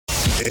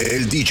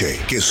El DJ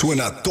que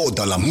suena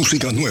toda la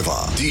música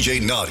nueva. DJ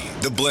Naughty,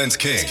 The Blends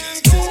King.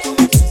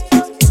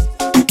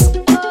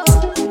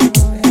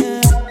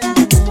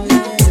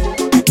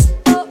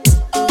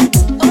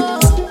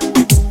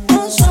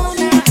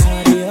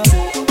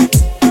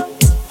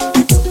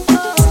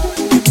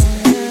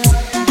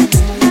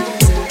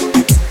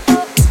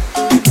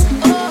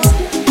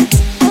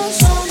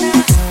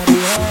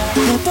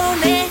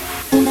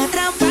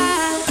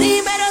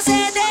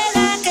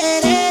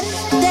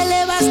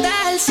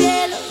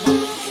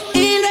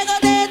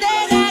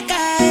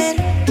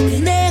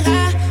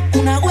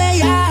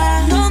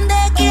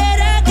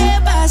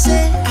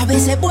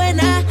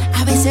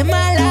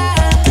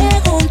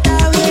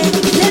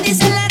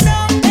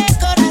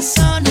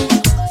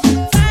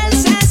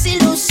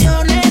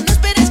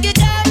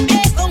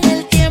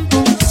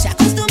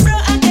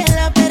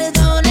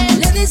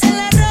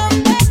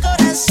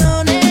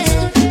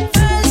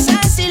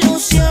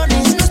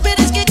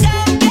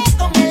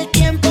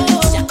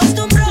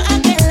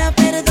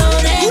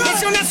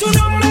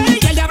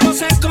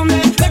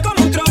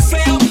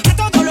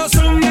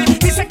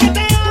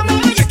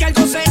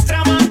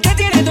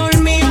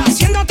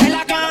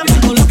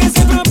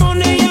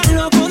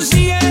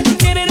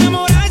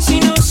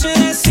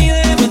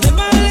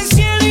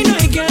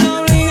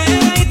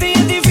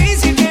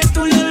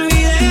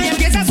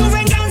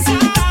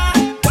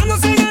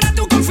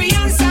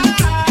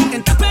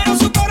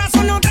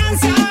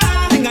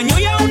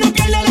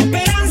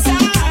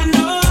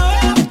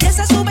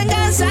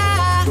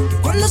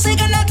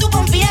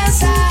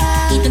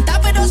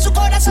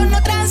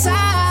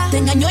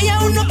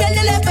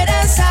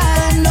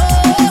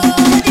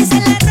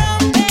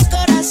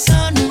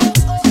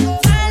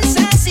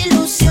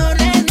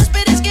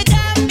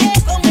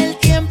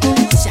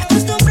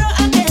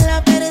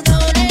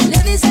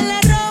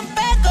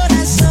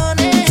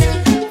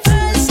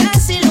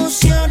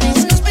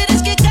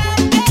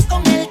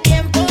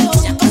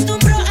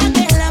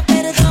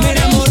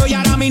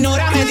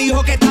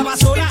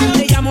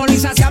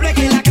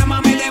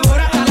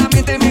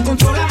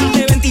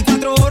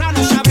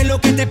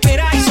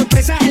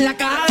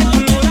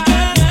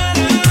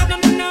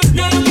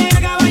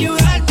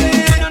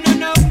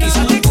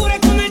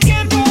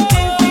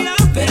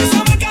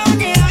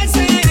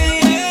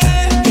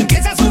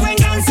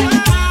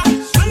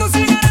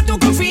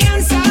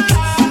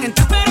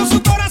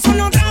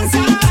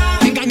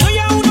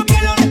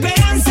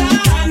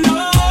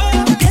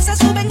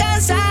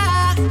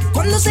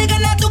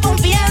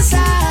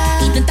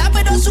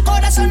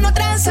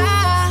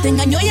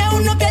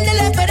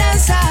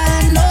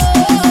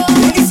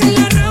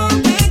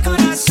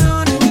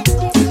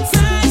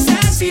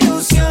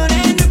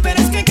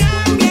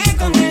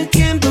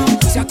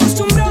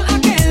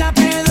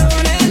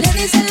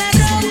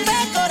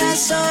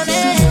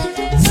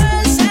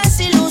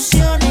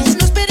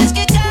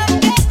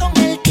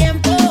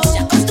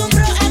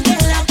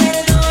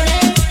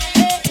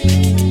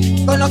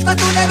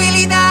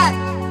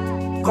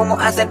 ¿Cómo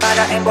hacer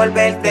para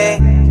envolverte?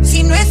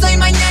 Si no es hoy,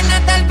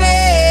 mañana tal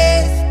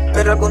vez,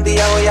 pero algún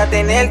día voy a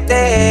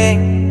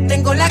tenerte.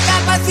 Tengo la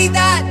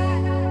capacidad,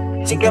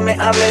 sin que me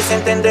hables,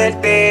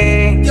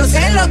 entenderte. Yo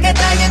sé lo que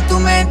trae en tu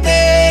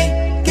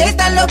mente, que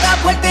estás loca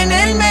por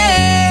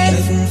tenerme.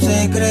 Es un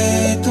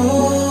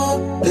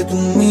secreto de tu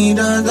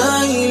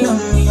mirada y la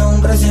mía,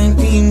 un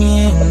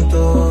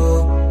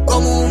presentimiento.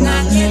 Como un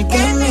ángel que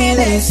me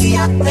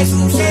decía, es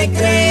un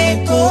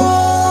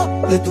secreto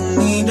de tu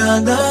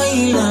mirada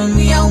y la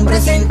mía, un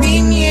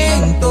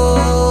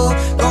presentimiento.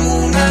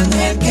 Como un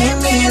ángel que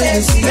me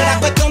decía. Será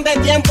cuestión de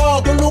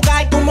tiempo, de un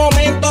lugar, de un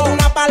momento, de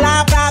una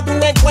palabra, de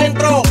un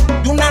encuentro,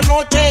 de una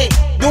noche,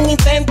 de un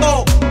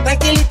intento.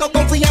 Tranquilito,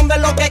 confiando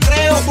en lo que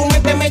creo. Tu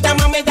mente me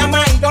llama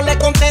y yo le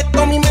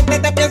contesto. Mi mente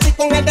te piensa y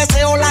con el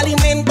deseo la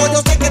alimento.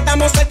 Yo sé que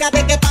estamos cerca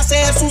de que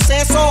pase el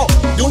suceso,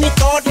 de una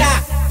historia,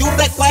 de un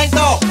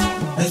recuerdo.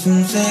 Es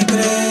un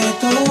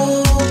secreto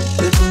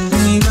de tu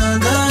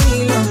mirada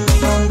y la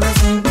mía, un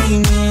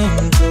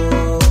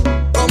presentimiento.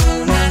 Como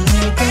un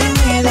ángel que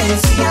me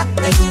decía,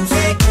 es un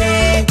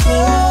secreto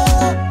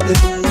de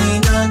tu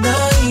mirada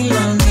y la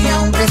mía,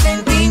 un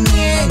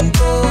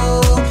presentimiento.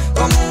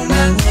 Como un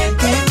ángel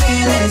que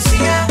me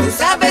decía, tú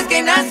sabes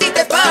que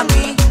naciste pa'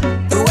 mí,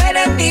 tú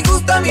eres mi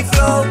gusto, mi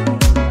flow.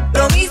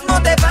 Lo mismo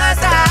te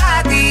pasa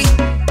a ti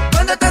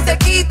cuando estás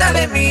cerquita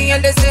de mí.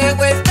 El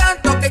deseo es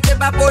tanto que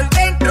lleva por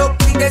dentro,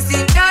 sin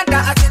decir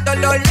nada,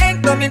 haciéndolo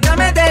lento. Mientras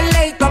me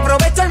deleito,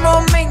 aprovecho el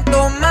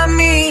momento,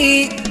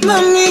 mami.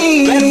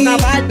 Mami, tú eres una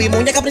Barbie,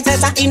 muñeca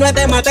princesa y no es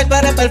de matar, tú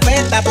eres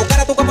perfecta. Tu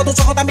cara, tu cuerpo, tus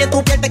ojos, también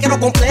tu piel te quiero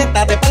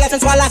completa. De espalda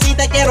sensual así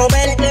te quiero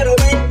ver.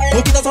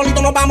 Juntitos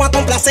solitos nos vamos a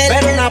complacer.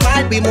 Eres una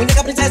Barbie,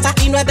 muñeca princesa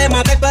y no es de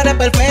matar, tú eres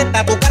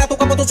perfecta. Tu cara, tu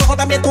cuerpo, tus ojos,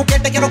 también tu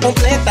piel te quiero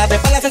completa. De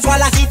espalda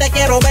sensual así te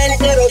quiero ver.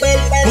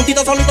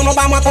 Juntitos solitos nos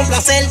vamos a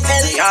complacer.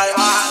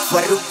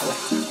 Farruko,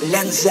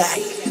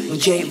 Lanzai,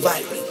 J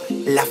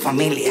Balvin, La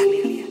Familia,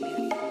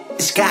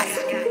 Sky,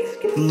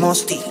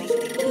 Mosty.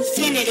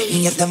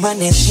 Y ya está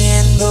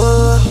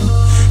amaneciendo,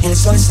 el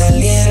sol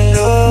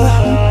saliendo,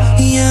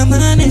 y y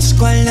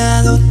amanezco al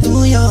lado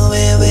tuyo,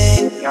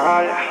 bebé.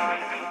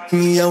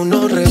 Y aún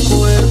no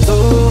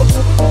recuerdo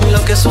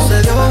lo que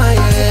sucedió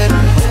ayer.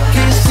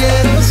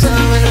 Quisiera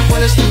saber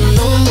cuál es tu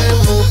nombre,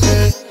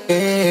 mujer.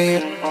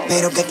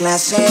 Pero qué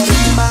clase de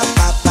rumba,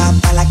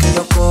 pa la que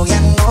yo cogí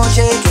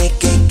anoche.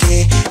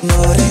 Que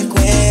no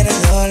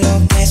recuerdo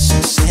lo que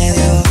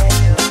sucedió.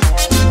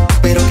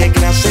 Pero qué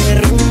clase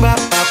de rumba,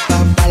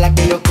 pa la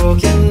que yo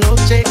cogí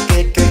anoche.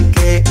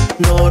 Que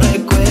no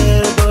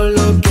recuerdo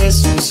lo que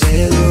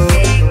sucedió.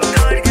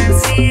 Víctor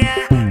García,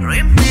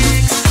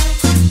 remix.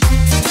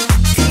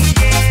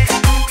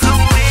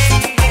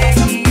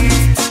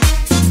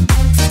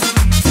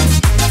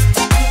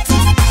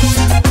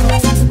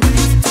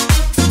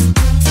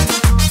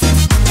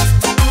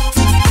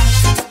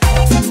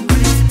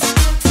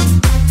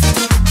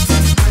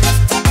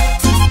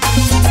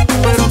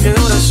 Pero qué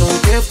horas son,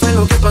 qué fue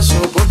lo que pasó.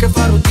 Porque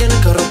Faru tiene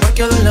el carro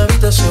parqueado en la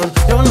habitación.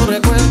 Yo no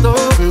recuerdo,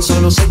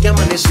 solo sé que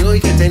amaneció y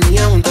que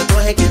tenía un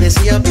tatuaje que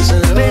decía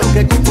písenlo. Pero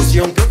qué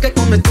confusión, creo que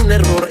cometí un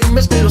error y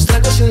mezclé los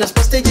tragos y unas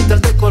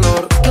pastillitas de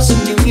color. Qué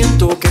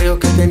sentimiento, creo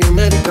que tenía un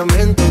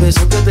medicamento de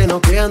eso que te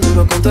noquean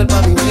duro contra el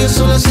pavimento.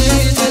 Son las 6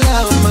 de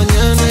la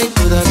mañana y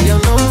todavía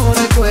no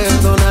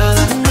recuerdo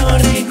nada. No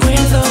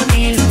recuerdo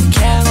ni lo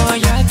que hago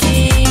yo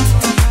aquí.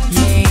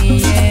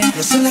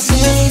 Ya son las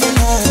 6 de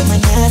la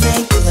mañana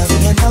y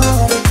todavía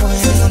no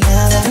recuerdo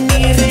nada.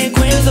 Ni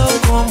recuerdo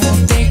cómo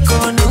te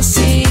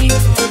conocí.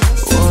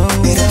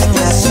 Pero qué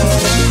clase de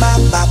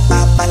rumba,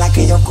 pa la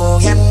que yo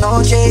cogí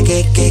anoche.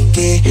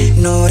 Que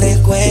no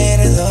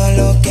recuerdo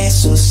lo que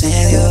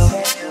sucedió.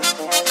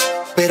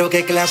 Pero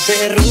qué clase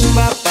de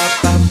rumba,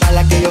 pa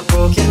la que yo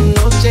cogí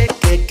anoche.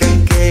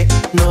 Que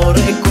no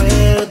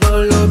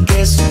recuerdo lo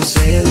que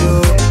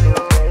sucedió.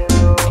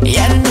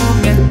 Ya no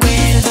me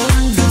acuerdo,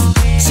 no,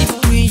 si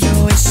tú y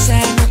yo esa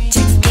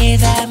noche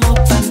quedamos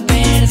pa'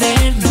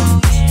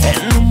 perdernos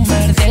en un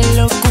mar de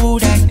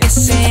locura que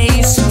se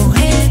hizo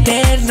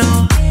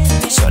eterno.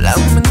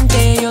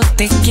 Solamente yo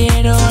te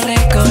quiero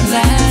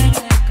recordar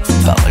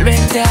pa'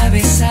 volverte a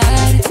besar.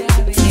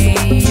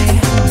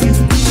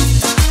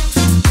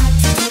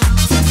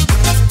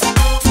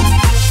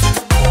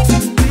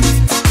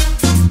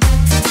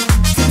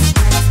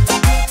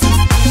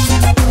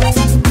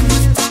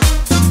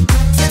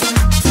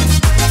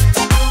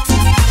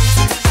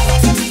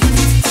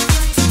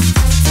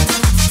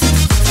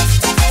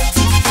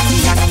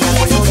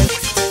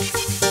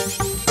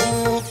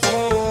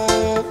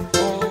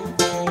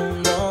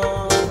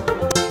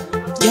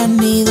 Ya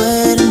ni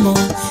duermo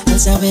al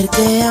saber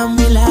que a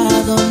mi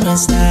lado no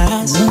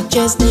estás.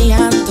 Noches de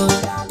llanto,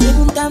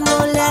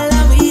 preguntándole a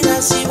la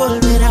vida si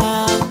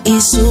volverá. Y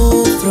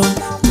sufro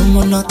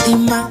como no te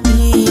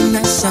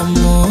imaginas,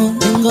 amor.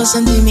 Tengo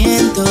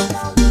sentimiento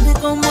de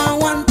cómo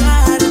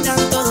aguantar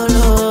tanto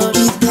dolor.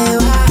 Y te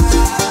vas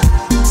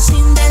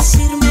sin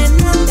decirme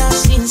nada,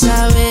 sin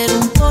saber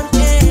un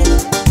porqué.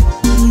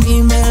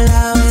 Dime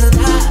la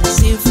verdad,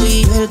 si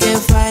fui el que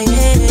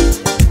fallé.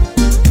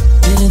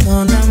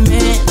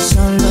 Perdóname,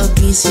 solo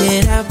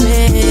quisiera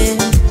ver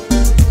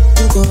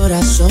tu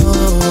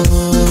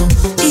corazón.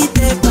 Y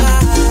te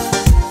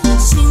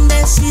vas sin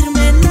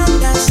decirme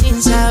nada,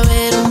 sin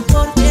saber un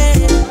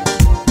porqué.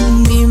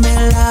 Dime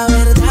la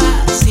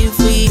verdad, si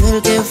fui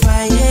el que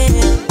fallé.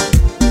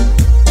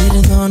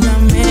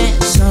 Perdóname,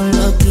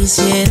 solo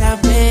quisiera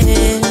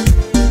ver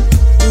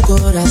tu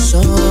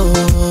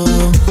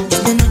corazón. Ya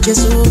de noche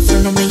sufro,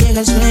 no me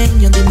llega el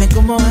sueño. Dime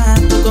cómo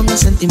ando con el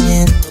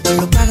sentimiento. Yo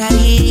lo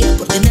pagaría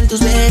por tener tus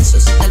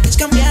besos y tal vez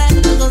cambiar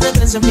algo de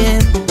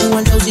pensamiento. He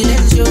guardado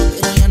silencio,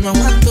 pero ya no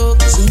aguanto.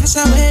 Quisiera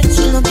saber,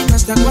 solo dime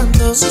hasta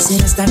cuándo. Si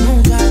será hasta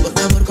nunca, por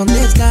favor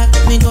contesta.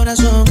 Mi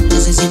corazón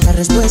necesita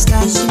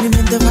respuesta. Y si mi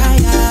mente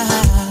falla,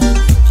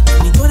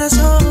 mi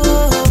corazón,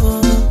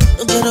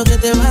 no quiero que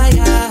te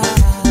vayas.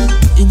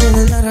 Y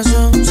tienes la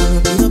razón,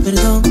 solo pido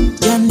perdón.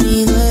 Ya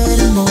ni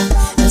duermo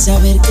al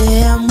saber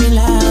que a mi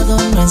lado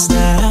no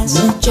estás.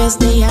 Noches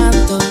de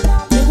llanto,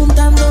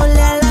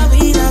 preguntándole a la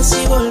vida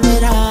si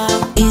volverá.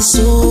 Y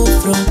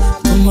sufro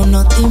como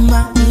no te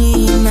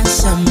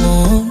imaginas,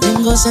 amor.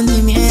 Tengo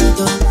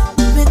sentimiento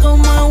de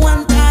cómo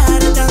aguantar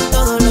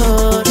tanto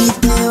dolor. Y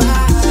te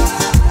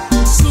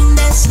vas sin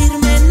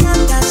decirme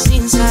nada,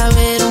 sin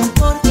saber un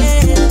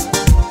porqué.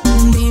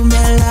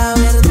 Dime la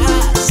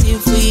verdad, si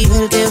fui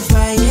el que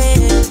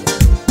fallé.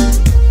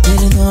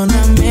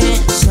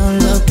 Perdóname,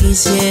 solo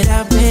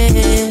quisiera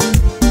ver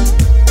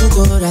tu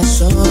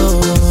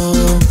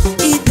corazón.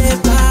 Y te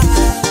vas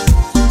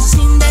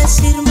sin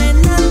decirme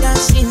nada,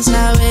 sin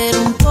saber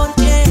un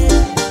porqué.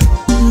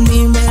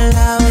 Dime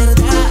la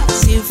verdad,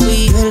 si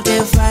fui el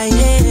que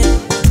fallé.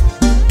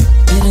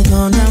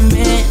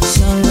 Perdóname,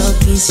 solo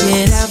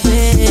quisiera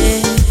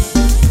ver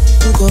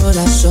tu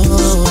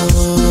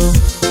corazón.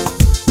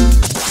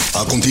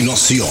 A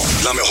continuación,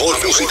 la mejor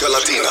música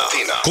latina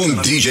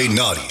con DJ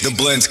Naughty, The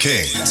Blends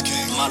King.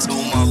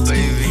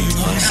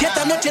 Si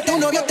esta noche tu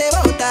novio te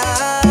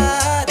bota,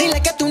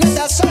 dile que tú no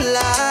estás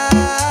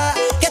sola,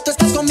 que tú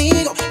estás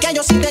conmigo, que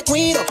yo sí te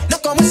cuido,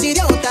 no como ese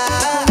idiota.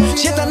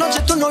 Si esta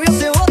noche tu novio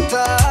te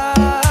bota,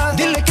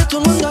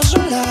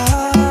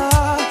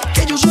 sola.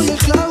 Que yo soy el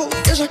clavo,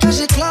 que saca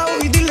ese clavo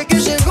y dile que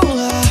se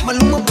joda.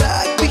 Maluma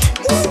baby.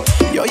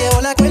 Yo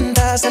llevo la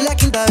cuenta, hasta la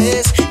quinta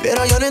vez,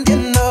 pero yo no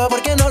entiendo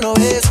por qué no lo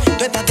ves.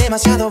 Tú estás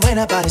demasiado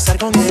buena para estar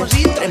con él,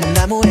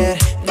 tremenda mujer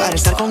para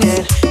estar con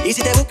él. Y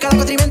si te busca la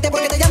contrimente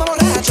porque te llama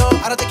borracho,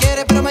 ahora te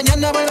quiere pero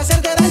mañana vuelve a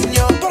hacerte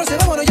daño. Por ese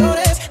vamos no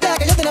llores, deja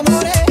que yo te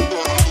enamore.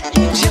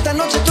 Si esta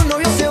noche tu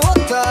novio te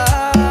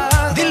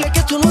bota, dile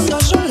que tú no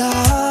andas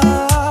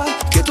sola,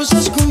 que tú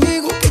estás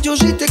conmigo, que yo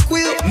sí te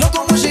cuido, no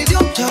como ese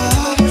idiota.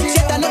 Si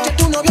esta noche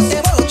tu novio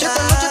te bota,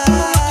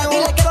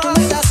 dile que tú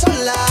no estás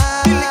sola,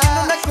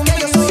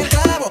 que yo soy el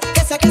clavo,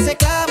 que saque ese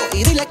clavo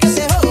y dile que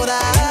se joda.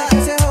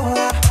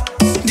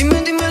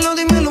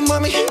 Dímelo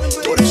mami,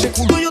 por ese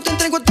culo yo te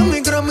entrego hasta mi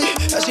Grammy.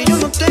 Así yo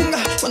no tenga,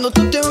 cuando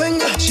tú te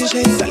vengas, si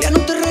ese italiano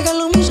te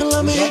regalo mi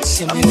salami.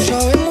 Ambos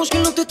sabemos que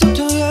no te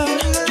trata bien,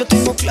 yo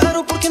tengo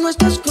claro por qué no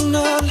estás con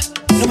él.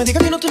 No me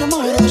digas que no te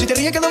enamoro, si te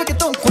ríes cada vez que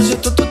toco, ese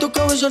tu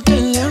cabeza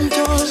al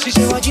lento. Si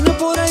se vagina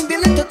por ahí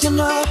viene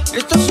Tatiana,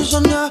 esta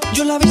Susana,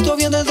 yo la he visto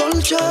bien de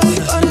dolce.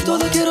 Para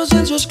todo quiero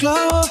ser su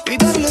esclavo y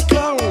darle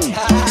clavo.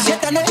 Si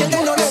esta noche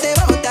tu novio te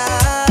bota,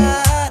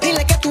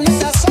 dile que tú no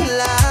estás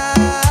sola,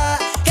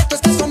 que tú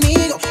estás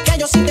conmigo, que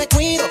yo sí te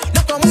cuido,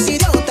 no como ese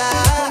idiota.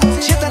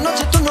 Si esta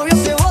noche tu novio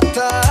te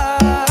bota,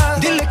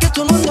 dile que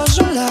tú no andas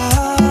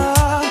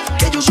sola,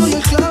 que yo soy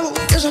el clavo,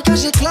 que saca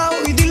ese clavo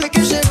y dile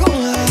que se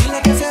joda.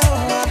 Dile que se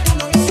joda,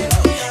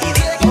 y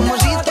dile que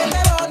mamacita,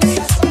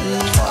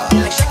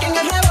 like shaking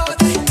el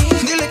rebote.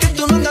 dile que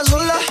tú no andas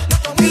sola,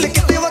 dile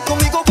que te vas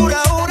conmigo por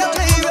ahora,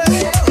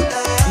 baby.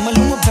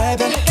 Maluma,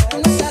 baby,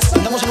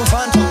 andamos en un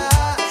Phantom,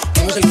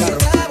 tenemos el carro,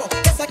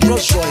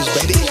 Rolls Royce,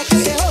 baby.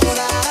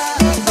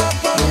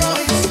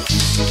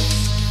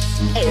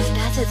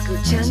 Estás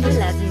escuchando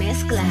las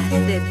mezclas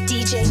de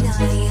DJ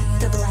Naughty,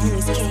 The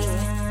Blends King.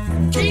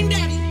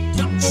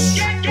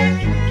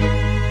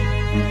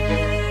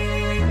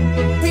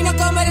 Vino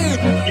comer.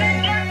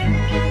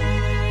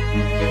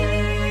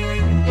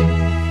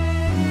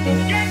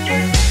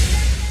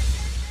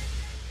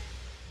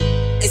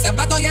 El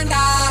zapato ya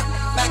anda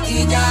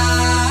maquillado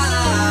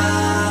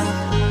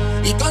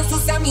y con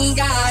sus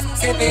amigas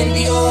se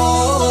perdió.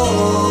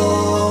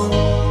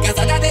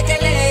 Cansada de que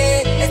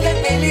le estén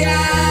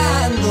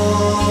peleando,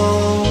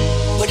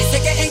 por eso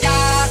es que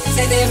ella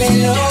se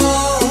reveló.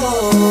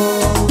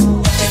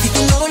 Si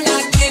tú no la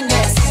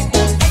tienes,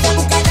 ella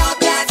busca la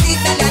otra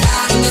cita, la la.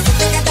 Y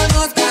nosotros que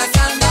estamos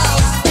casando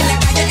en la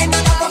calle en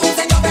nada por un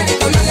señor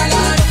perito, la la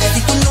la.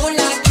 Si tú no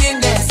la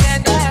tienes,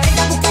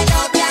 ella busca la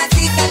otra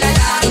cita, la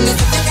la. Y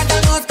nosotros que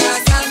estamos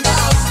casando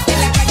en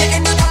la calle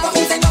en nada por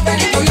un señor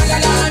perito, la la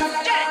la.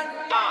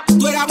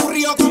 Tú eres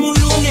aburrido como un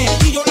lunes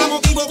y yo la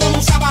motivo como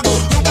un sábado.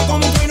 Nunca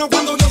como un trueno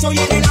cuando yo soy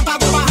el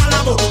relámpago baja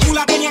la voz. Tú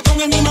la tenías con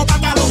el mismo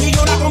catálogo y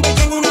yo la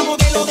convertí en una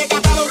modelo de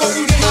catálogo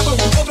un rejado.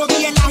 Otro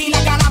día en la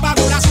isla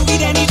Galápagos la subí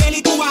de nivel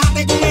y tú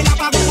bajaste con el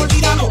apagón.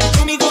 Olvídalo,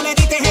 conmigo le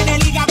diste en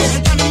el hígado.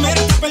 El plan número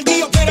está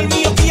perdido, pero el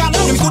mío piano.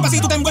 No me culpa si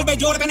tú te envuelves,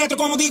 yo le penetro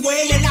como digo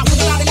ella. En la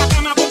jugada de la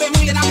cama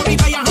volvemos y le damos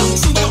ripa y ajá.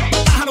 Súbelo,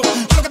 bájalo,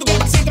 haz lo que tú quieras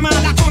para que siente más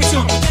la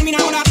conexión.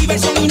 Terminamos la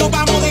diversión y nos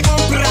vamos de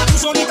compra. Tú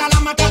solita la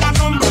marca la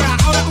nombra.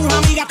 Ahora tus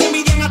amigas te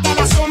envidian hasta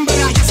la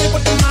sombra. Ya se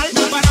portan mal,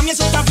 para mí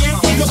eso está bien.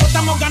 Nosotros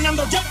estamos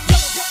ganando, yo.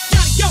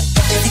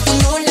 Si tú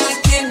no la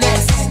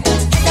tienes,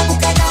 ella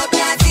busca la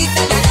otra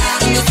cita, la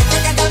la. Y nosotros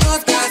que estamos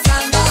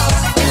casando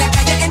en la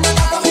calle en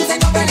nada por un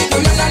señor perito,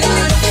 la la la.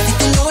 Si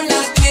tú no la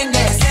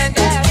tienes,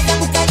 ella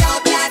busca la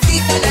otra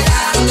cita, la la.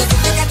 Y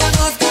nosotros que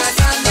estamos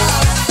casando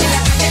en la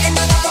calle en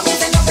nada por un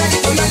señor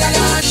perito, la la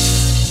la.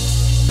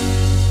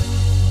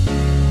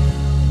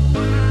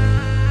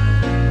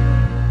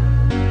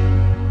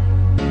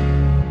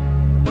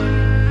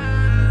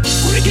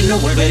 Juré que no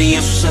volvería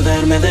a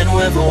sucederme de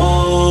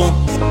nuevo.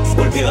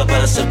 Volví a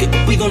pasar que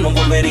Cupido no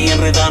volvería a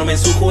enredarme en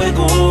su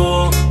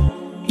juego.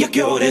 ¿Y a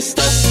qué hora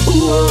estás?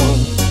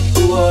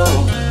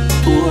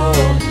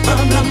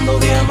 Hablando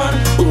de amar.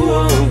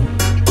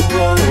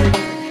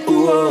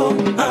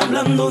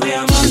 Hablando de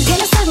amar.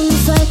 Tienes algo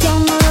inusual que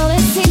aún no lo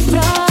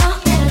descifro.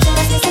 Te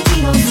alteras mis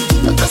sentidos.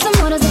 Otros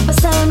amores del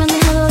pasado me han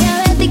dejado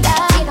diabética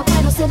y no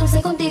puedo ser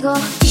dulce contigo.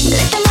 Le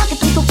temo que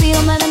tu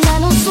Cupido me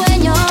vendan un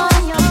sueño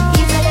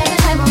y fallar de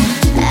nuevo.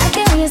 A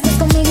que hoy estés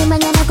conmigo y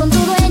mañana con tu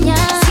dueña.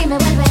 Si me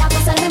vuelve a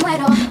pasar me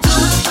muero.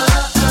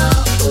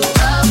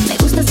 Me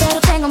gusta pero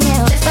tengo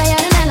miedo de fallar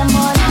en el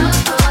amor.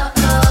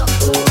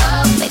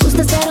 Me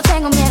gusta pero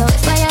tengo miedo de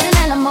fallar en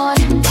el amor.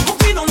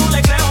 Cupido no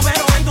le creo,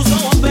 pero en tus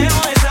ojos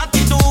veo esa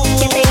actitud.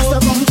 ¿Qué te hizo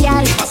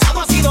confiar? Mi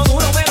pasado ha sido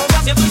duro, pero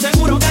ya estoy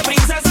seguro que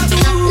princesa tú.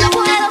 No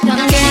puedo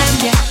cambiar.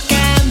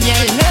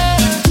 Cámbialo,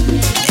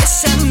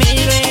 bésame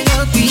y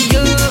luego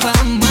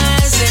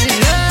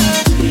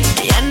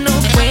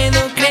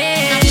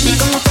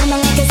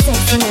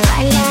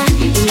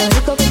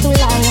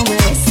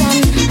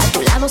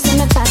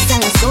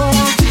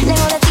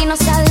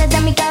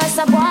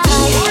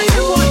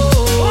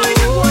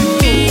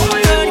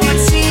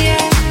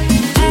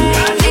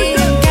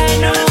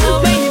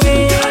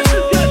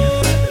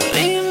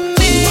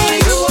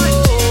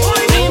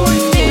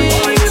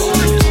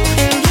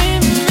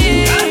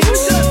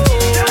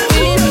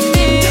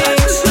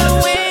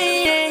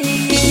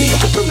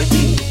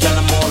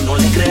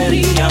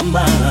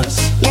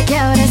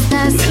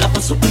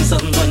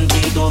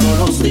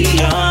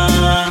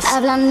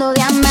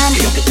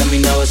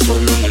estaba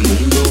solo en el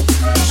mundo,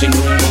 sin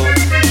rumbo.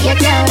 ¿Y a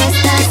qué hora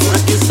estás? Ahora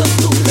que estás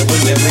tú,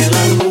 devuélveme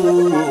la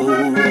luz.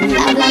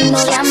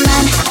 Hablando de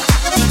amar.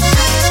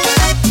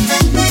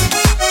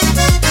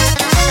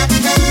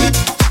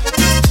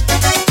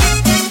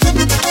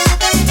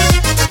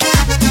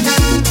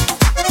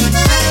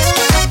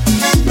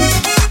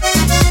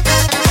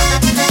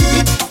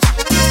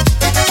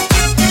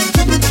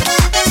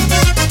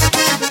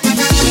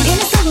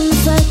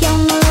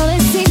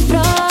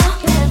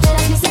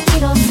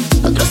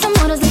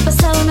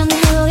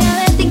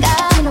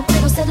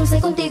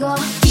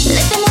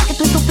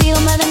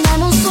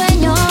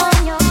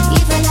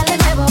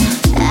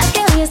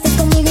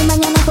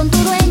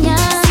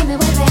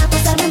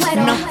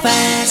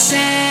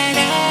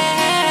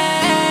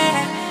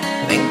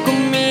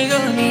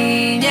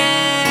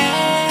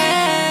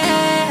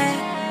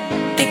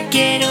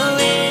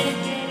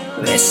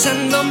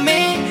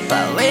 Besándome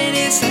pa' ver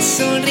esa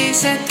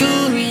sonrisa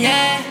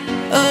tuya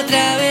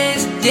otra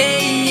vez, yeah,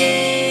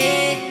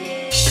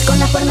 yeah. Con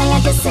la forma en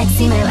la que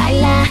sexy me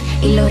baila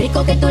y lo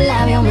rico que tus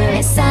labios me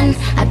besan.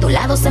 A tu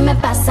lado se me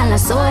pasan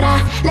las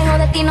horas, lejos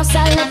de ti no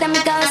sales de mi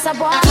cabeza,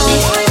 boy.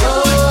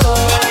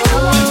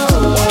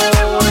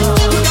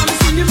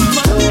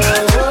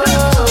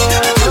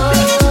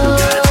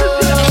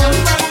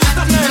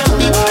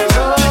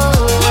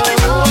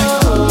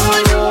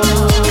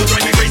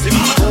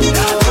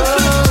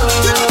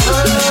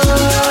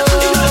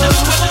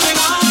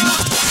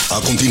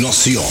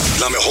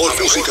 La mejor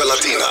música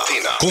latina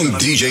con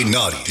DJ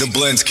Naughty, The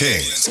Blends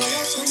King.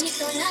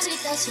 Solito en la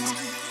habitación,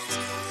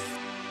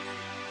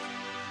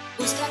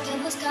 busca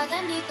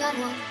de mi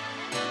calor.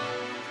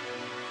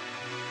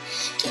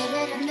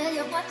 Quiere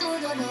remedio para tu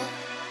dolor.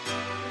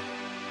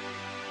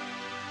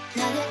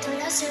 Nadie te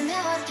lo hace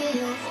mejor que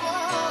yo.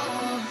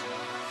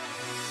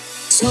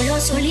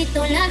 Solo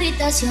solito en la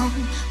habitación,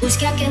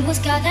 busca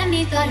de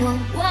mi calor.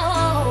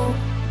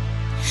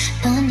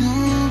 Oh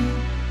no.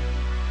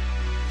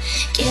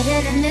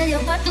 Quiere remedio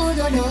para tu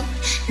dolor.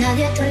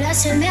 Nadie te lo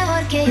hace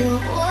mejor que yo.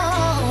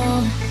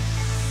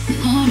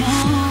 No.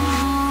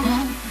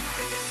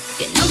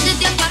 Que no se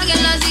te apague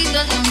la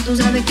situación. Tú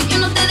sabes que yo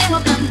no te dejo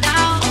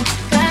plantado.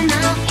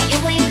 Calma, que yo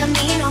voy en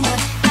camino, amor.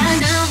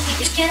 Calma,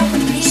 que yo quiero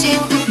contigo. Si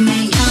tú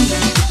me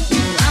llamas,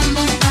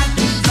 vamos pa'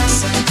 tu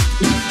casa.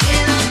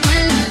 Quedamos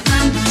en la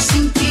cama,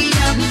 sin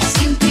pijama.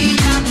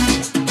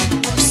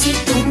 Si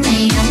tú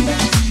me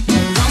llamas,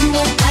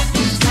 vamos pa'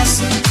 tu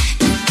casa.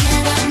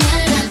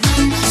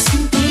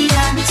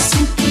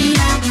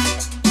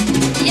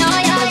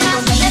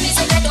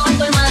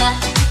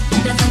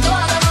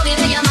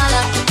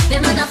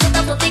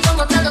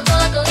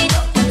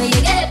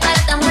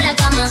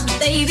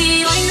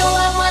 Baby, hoy no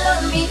vamos a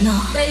dormir. No.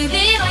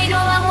 Baby, hoy no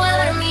vamos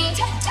a dormir.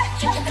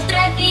 Yo te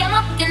traje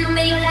pijama porque no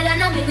me dio la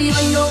gana. Baby,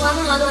 hoy no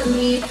vamos a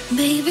dormir.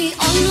 Baby,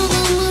 hoy no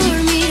vamos a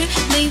dormir.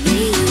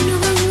 Baby, hoy no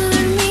vamos a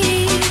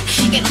dormir.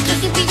 Que no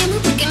traje pijama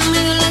porque no me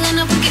dio la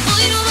gana. Porque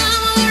hoy no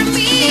vamos a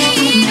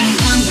dormir.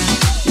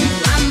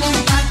 Vamos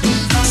pa' tu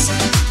casa.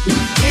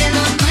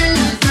 Quedamos en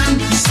la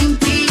cama. Sin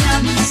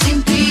pijama.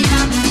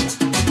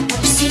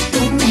 Si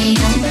tú me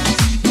llamas,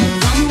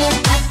 vamos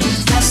pa' tu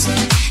casa.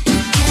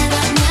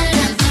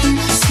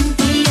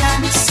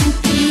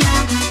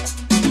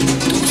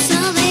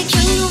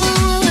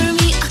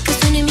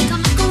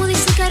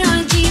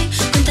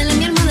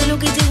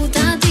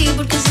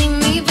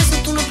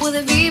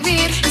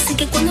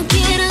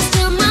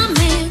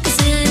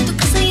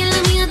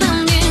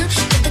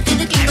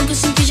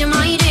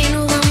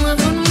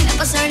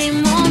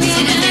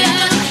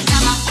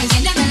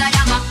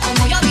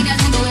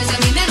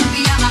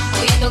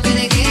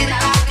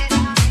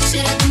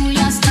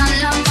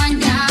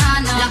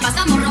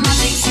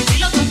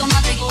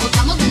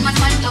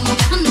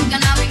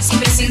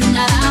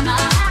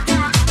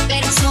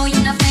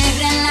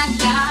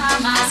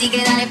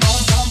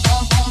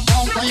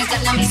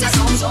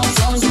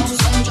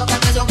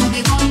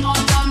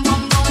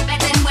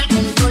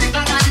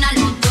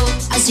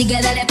 Así que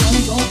dale pum,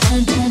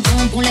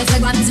 ponle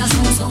fuego a mi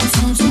sazón,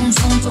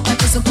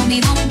 tócate eso con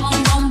mi bom.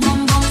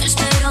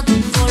 Espero tu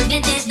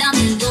volvete, dame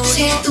el doble.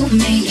 Si tú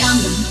me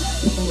llamas,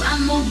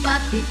 vamos pa'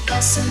 tu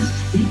casa.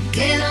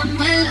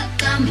 Quedamos en la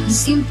cama,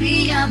 sin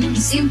pijama.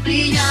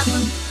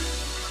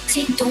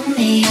 Si tú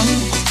me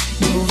llamas,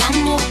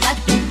 vamos pa'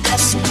 tu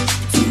casa.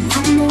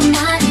 Fumamos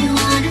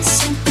marihuana,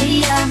 sin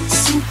pijama.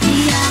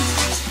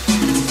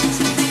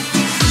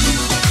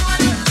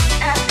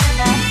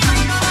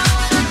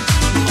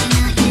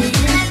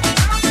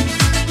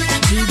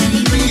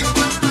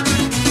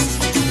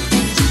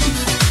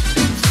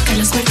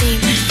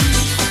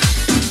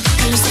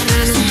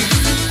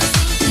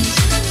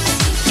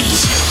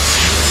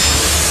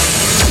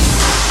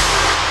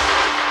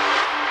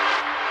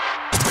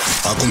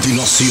 A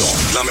continuación,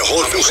 la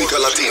mejor música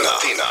latina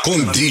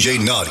con DJ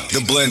Naughty, The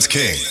Blends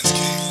King.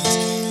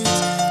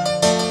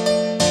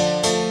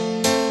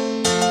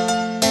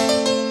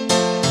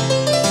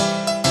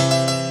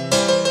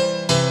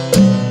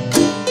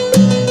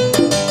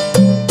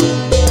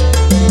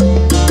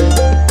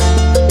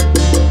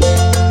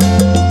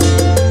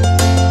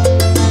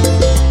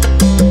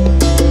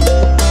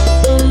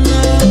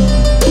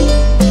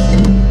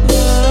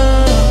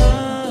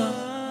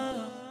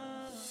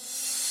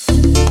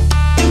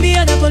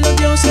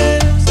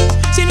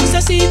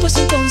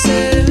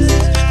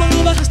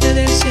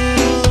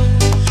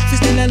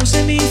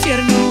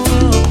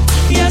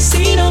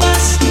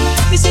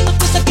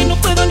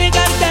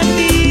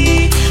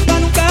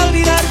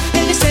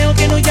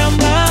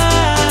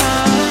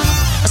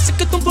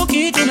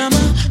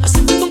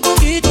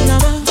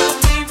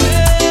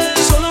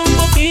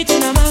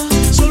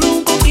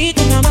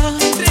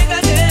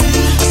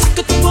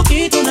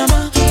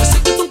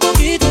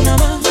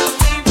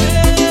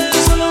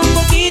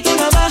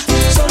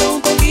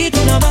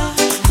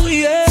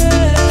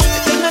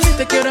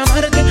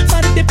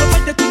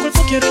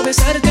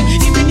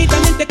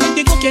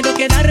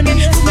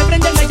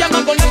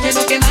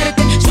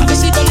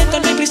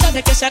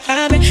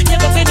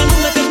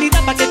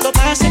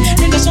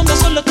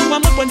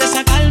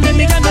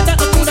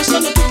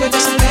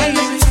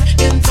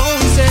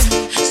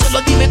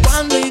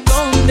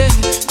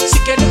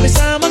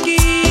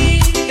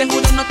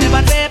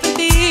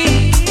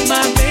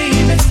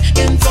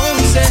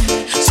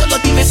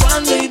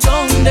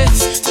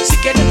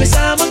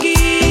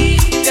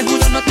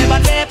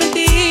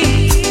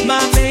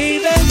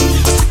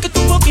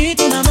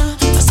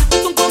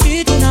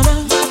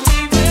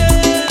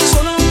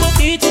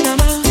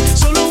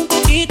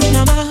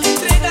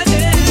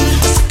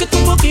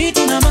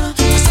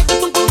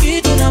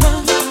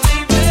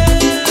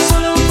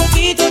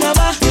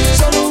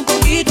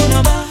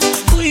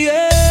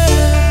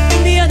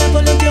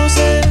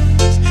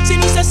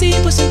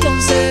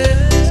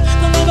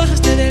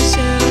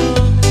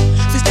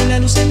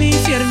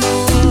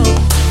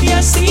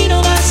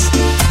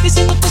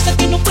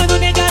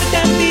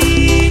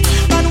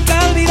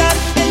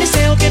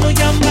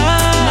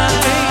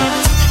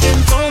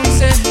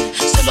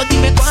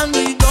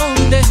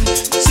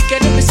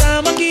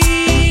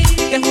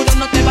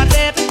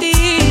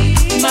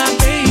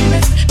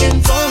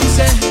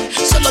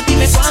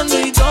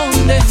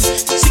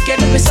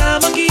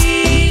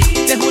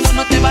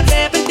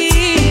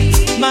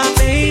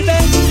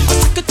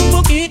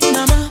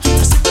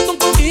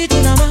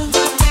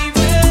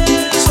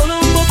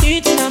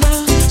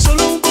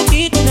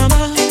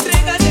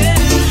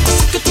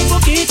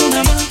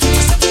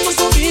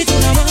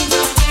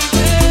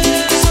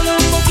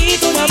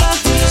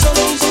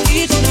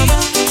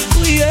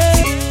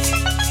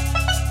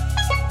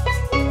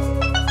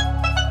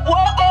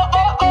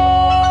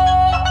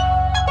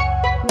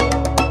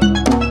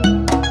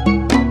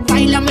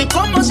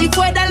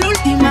 fuera la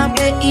última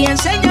vez y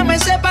enséñame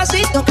ese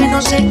pasito que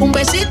no sé, un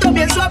besito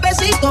bien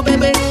suavecito,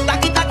 bebé.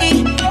 Taqui,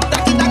 taqui,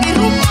 taqui, taqui,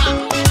 rumba.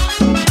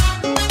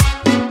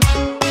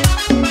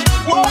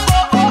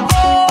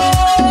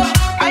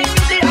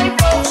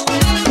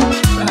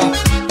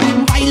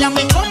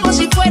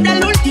 Fuera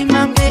la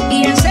última vez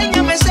y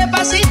enséñame ese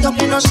pasito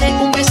que no sé,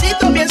 un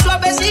besito bien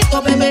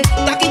suavecito, bebé.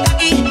 Taqui,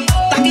 taqui,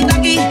 taqui,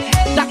 taqui,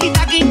 taqui,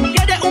 taqui.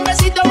 ¿Quieres un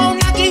besito o un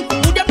aquí?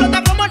 Tú te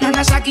explotas como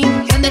Nagasaki.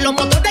 Prende los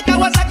motores de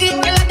Kawasaki.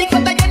 En la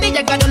discoteca ya ni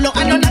llegaron los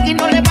Anunnaki.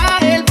 No le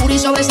baje, el puri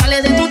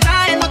sobresale de tu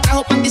traje. No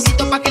trajo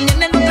panticito pa' que el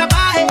nene no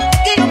trabaje. Es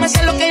que yo me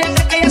sé lo que ella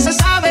cree que ella se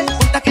sabe.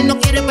 Junta que no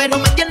quiere pero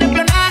me tiene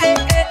espionaje.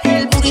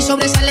 El puri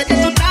sobresale de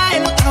tu traje.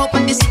 No trajo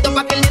panticito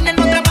pa' que el nene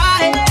no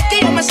trabaje. Es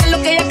que yo me sé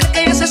lo que ella cree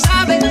que ella se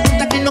sabe.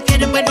 No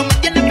quiere pero me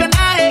tiene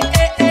espionaje.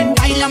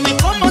 Báilame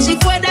como si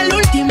fuera la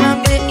última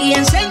vez y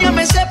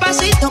enséñame ese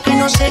pasito que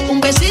no sé,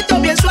 un besito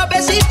bien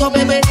suavecito,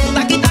 bebé.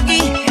 Taqui,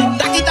 taqui,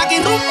 taqui, taqui,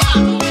 rumba.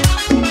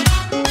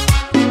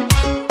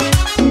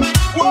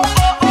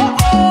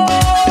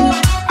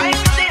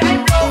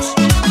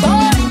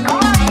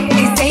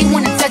 They say you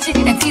wanna touch it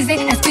and tease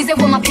it and squeeze it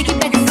with my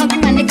piggyback is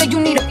something, my nigga, you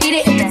need to eat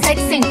it. If the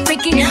text ain't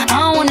freaky, I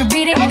don't wanna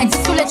read it. And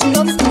just to let you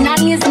know, this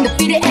Punani is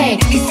undefeated. Hey,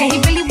 he said he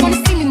really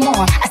wanna see me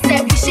more. I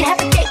said we should have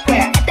a date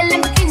where at the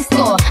Lamborghini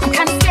store. I'm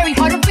kinda scary,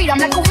 hard to read, I'm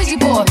like a Ouija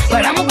board,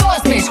 but I'm a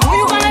boss bitch. Who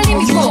you gonna leave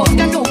me for?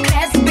 Got no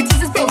class,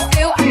 bitches is so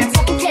still. I'm not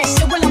talking cash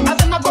shit while I'm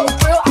popping my gold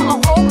grill. I'm a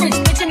whole rich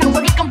bitch and I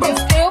work like I'm broke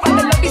still. But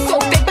the love be so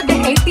fake, but the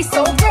hate be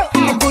so real.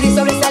 El booty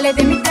sobresale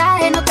de mi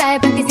traje, no trae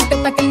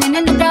panticito pa' que el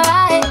nene no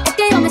trabaje. Es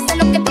que yo me sé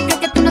lo que tú crees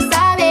que tú no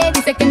sabes.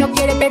 Dice que no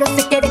quiere, pero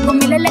se quiere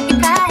comerle el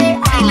equipaje.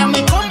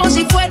 Báilame como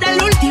si fuera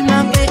la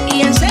última vez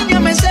y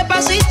enséñame ese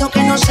pasito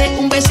que no sé,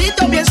 un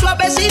besito bien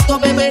suavecito,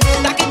 bebé.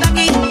 Taqui,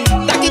 taqui,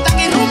 taqui,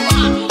 taqui, rumba.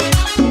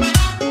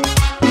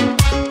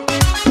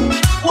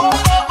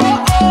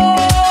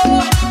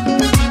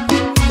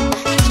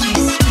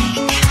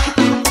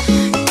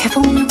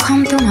 Careful when you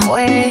come through my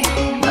way.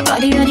 My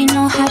body already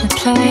know how to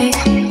play,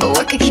 but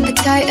work it, keep it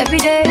tight every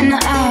day. And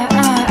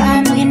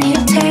I know you need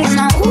a taste.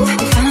 Now, ooh,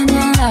 you're falling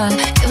in love.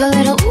 Give a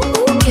little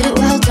ooh, get it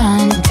well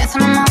done.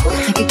 Dancing on my ooh,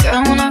 make a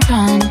girl wanna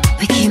run.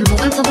 We keep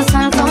moving till the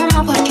sun come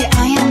up. Porque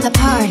I am the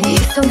party.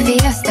 It's a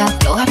fiesta.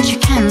 Blow out your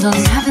candles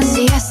and have a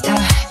siesta.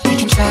 We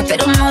can try,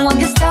 pero no one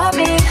can stop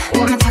me.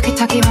 Ooh, me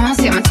talkie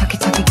once, yeah, me talkie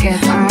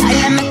get on.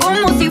 Báilame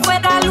como si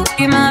fuera la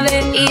última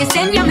vez y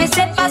enséñame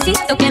ese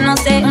pasito que no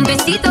sé, un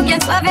besito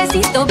bien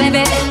suavecito,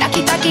 bebé.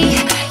 Taqui,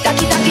 taqui,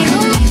 taqui, taqui,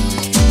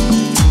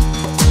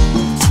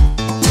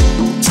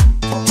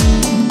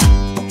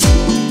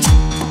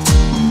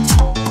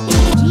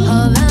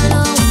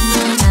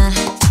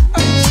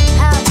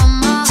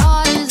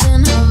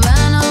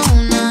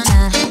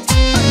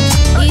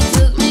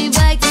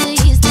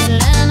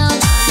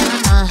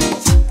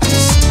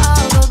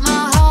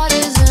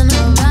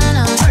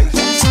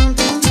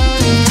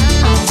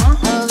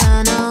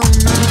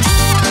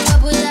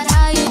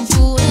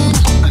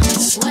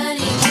 When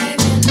he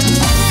came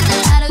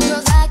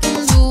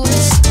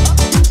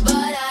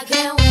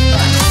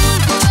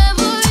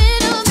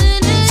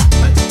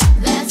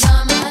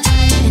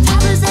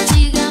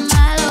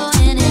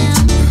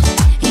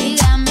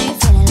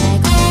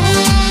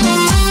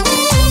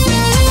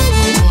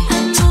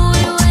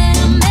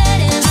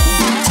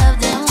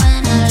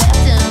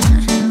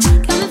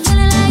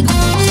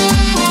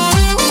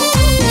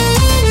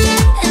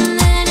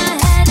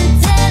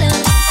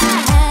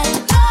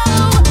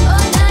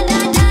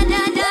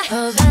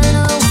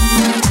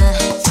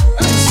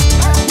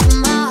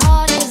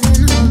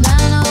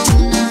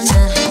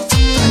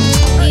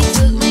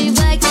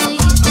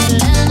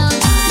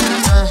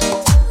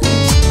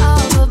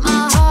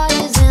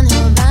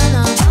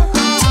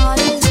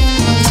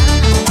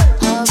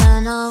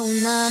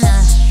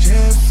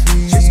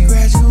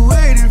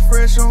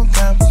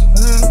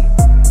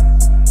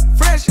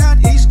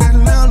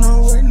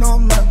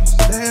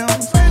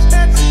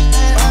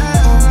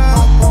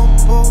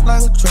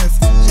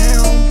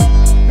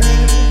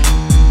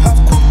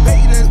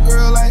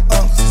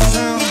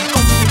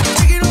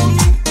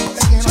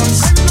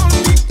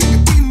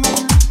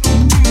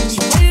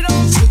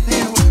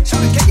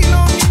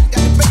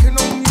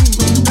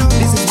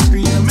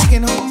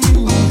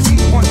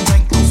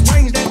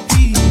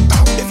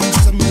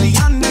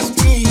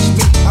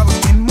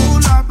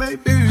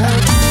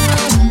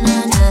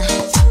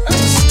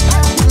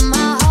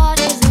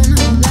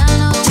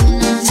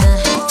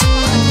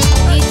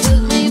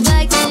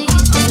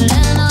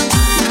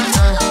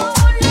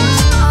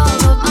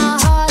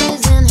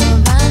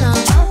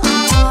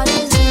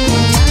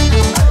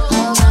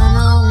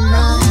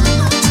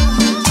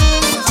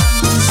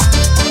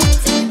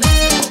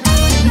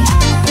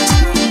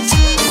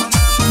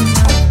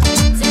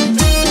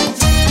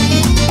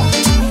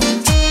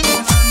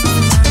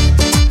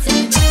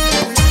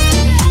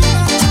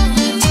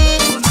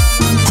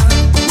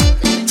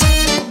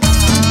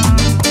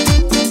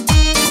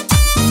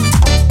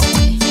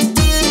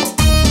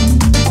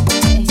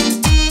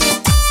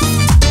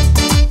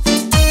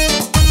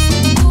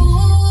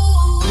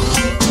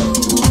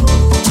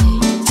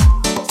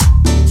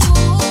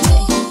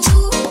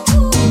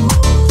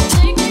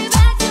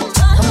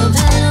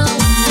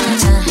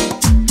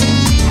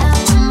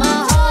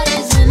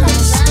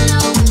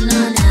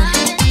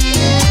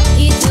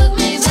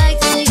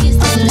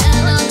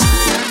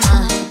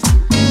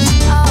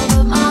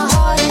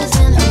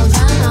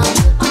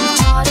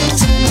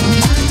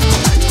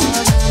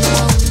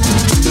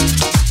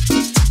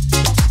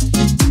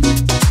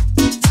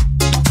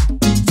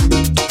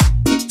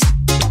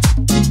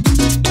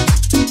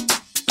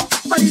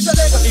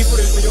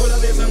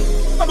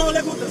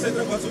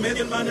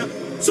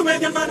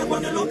hermana,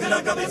 cuando enloque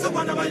la cabeza,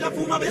 cuando baila,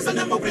 fuma, besa, el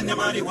dembow prende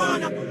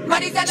marihuana.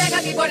 Marisa deja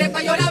aquí por el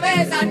cuello la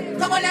besan.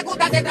 Como le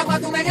gusta te trajo a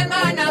su media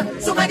hermana.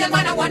 Su media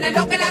hermana, cuando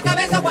enloque la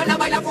cabeza, cuando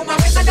baila, fuma,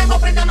 besa, el dembow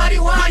prende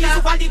marihuana. Y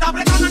su faldita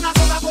apretada en la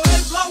soga por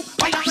el flow.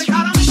 Bailando en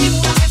cara, mi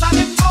figura que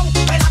sale en flow.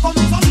 Vela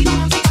como un solito,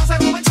 mancita, se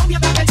roba el show.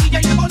 Mientras que el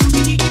DJ le pone un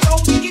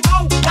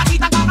tiki-bow. La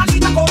quita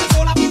cabalita,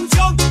 comenzó la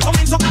función.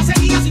 Comenzó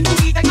cacería sin tu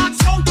vida en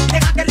acción.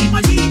 Deja que el ritmo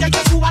el DJ y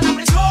que suba la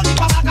presión. Y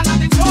para bajar la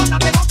tensión,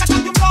 date boca,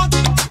 echate un blog.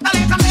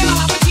 Dale candela,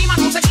 la encima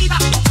no se quita.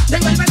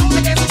 Tengo el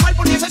veloce que su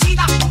cuerpo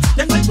necesita.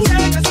 Tengo el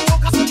puré que su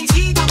boca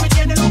solicita. Me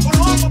tiene loco,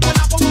 pues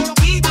la pongo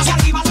loquita. Si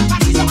arriba la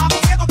acaricia, abajo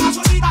que toca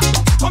solita.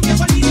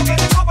 Comienzo el niño que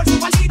dejó por su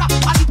faldita.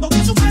 Adicto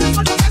que su pelo,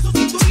 suelto que su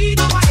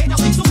cinturita. Pa' ella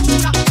soy su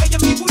cura, ella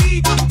es mi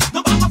curita.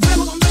 Nos vamos a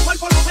fuego donde el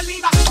cuerpo lo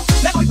permita.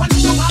 Le doy pa'l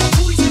mundo, pa' lo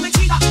puro y se me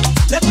quita.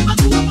 Le doy más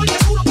duro porque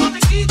duro pa' me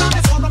quita.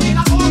 Me zorro que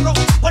la gorro,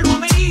 vuelvo a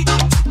medita.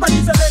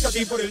 Marisa deja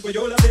así por el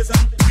cuello la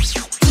besan.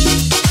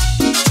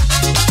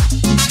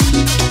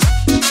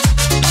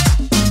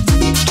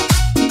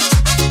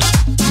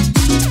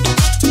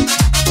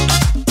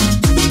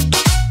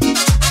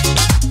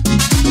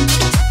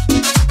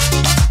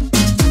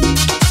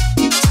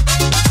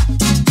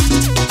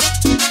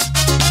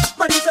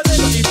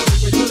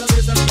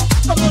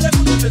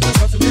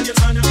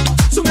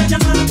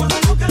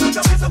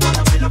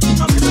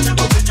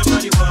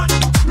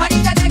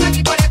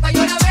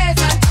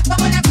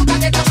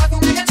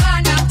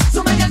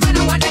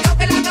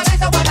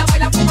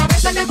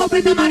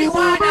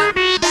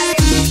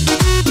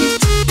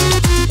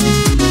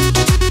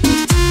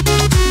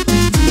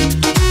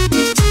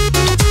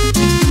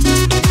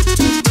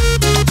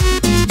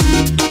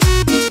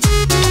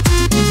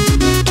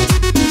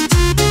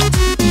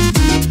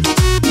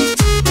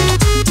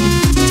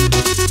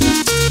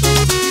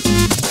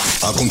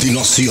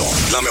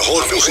 La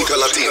mejor música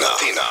latina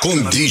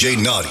con DJ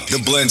Naughty, The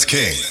Blends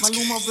King.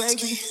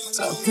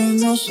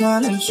 Apenas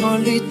sale el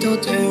solito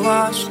te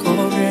vas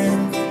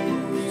corriendo.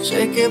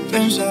 Sé que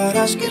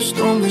pensarás que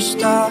esto me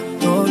está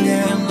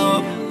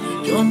doliendo.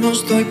 Yo no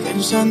estoy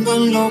pensando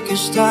en lo que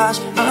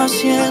estás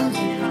haciendo.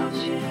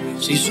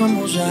 Si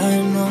somos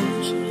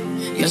ajenos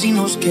y así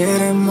nos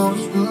queremos.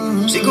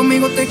 Si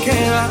conmigo te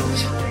quedas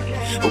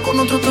o con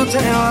otro tú te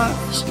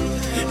vas,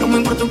 no me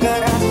importa un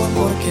carajo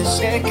porque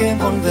sé que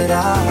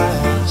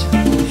volverás.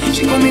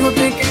 Si conmigo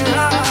te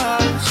quedas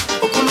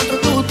o con otro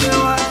tú te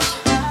vas,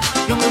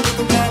 no me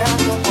importa un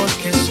carajo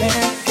porque sé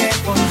que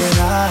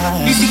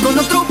volverás. Y si con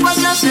otro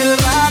pasas el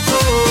rato,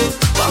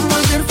 vamos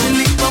a ser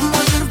feliz,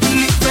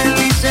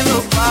 felices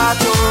los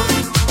cuatro.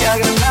 Y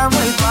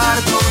agrandamos el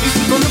parto. Y si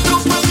con otro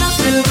pasas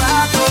el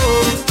rato,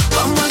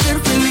 vamos a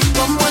ser feliz,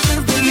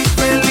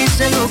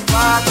 felices los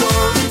cuatro.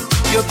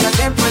 Yo te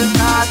acepto el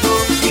trato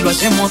y lo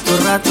hacemos todo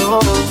rato,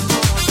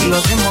 y lo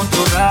hacemos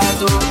todo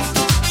rato,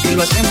 y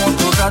lo hacemos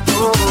todo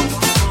rato,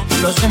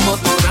 y lo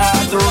hacemos todo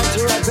rato,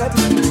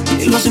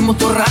 y lo hacemos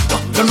todo rato.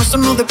 Lo nuestro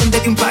no depende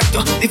de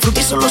impacto,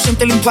 disfruta y solo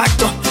siente el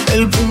impacto.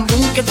 El boom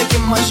boom que te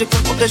quema ese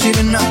cuerpo de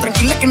sirena.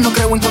 Tranquila que no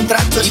creo en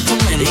contratos.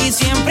 Y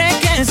siempre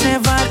que se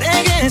va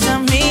regresa a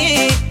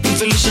mí.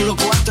 Infelices los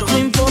cuatro. No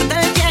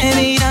importa el que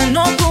dirán,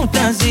 no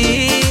gusta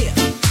así.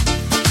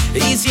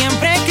 Y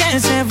siempre que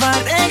se va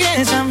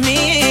regresa a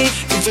mí.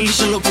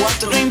 Infelices los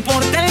cuatro. No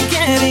importa el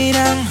que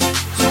dirán,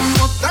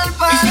 somos tal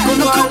para. Y si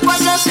con otro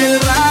pasas el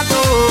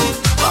rato,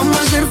 vamos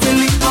a ser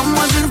feliz,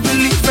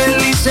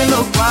 felices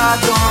los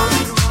cuatro.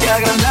 Y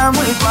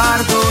agrandamos el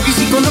parto. Y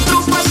si con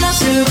otro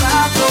pasas el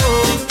rato,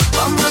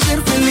 vamos a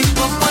ser feliz,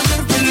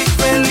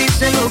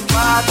 felices los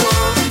cuatro.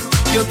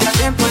 Yo te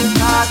acepto el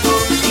trato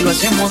y lo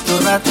hacemos todo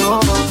rato,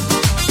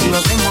 y lo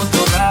hacemos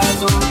todo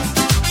rato,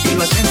 y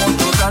lo hacemos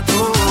todo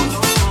rato.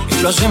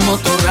 Lo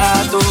hacemos todo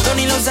rato.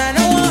 Tony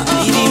Lozano.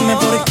 Y dime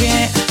por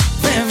qué,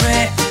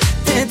 bebé,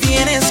 te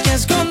tienes que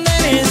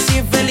esconder.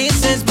 Si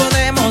felices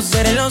podemos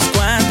ser los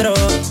cuatro.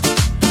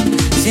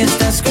 Si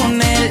estás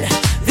con él,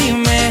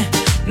 dime,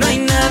 no hay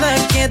nada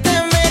que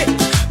temer,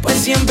 pues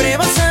siempre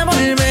vas a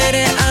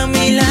volver a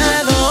mi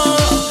lado.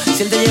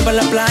 Si él te lleva a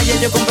la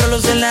playa, yo compro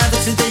los helados.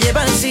 Si él te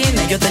lleva al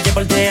cine, yo te llevo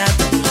al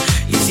teatro.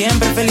 Y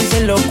siempre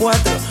felices los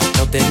cuatro,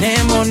 no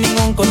tenemos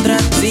ningún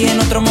contrato. Si en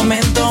otro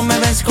momento me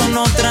ves con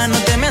otra, no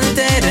te me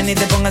alteres ni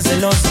te pongas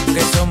celoso,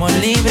 que somos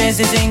libres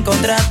y sin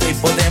contrato y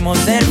podemos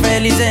ser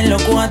felices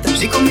los cuatro.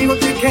 Si conmigo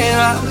te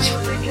quedas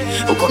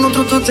o con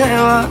otro tú te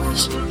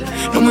vas,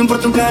 no me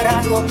importa un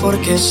carajo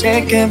porque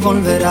sé que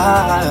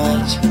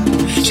volverás.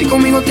 Si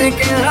conmigo te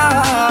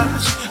quedas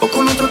o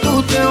con otro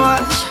tú te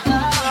vas,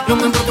 no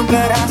me importa un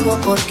carajo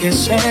porque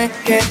sé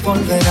que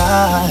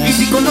volverás. Y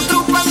si con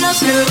otro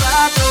pasas el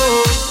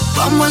rato,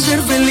 vamos a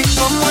ser feliz,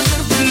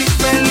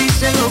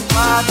 felices los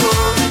cuatro.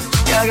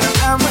 Y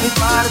agrandamos el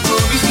parto.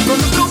 Y si con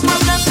otro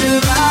pasas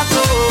el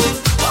rato,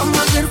 vamos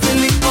a ser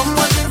feliz,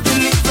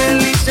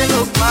 felices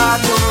los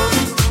cuatro.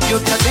 Yo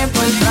te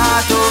acepto el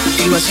trato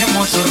y lo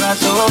hacemos todo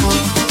rato,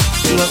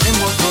 y lo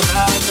hacemos todo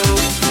rato,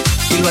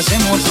 y lo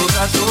hacemos todo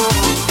rato,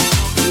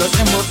 y lo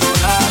hacemos todo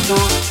rato.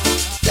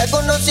 La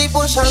conocí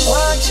por San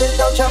Juan,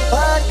 sentado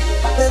champán.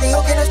 Me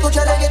dijo que no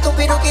escucha reggaetón,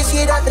 pero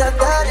quisiera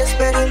tratar,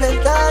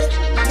 experimentar.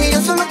 Y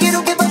yo solo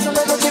quiero que pase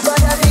una noche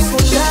para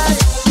disfrutar.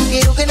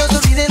 Quiero que no se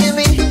olvide de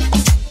mí.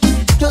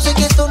 Yo sé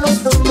que esto no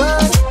es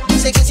normal.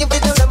 Sé que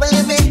siempre te habla mal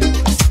de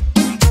mí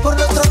por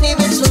nuestro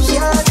nivel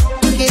social.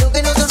 Quiero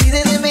que no se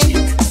olvide de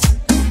mí.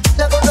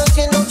 La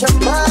conocí en un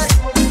champán.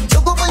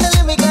 Loco por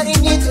darle mi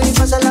cariñito y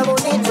pasarla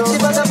bonito. Se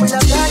pasa por la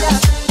playa,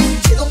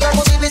 queda un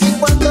trago de vez en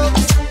cuando.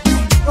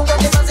 Nunca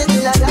te pases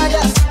de la raya,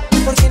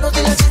 porque no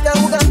te las está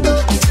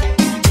jugando.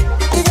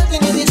 Ella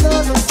tiene de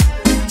todo,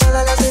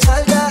 nada le hace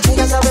falta.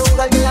 Ella sabe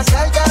jugar bien las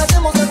cartas,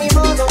 hacemos a mi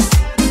modo,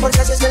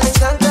 porque así es que le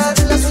encanta.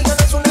 De la suya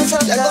no es una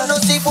santa. La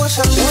conocí por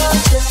San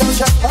Juan, siento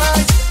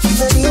champán.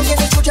 Me dijo que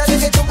no escucha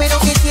reggaetón, pero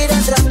quisiera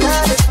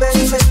tratar,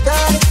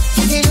 experimentar.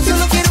 Y yo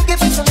solo quiero que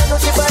pase una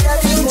noche para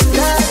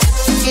disfrutar.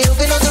 Quiero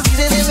que no se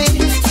olvide de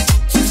mí.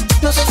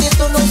 No sé si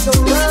esto no es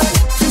normal.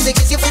 Sé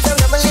que siempre te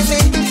habla mal de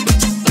mí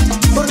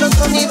por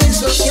nuestro nivel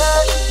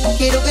social.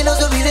 Quiero que no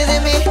se olvide de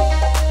mí.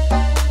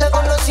 La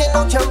conocí en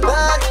un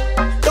champán.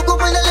 Loco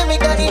por darle mi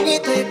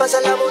cariñito y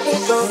pasarla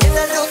bonito. En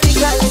la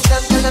rústica le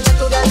encanta la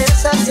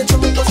naturaleza. Siento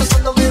mis cosas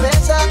cuando me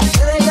besa.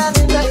 Se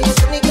regala y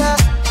es única,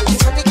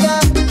 simpática.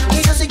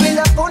 Y yo soy quien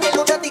la pone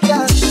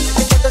lunática.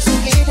 Me encanta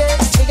su gire.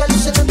 Ella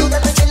luce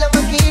naturalmente la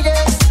maquille.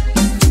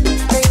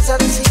 Ella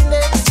sabe cine.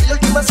 Y la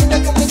última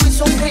cena conmigo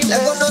hizo un crime. La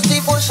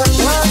conocí por San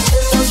Juan,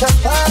 en un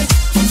champán.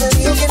 Me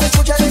dijo que no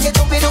escucha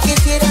reggaetón, pero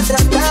quisiera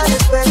tratar,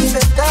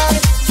 experimentar.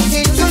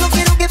 Y yo solo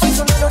quiero que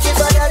pase una noche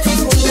para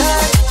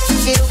disfrutar.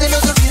 Quiero que no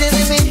se olvide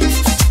de mí.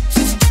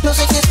 Yo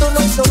sé que esto no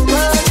es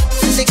normal.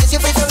 Sé que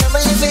siempre te habla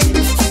mal de mí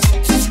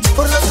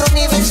por nuestro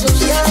nivel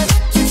social.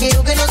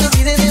 Quiero que no se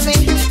olvide de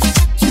mí.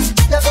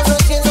 La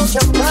conocí en un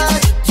champán.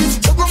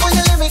 Loco por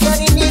darle mi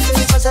cariñito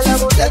y pasa la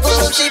bola. La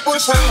conocí por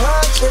San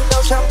Juan,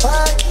 sentado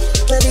champán.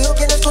 Me dijo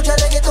que no escucha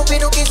reggaetón,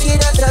 pero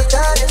quisiera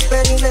tratar,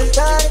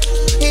 experimentar.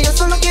 Y yo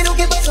solo quiero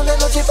que pase una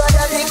noche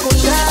para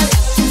disfrutar.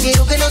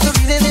 Quiero que no se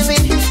olvide de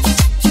mí.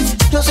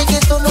 Yo sé que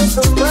esto no es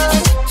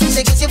normal.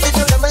 Sé que siempre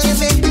te habla mal de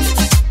mí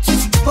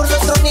por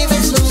nuestro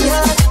nivel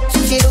social.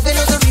 Quiero que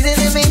no se olvide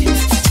de mí.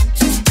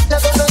 La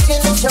conocí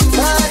en un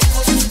champán.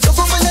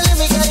 Loco por darle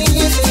mi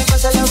cariñito y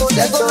pasa la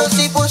bola. La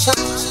conocí por San.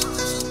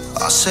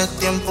 Hace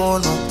tiempo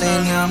no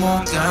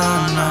teníamos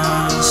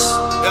ganas.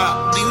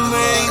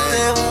 Dime y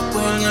te busco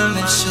en el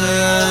Mercedes.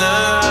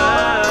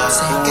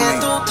 Sé que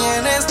tú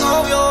tienes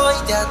novio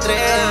y te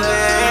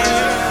atreves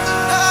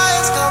a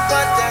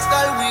escaparte hasta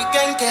el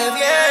weekend que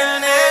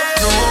viene.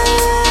 No,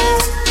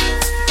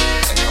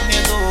 tengo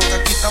miedo que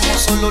aquí estamos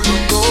solo los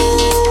dos.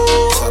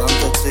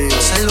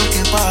 Pase lo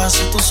que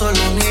pase, tú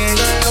solo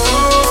niégalo.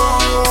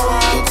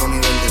 Otro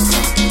nivel de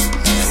plan.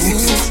 Me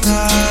gusta,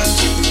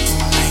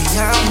 me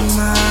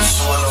llama.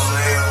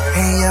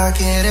 Ella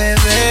quiere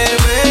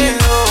verme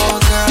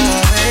otra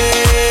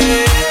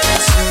vez.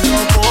 Se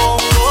lo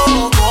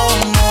pongo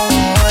como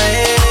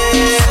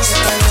es.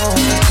 Está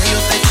loca que yo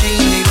te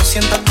chingue y lo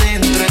sientas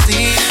dentro de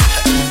ti.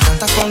 Me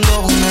encanta cuando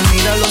me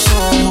mira a los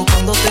ojos,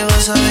 cuando te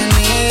vas a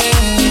venir.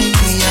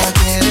 Ella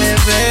quiere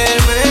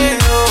verme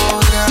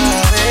otra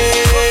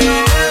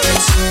vez.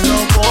 Se lo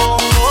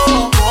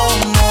pongo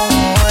como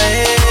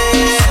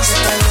es.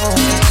 Está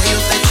loca que yo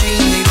te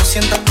chingue y lo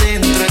sientas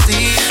dentro de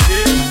ti.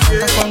 Me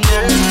encanta cuando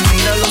me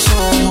mira a los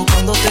ojos,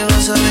 cuando te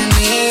vas a venir.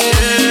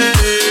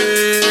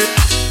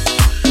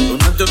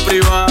 Donde estés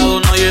privado,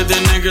 nadie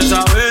tiene que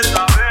saber.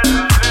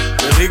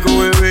 Qué rico,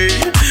 bebé,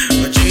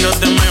 me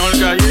chingaste mejor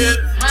que ayer.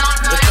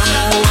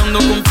 Estamos jugando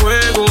con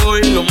fuego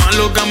y lo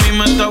malo que a mí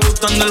me está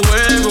gustando el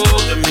juego.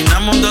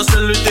 Terminamos de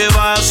hacerlo y te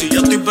vas y ya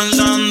estoy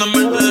pensando en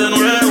verte de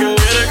nuevo.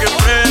 Quiere que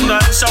prenda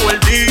esa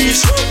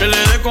vueltiza, que le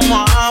dé como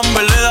a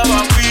Amber, le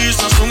daba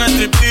pizza, es un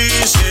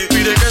striptease.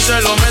 Pide que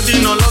se lo mete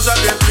y no lo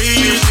saque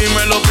please. Si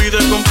me lo pide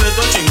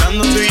completo,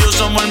 chingando tú y yo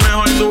somos el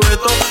mejor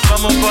dueto.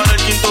 Vamos para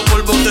el quinto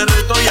polvo te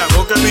reto y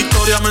hago que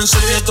Victoria me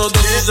enseñe todos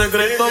sus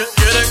secretos.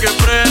 Quiere que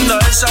prenda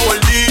esa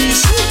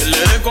vueltiza, que le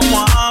dé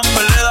como a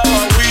Amber, le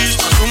daba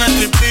pizza, es un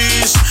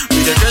striptease.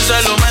 Pide que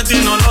se lo mete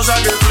y no lo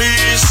saque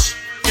please.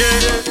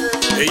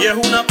 Yeah. Ella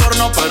es una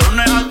porno pero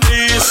no es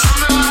actriz.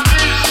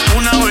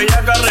 Una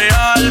bellaca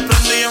real,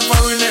 prendí en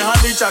fuego y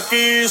lejana y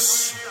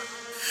chaquis.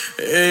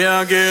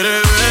 Ella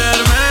quiere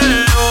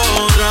verme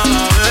otra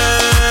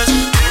vez,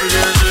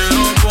 porque se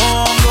lo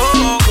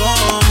pongo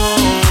como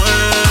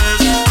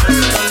es.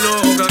 Estás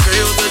loca que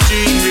yo te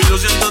chingue y lo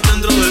sientas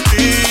dentro de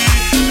ti.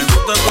 Me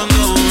gusta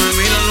cuando me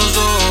miran los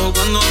ojos,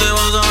 cuando te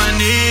vas a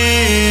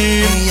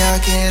venir. Ella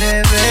quiere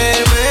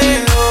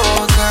verme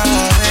otra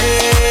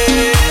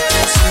vez.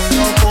 Se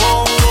lo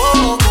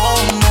pongo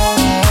como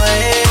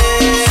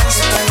es.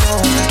 Está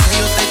loca que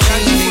yo te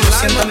chingue y lo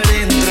sientas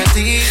dentro de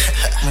ti.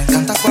 Me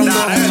encanta cuando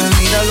me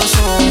mira los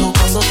ojos,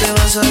 cuando te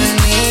vas a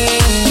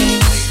venir.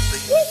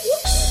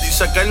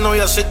 Dice que el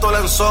noviacito la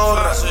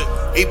enzorra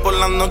y por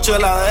la noche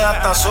la deja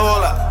hasta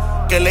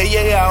sola. Que le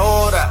llegue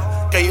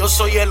ahora, que yo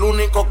soy el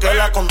único que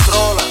la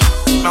controla.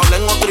 Me habla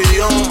en otro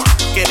idioma,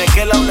 quiere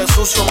que le hable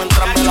sucio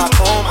mientras me la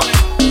coma.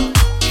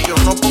 Y yo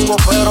no pongo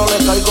pero,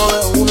 le caigo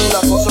de uno y la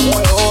cosa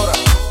mejora.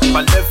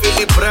 Par de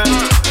Filiprem,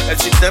 el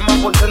sistema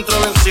por dentro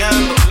lo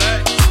enciendo.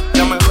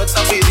 Ya me lo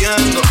está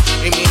pidiendo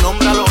y mi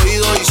nombre al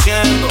oído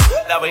diciendo: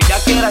 la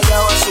bellaquera ya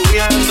va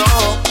subiendo.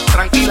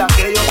 Tranquila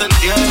que yo te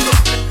entiendo.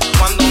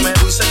 Cuando me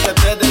dices que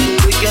te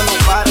desnudo y que no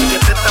pares, que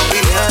te estás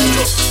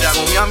pidiendo. Te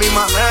hago a mi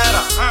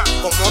manera,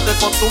 como de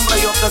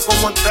costumbre yo te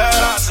como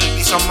entera.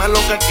 Dísame lo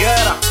que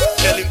quieras,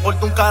 que le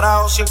importa un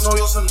carajo si el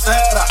novio se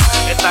entera.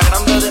 Está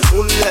grande de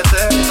culo y de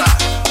teta,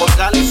 por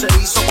Cali se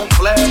hizo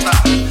completa.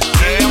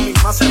 Ella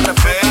misma se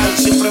respeta, él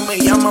siempre me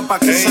llama pa'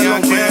 que se lo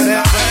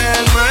meta.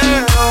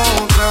 Verme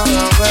otra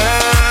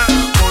vez,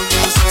 porque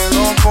se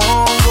lo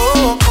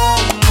pongo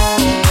como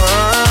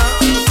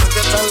es. Sé que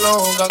estás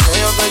loca, que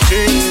yo te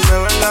chile,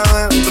 venga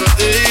dentro de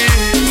ti.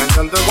 Me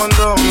encanta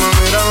cuando me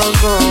miras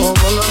los ojos,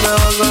 cuando te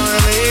vas a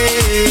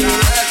venir.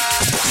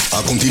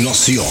 A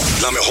continuación,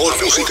 la mejor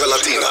música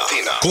latina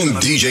con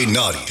DJ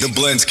Naughty, The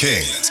Blends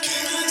King.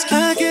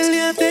 Aquel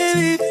día te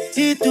vi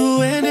y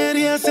tu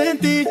energía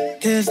sentí.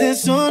 Desde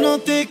eso no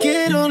te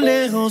quiero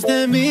lejos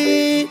de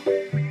mí.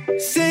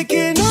 Sé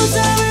que no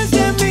sabes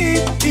de mí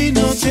y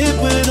no te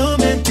puedo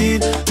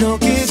mentir. Lo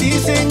que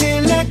dicen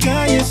en la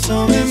calle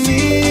sobre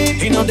mí,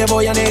 y no te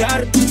voy a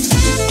negar.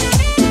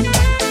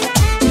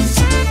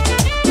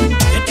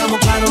 Estamos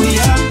claros y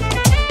ya.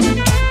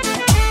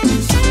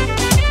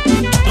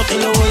 No te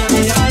lo voy a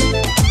negar.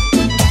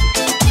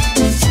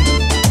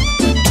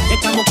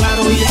 Estamos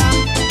claros y ya.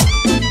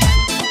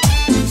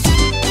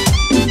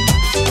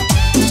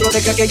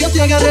 Deja que yo te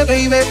agarre,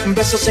 baby.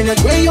 Besos en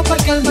el cuello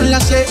para calmar la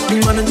sed.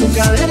 Mi mano en tu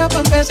cadera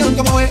para empezar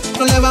como es.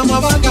 No le vamos a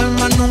bajar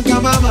más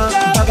nunca, mamá.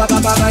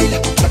 Baila,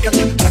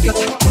 plácate,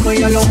 como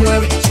ella lo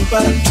mueve. Sin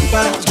parar,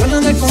 las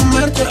ganas de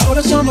comerte.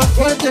 Ahora son más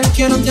fuertes.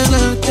 Quiero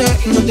tenerte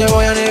y no te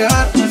voy a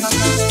negar.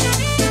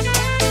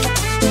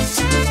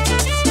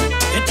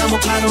 Estamos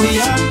claros y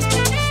ya.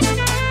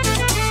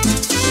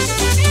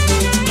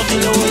 No te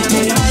lo voy a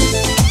negar.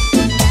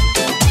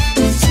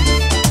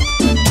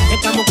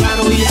 Estamos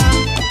claros y ya.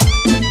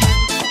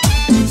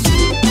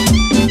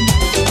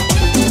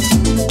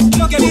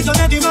 Lo que he visto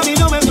de ti, mami,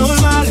 no es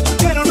normal.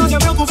 Pero no te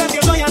preocupes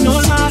que soy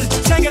anormal.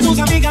 Sé que tus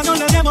amigas no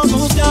les debo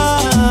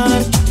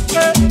gustar.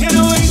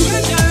 Pero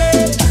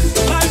encuéntrale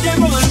al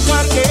tiempo del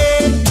parque.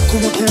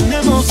 Como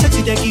tenemos sexo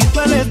y te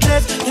quito el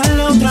estrés.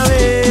 Dale otra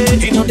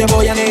vez y no te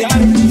voy a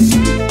negar.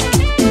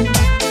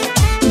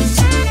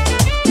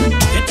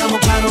 Estamos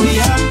claros y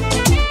ya.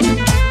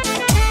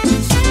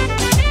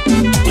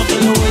 No te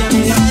lo voy a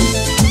negar.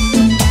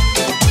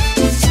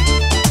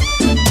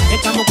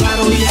 Estamos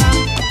claros y ya.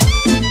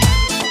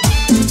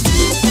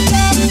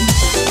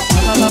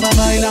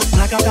 Baila,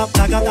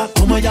 placata,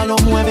 como ella lo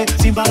mueve,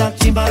 sin parar.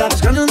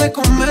 Las ganas de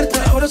comerte,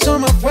 ahora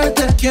son más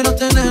fuertes. Quiero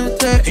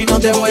tenerte y no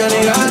te voy a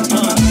negar.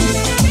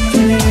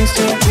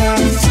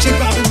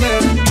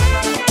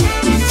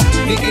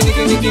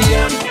 Nicky,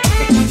 ya.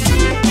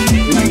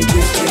 La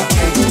industria,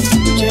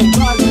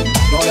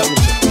 no le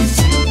gusta.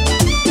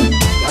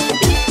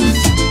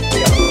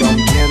 Ya lo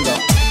rompiendo.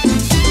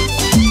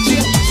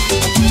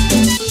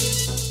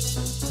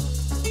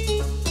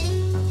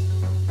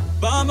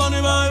 Vamos,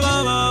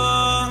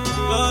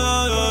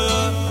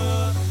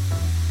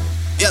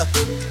 yeah.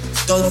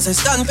 Todos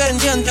están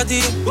pendientes a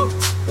ti,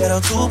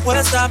 pero tú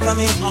puedes estar para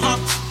mí,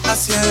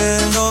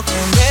 haciendo que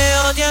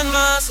me odien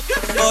más,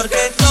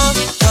 porque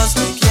todos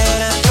me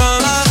quieren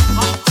probar.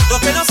 Lo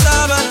que no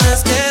saben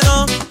es que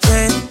no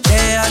te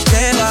dejas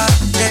llevar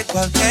de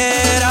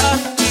cualquiera,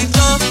 y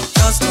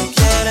todos me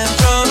quieren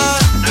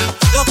probar.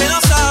 Lo que no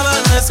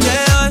saben es que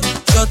hoy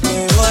yo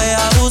te voy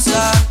a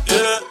abusar.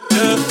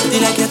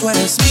 Dile que tú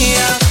eres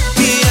mía,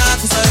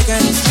 tú sabes que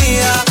eres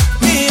mía,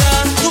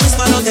 tú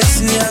misma lo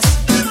decías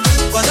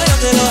cuando yo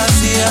te lo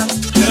hacía.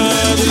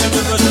 Dile que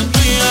tú eres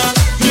mía,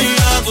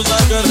 tú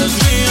sabes que eres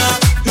mía,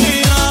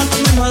 tú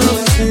misma lo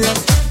decías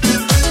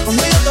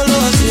cuando yo te lo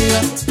hacía.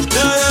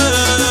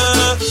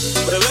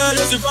 Bebé,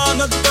 yo soy fan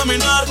de tu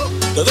caminar,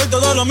 te doy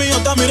todo lo mío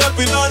hasta mi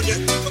respirar.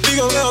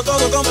 Contigo veo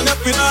todo como en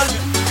espiral,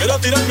 quiero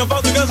tirarme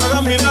pa' ti que se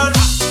hagan mirar.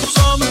 Tus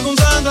ojos me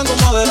concentran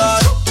como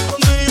adelar,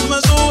 contigo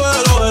me sube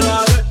lo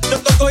velar. Yo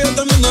toco y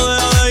todo el mundo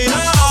deja de ir.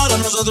 Ahora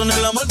nosotros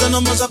ni la muerte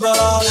nos va a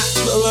separar.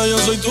 Bebé, yo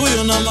soy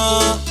tuyo nada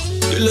más.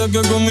 Dile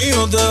que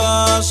conmigo te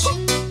vas,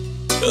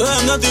 que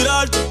dejen de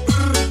tirarte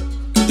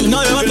y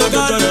nadie va a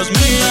tocar. Tú eres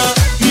mía,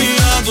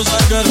 tú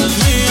sabes que eres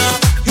mía,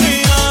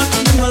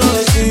 tú me lo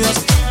decías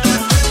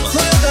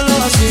cuando yo te lo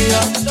hacía.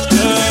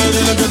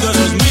 Dile que tú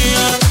eres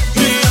mía,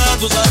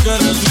 tú sabes que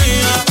eres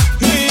mía,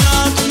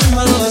 tú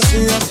misma lo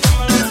decías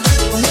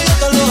cuando yo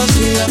te lo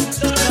hacía.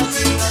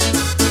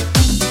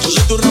 Yo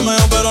soy tu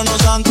Romeo pero no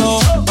santo,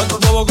 bajo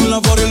bobo con la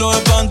por y los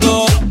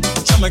espanto.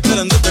 Ya me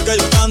quieren desde que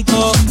yo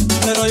canto,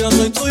 pero yo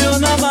soy tuyo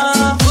nada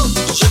más.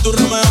 Yo soy tu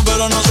Romeo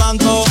pero no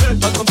santo,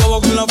 bajo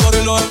bobo con la por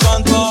y los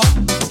espanto.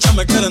 Ya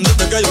me quieren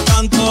desde que yo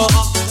canto,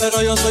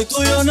 pero yo soy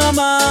tuyo nada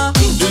más.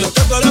 Dile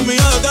que tú eres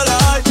mía desde la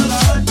high,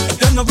 el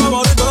tierno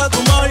favorito de tu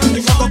mind.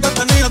 El foto que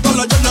tenía con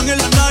la Jordan y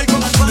la Nike.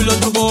 Dile a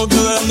tu bobo que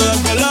dejen de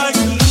darme like.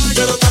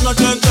 Quiero esta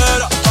noche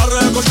entera para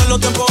recortar los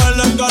tiempos en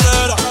la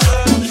escalera.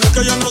 Dile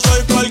que yo no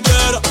soy cualquiera.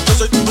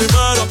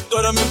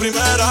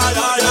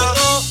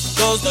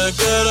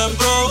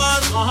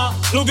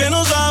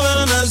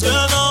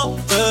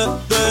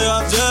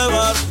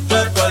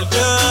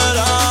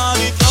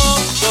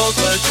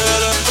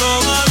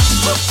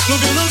 Lo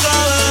que no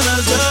saben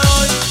es que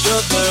hoy yo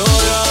te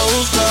voy a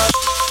buscar.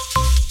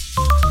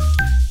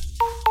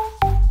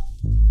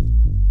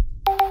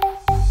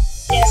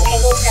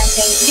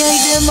 ¿Qué hay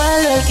de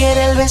malo el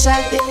querer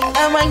besarte?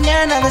 Cada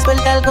mañana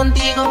despertar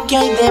contigo. ¿Qué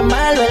hay de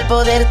malo el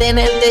poder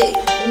tenerte?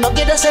 No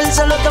quiero ser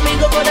solo tu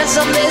amigo,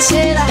 corazón de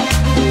seda,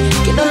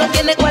 que no lo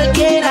tiene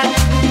cualquiera.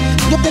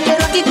 Yo te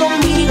quiero aquí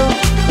conmigo,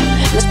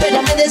 la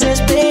espera me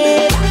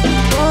desespera.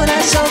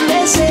 Corazón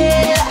de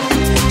seda,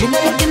 que no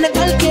lo tiene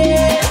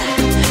cualquiera.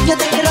 Yo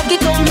te quiero aquí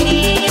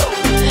conmigo,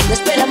 la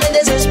espera me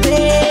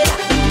desespera.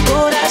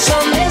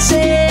 Corazón de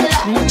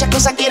seda, muchas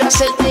cosas quiero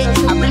hacerte.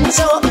 Abrir mis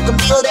ojos y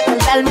contigo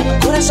despertarme.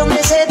 Corazón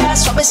de seda,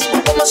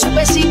 suavecito como su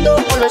besito,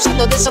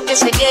 olorcito de esos que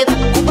se queda.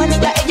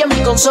 Cubanita, ella es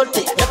mi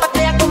consorte, me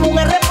patea como un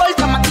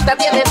R-Porta, maquita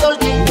tiene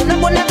torque. Una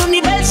buena de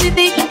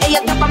University, ella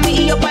está pa' mí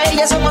y yo pa'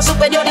 ella, somos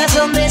superiores.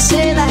 Corazón de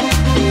seda,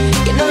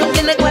 que no lo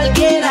tiene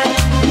cualquiera.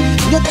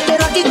 Yo te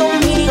quiero aquí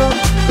conmigo,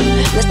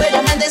 la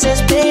espera me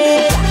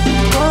desespera.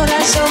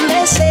 Corazón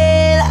de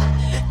seda,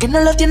 que no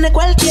lo tiene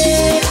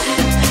cualquiera.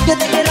 Yo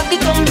te quiero aquí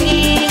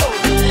conmigo,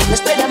 la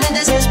espera me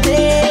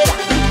desespera.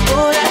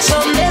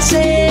 Corazón de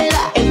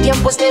seda, el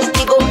tiempo es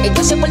testigo.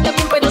 Ella se porta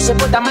bien pero se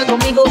porta mal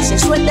conmigo. Se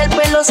suelta el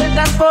pelo, se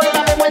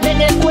transforma, me muerde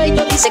en el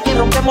cuello. Dice que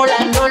rompemos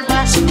las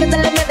normas. Siempre te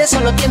le mete,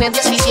 solo tiene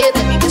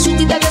 17. Vive su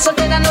vida de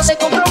soltera, no se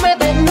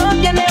compromete. No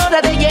tiene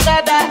hora de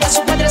llegada. A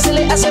su padre se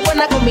le hace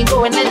buena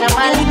conmigo en el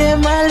mal. ¿Qué hay de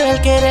malo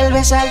el querer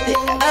besarte?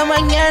 Cada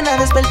mañana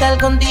despertar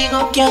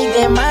contigo. ¿Qué hay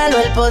de malo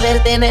el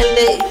poder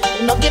tenerte?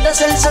 No quiero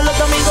ser solo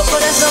tu amigo,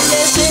 corazón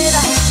de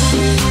seda,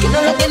 que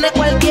no lo tiene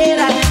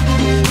cualquiera.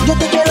 Yo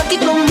te quiero aquí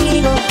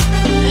conmigo,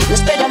 la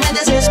espera me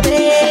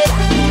desespera.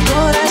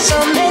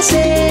 Corazón de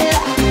seda,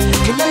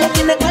 que no lo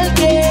tiene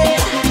cualquiera.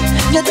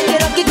 Yo te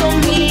quiero aquí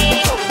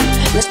conmigo,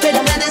 la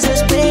espera me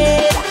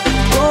desespera.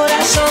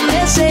 Corazón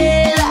de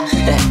seda.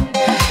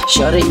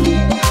 Shorty,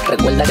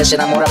 recuerda que se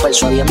enamora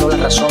persuadiendo la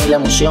razón y la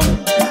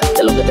emoción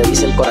de lo que te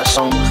dice el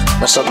corazón.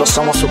 Nosotros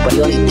somos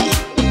Superiority,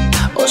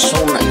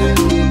 Ozuna,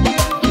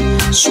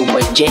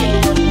 Super J,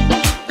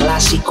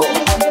 clásico,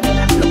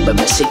 los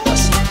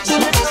bebecitos.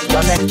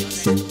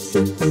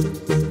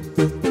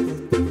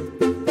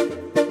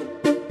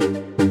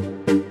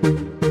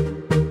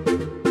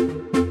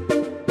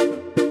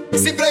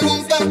 Si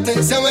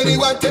preguntaste, si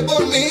averiguaste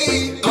por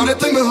mí, ahora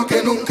estoy mejor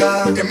que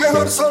nunca. Es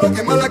mejor solo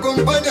que mal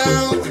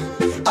acompañado.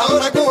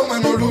 Ahora como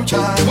menos lucha,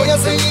 voy a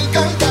seguir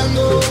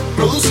cantando,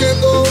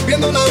 produciendo,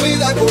 viendo la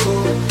vida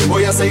color.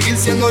 Voy a seguir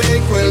siendo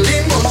Jaco el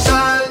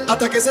inmortal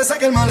hasta que se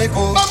saque el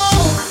malecón.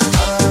 ¡Vamos!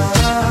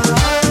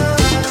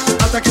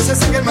 Hasta que se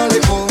saque el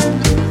malecón.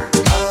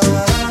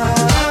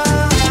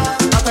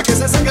 Hasta que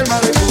se saque el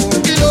malecón.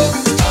 Y yo,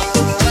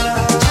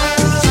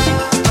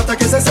 hasta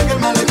que se saque el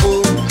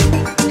malecón.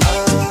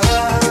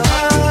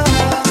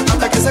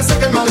 Hasta que se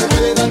saque el malecón.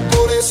 Puede dar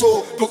por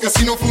eso, porque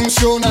así no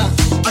funciona.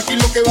 Aquí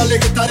lo que vale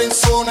es estar en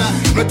zona.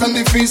 No es tan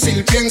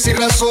difícil, piensa y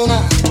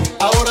razona.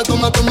 Ahora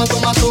toma otra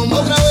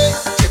vez.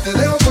 Que te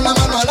dejo con la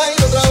mano al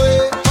aire otra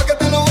vez. Pa' que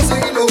te lo goces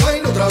y lo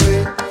bailo otra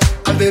vez.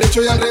 Al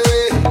derecho y al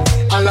revés.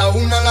 A la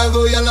 1, a la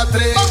 2 y a la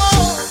 3.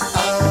 ¡Vamos!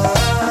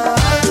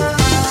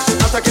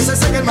 Hasta que se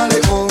saque el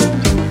malecón.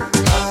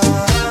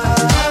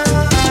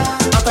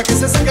 Hasta que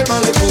se saque el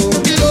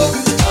malecón. Y yo,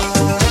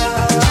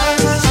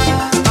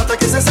 hasta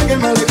que se saque el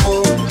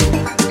malecón.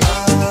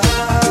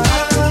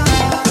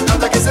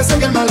 Hasta que se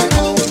saque el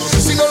malecón.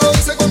 Si no lo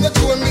hice cuando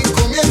estuve en mis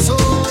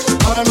comienzos,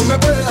 ahora no me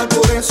puede dar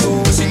por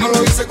eso. Si no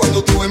lo hice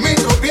cuando tuve mi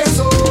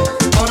tropiezo,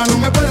 ahora no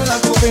me puede dar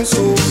por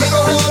eso. Menos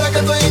ahora que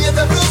estoy en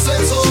este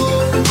proceso,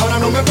 ahora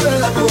no me puede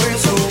dar por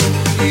eso.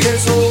 Y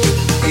eso,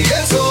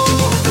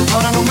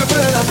 ahora no me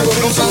puede dar por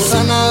eso. No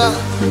pasa nada,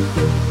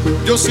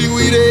 yo sigo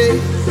iré,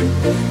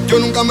 yo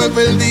nunca me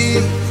perdí.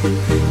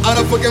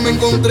 Ahora fue que me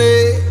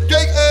encontré.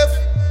 JF,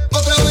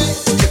 otra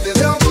vez, que te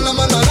dejo con la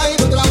mano al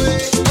aire otra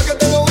vez. Pa' que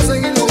te lo goces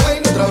y lo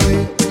bailo otra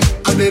vez.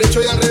 Al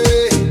derecho y al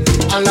revés,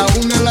 a la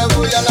 1, a la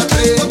 2 y a la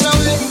 3. Otra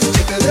vez,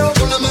 que te dejo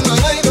con la mano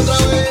al aire otra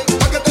vez.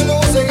 Pa' que te lo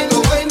goces y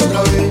lo bailo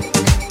otra vez.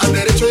 Al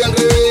derecho y al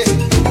revés,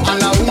 a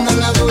la 1, a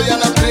la 2 y a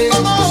la 3.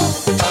 ¡Vamos!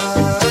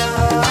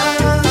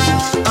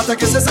 Hasta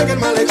que se saque el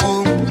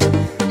malecón.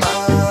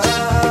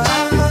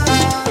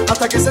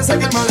 Hasta que se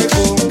saque el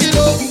malecón. Y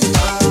yo,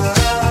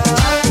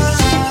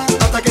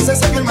 hasta que se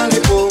saque el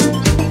malecón.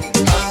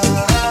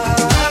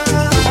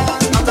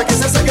 Hasta que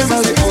se saque el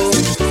malecón.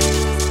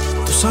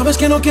 Tú sabes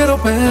que no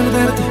quiero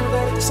perderte.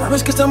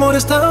 Sabes que este amor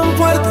es tan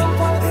fuerte.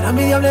 Era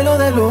mi diablo lo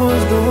de los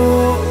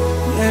dos.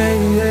 Yeah,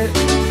 yeah.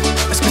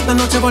 Es que esta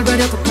noche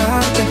volveré a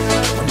tocarte.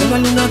 Cuando la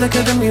luna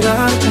deje de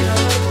mirarte,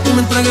 tú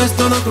me entregues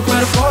todo tu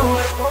cuerpo.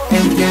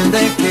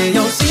 Entiende que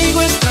yo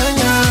sigo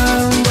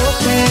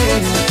extrañándote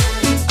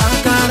a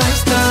cada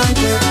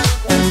instante,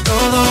 en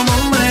todo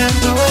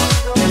momento.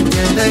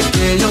 Entiende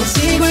que yo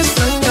sigo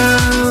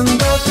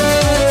extrañándote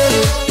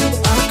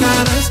a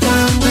cada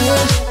instante,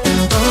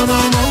 en todo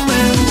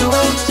momento.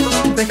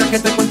 Deja que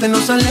te cuente no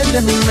salen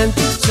de mi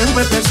mente.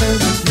 Siempre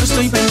presente, yo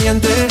estoy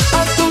pendiente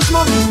a tus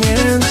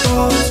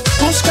movimientos,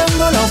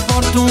 buscando la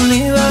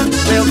oportunidad.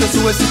 Veo que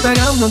subes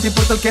Instagram, no te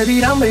importa el que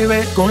dirán,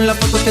 baby. Con las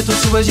fotos que tú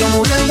subes yo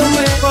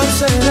muriéndome por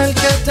ser el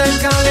que te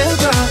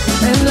calienta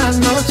en las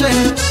noches.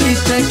 Y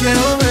te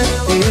quiero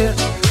ver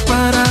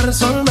para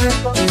resolver.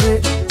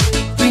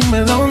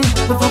 Dime dónde,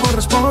 por favor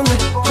responde,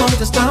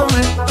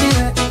 contéstame.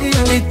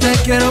 Y te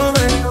quiero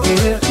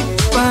ver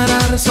para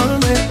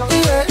resolver.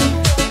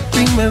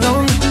 Dime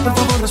dónde, por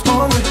favor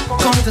responde,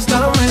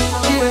 contéstame.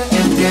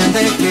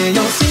 Entiende que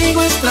yo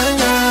sigo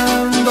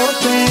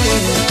extrañándote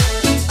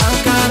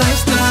a cada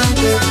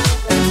instante,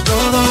 en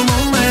todo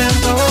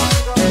momento.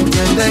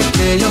 Entiende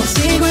que yo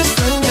sigo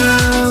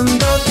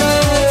extrañándote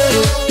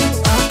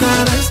a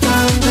cada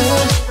instante,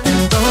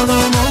 en todo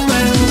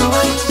momento.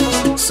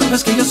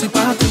 Sabes que yo soy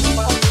para ti,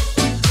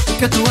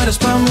 que tú eres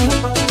para mí.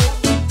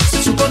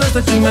 Se supo desde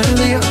el primer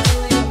día,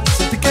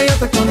 sentí que ya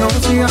te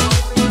conocía.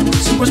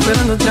 Sigo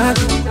esperando ya,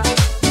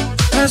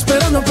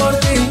 esperando por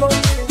ti.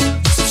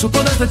 Se supo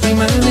desde el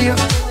primer día,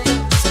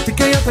 sentí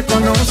que ya te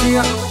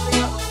conocía.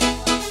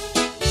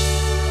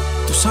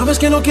 Tú sabes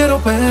que no quiero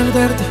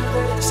perderte,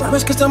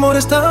 sabes que este amor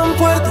es tan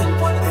fuerte.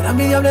 Era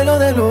mi diablo lo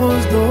de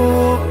los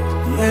dos,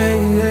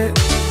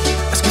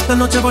 Es que esta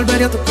noche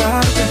volveré a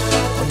tocarte,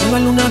 cuando la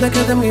luna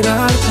deje de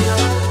mirarte,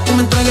 tú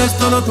me entregues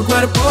todo tu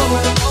cuerpo.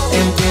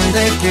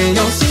 Entiende que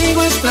yo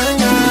sigo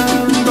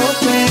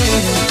extrañándote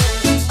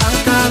a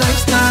cada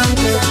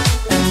instante,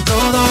 en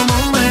todo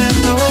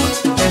momento.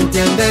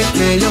 Entiende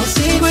que yo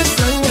sigo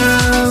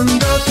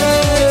extrañándote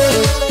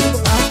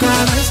a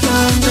cada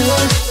instante,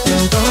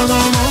 en todo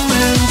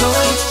momento.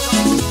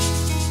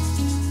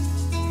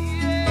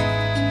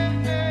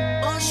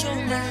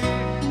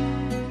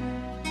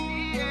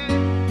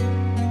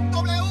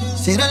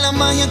 Será la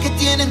magia que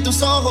tienen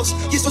tus ojos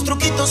y esos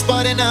truquitos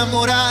para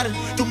enamorar.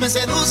 Tú me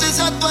seduces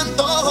a tu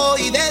antojo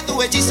y de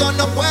tu hechizo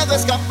no puedo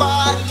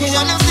escapar. Que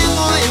ganas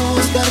tengo de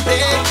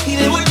buscarte y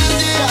de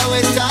volverte a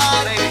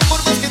besar. Por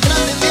más que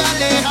traten de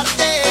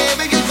alejarte,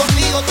 baby,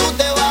 conmigo tú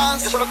te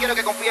vas. Yo solo quiero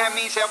que confíes en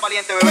mí y seas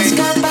valiente, bebé.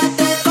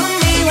 Escápate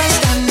conmigo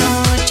esta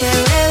noche,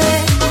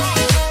 bebé.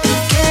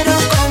 Quiero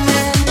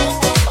comer,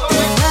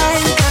 te va a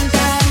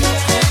encantar.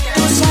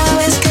 Tú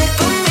sabes que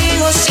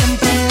conmigo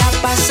siempre la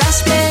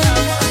pasas bien.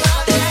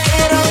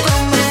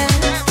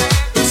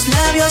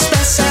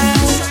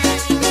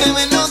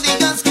 Bebé, no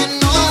digas que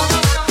no,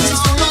 si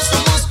solo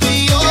somos tú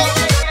y yo.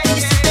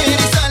 Y si te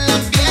eriza la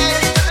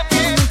piel,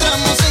 cuando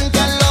entramos en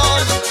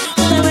calor.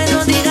 Bebé, no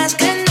digas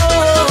que no,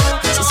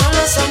 si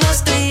solo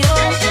somos tú y yo.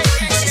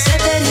 Si se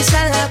te eriza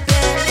la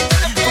piel,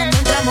 cuando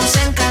entramos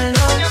en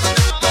calor.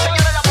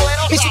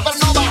 Mi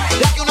supernova,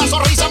 la que una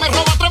sonrisa me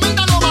roba,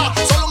 tremenda loba.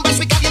 Solo un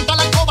beso y calienta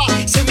la alcoba,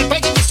 se me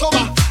pega y me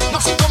soba.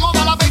 No se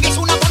incomoda, la baby es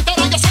una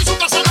pantera, yo soy su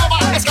Casanova.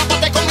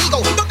 Escápate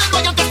conmigo, donde no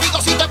hayan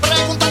testigos. Si te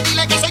preguntan,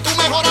 dile que soy tu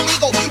mejor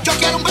amigo. Yo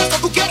quiero un beso,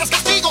 tú quieres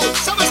castigo.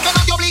 Sabes que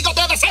no te obligo,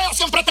 te deseo,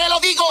 siempre te lo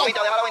digo.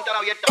 Ahorita deja la ventana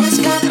abierta.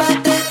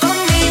 Escápate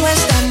conmigo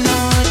esta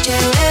noche,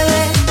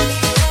 bebé.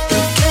 Te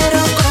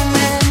quiero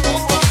comer,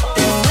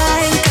 te va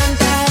a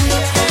encantar.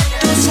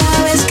 Tú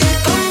sabes que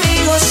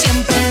conmigo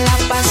siempre la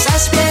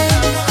pasas bien.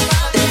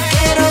 Te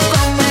quiero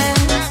comer,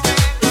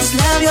 tus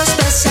labios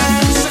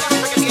besar.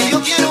 Es que yo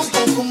quiero un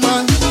poco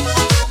más,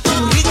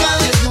 tu rica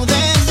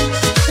desnudez,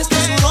 este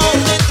sudor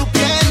de tu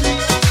piel.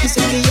 Es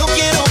el que yo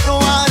quiero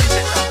probar,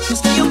 es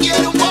que yo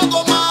quiero un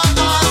poco más,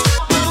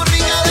 tu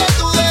rica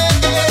desnudez,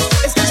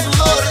 este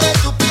sudor de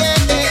tu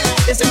piel.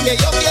 Es el que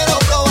yo quiero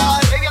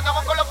probar. Baby,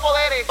 andamos con los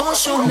poderes.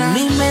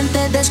 Mi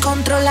mente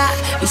descontrola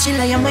y si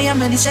la llamo ella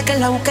me dice que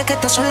la busque, que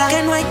está sola,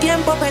 que no hay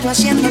tiempo, pero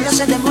haciéndolo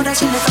se demora.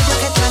 Si le fallo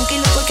que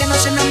tranquilo, porque no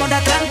se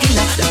enamora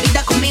tranquila. La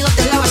vida conmigo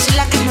te la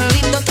vacila, que me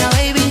brindo otra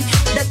baby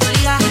de tu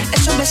liga.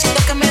 Esos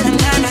besitos que me dan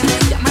ganas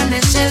de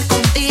amanecer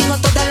contigo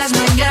todas las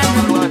mañanas.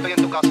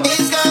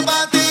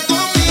 Escápate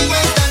conmigo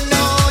esta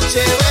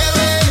noche,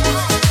 bebé.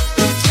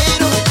 Te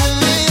quiero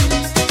comer,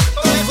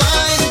 te va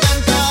a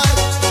encantar.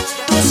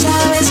 Tú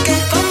sabes que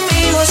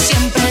conmigo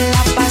siempre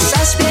la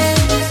pasas bien.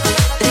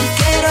 Te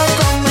quiero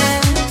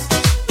comer,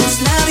 tus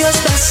labios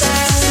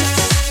besar.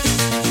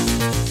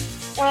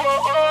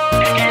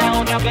 Es que la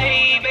otra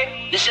baby,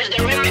 this is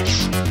the remix.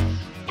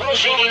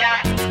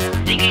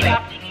 Dig it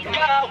up,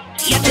 go.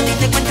 Ya te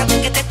diste cuenta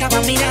de que te estaba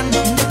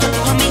mirando. De todas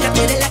tus amigas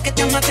tú eres la que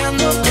está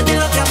matando. Desde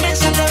la otra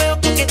mesa te veo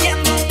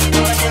coqueteando.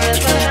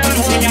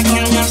 Enseña que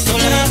andas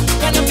sola,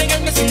 para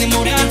pegarme sin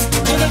demorar.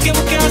 Todo el que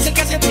busca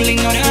acercarse tú le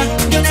ignoras.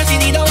 Yo he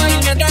decidido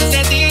irme atrás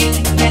de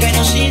ti,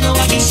 pero sigo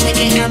aquí. Sé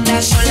que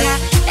andas sola,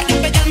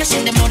 para pegarme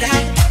sin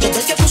demorar. Todo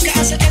el que busca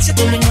acercarse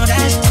tú lo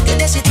ignoras. Yo he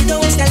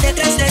decidido estar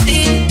detrás de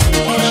ti,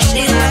 pero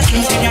sigo aquí.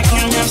 Enseña que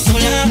andas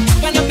sola,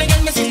 para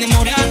pegarme sin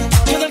demorar.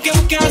 Todo el que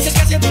busca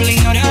acercarse tú le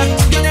ignoras.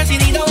 Yo he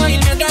decidido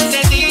irme atrás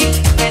de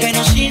ti,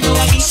 pero sigo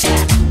aquí.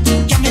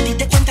 Ya me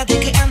diste cuenta de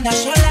que andas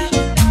sola.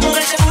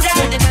 Mujer segura,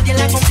 de nadie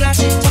la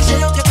complace. Pase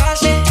lo que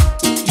pase.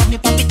 Ya mi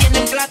papi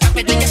tiene plata,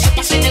 pero ella se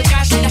pasa en el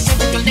caso. La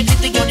segundo el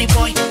negrito y yo ni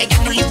voy. Ella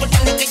no le importa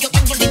lo que yo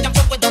tengo ni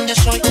tampoco es donde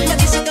soy. Me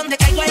dice dónde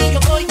caigo ahí yo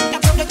voy. La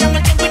pobre llama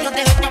el tiempo y no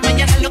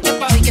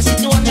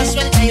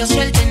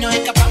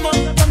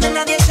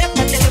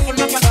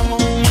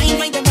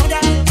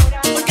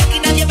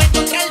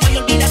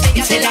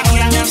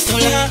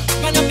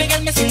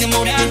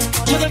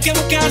el que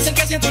busca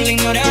acercarse a tu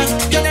lindura.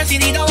 Yo he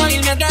decidido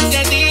irme atrás de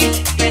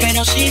ti,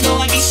 pero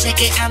sigo aquí. Sé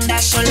que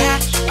andas sola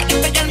para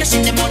pegarme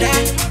sin demora.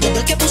 Todo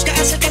el que busca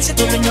acercarse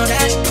tú lo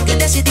ignoras. Yo he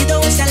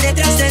decidido estar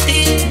detrás de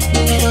ti,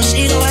 pero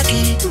sigo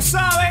aquí. Tú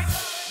sabes,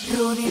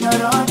 Rudy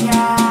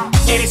Noroña.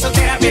 eres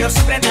soltera pero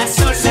siempre andas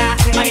sola,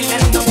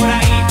 bailando por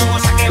ahí tu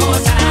cosa que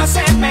goza. No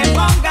se me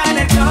ponga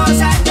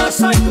nerviosa, yo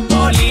soy tu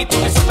poli, tú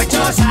eres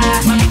sospechosa.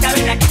 Mamita,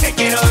 ven aquí, te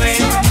quiero ver.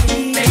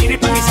 Te vine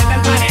pa' que se te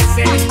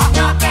parece.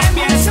 No te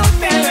me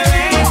asustes,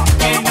 bebé,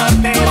 que no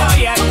te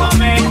voy a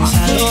comer.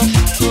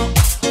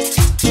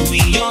 Tú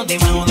y yo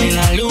debajo de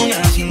la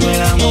luna haciendo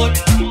el amor.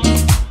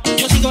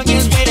 Yo sigo aquí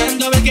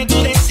esperando a ver que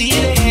tú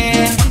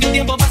decides. Aunque el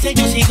tiempo pase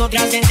yo sigo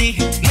tras de ti.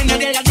 No hay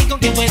nadie así con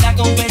quien pueda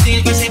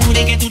competir. Que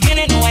seguro que tú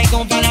tienes no hay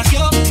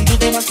comparación. Tú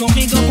te vas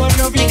conmigo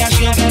por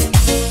obligación.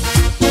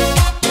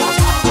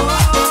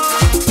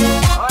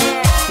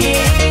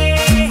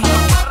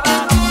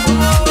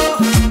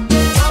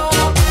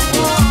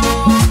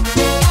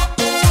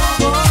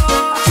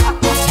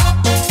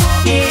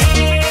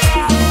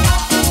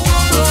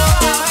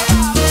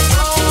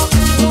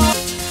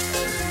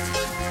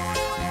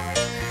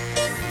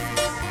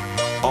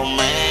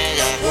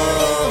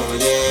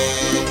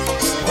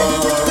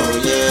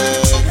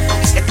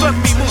 Esto es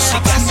mi música.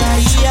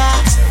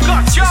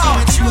 Cocho,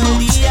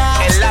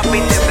 el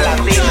lápiz de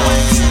platino.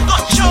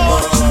 Cocho.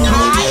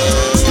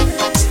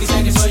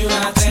 Dice que soy un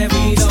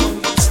atrevido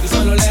y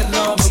solo le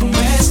robo un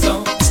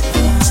beso.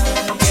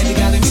 Que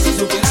diga de mí si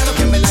supiera lo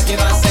que en verdad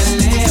quiero hacer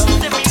Leo.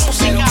 Pero ¿qué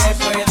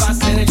puedo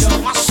hacer yo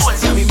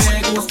si a mí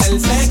me gusta el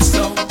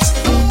sexo?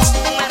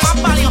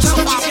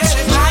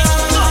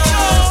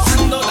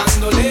 Ando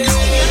dándole.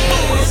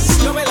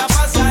 Yo me la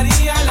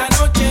pasaría la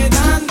noche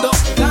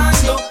dándole.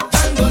 Ando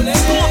dándole.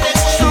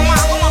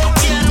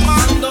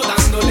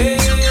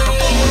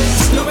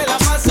 Yo me la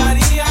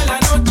pasaría la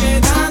noche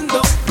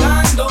dándole.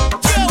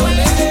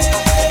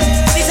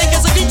 Dicen que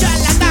soy un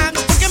charlatán,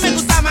 porque me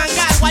gusta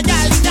mangar,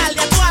 guayar y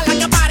darle a toda la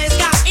que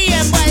aparezca y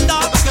envuelto.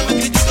 Porque me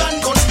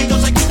critican, conmigo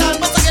se quitan,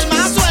 no soy el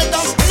más suelto.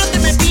 No te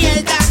me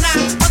pierdas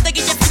nada, no te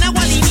quites sin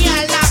agua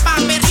linearla, pa'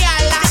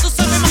 perrearla. Tú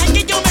sabes más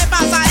que yo me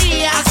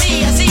pasaría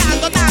así,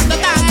 ando dando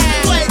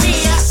todo el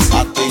día.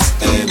 A ti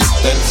te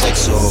gusta el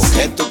sexo,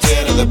 ¿qué tú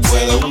quieres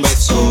después de un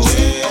beso?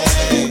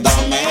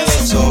 Dame de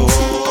eso,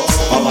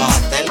 pa'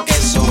 bajarte el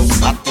queso.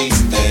 A ti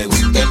te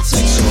gusta el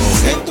sexo,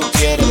 ¿qué tú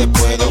quieres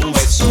después de un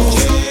beso?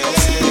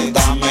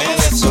 Dame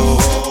de eso,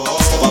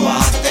 pa'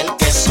 bajarte el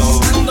queso.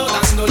 Ando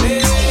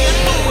dándole.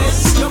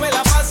 Yo me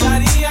la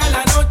pasaría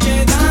la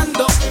noche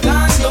dándole.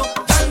 Ando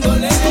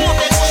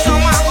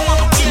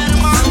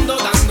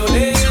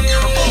dándole.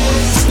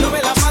 Yo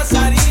me la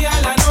pasaría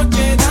la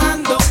noche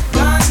dándole.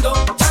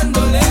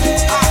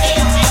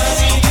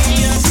 Baby,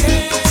 dime a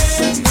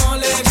quién no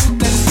le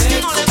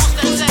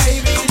gusta el sexo.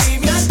 Baby,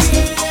 dime a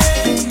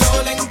quién no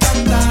le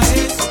encanta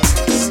eso.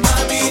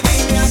 Mami,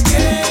 dime a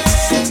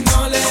quién no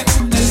le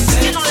gusta el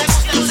sexo.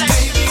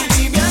 Baby,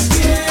 dime a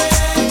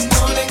quién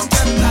no le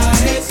encanta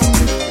eso.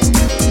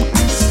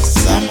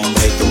 Dame un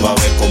break, tú vas a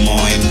ver cómo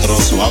entro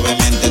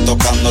suavemente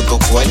tocando tu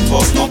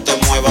cuerpo. No te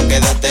muevas,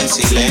 quédate en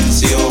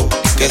silencio,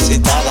 que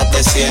excitada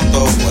te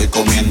siento. Voy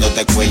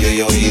comiéndote cuello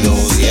y oído,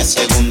 10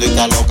 segundos y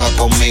estás loca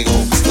conmigo.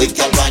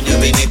 Fuiste al baño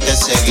y viniste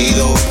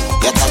seguido,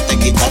 y hasta te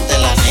quitaste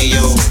el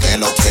anillo. ¿Qué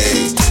lo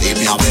que?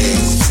 Dime a ver,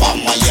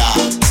 vamos allá,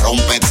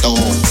 rompe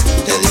todo.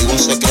 Te digo un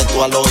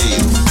secreto al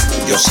oído,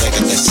 yo sé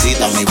que te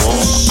excita mi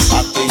voz.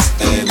 A ti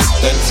te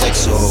gusta el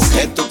sexo,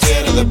 ¿qué tú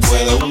quieres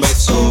después de un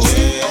beso?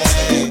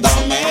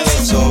 Dame de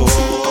eso,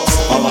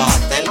 pa'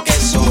 bajarte el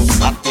queso.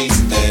 A ti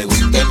te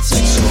gusta el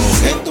sexo,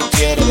 ¿qué tú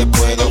quieres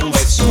después de un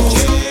beso?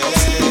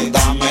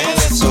 Dame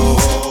de eso,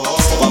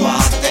 pa'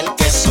 bajarte el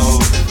queso.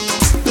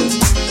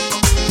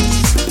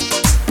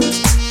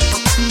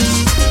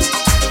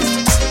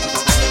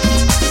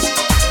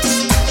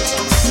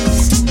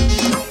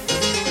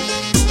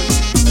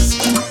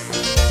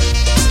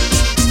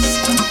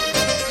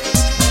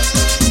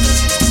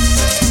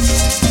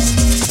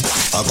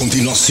 A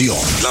continuación,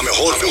 la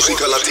mejor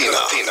música latina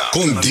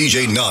con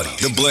DJ Naughty,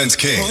 The Blends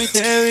King. Hoy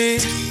te vi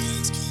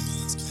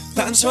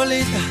tan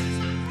solita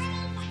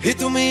y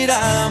tu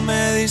mirada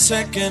me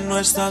dice que no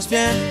estás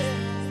bien.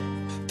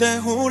 Te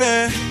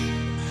juré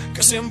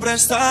que siempre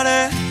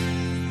estaré,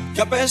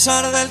 que a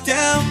pesar del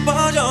tiempo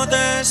yo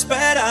te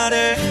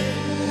esperaré.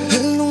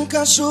 Él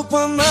nunca supo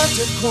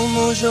amarte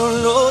como yo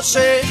lo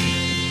sé.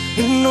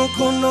 Él no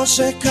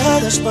conoce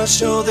cada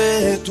espacio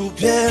de tu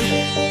piel.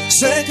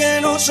 Sé que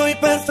no soy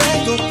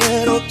perfecto,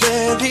 pero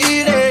te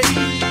diré,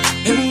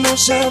 él no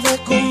sabe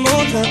cómo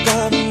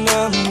tratar a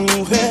una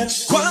mujer.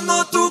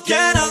 Cuando tú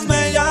quieras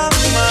me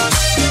llamas,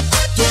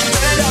 tú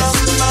me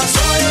llamas.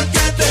 Soy el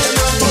que te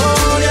dio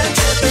amor y el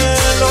que te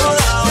lo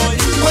da hoy.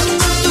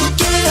 Cuando tú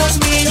quieras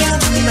me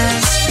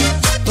llamas,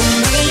 tú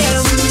me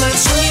llamas.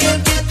 Soy el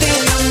que te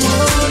dio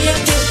amor y el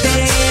que te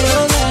lo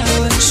da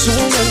hoy.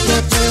 Soy el que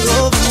te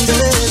roba un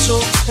beso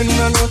en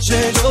una noche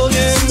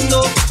lloviendo.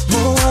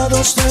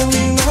 Mojados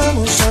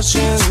terminamos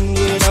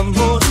haciendo el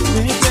amor.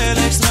 Mi piel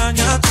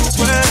extraña tu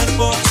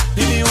cuerpo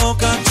y mi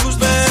boca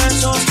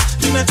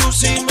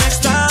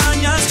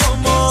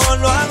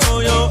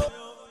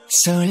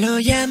Solo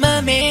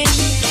llámame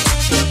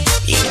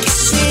y que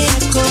sea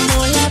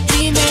como la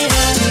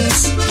primera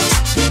vez.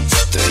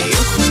 Tú y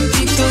yo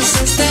juntitos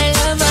hasta el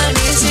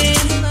amanecer.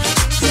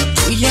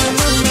 Tú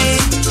llámame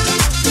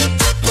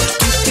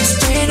porque te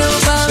espero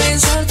pa'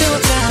 besarte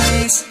otra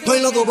vez. Estoy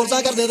loco por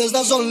sacarte de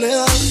esta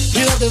soledad y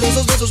darte de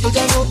esos besos que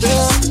ya no te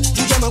dan.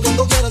 Tú llama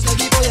cuando quieras que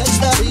aquí voy a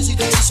estar. Y si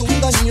te hizo un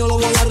daño lo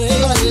voy a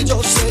arreglar.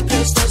 Yo sé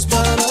que estás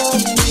para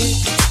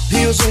mí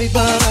y yo soy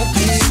para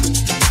ti.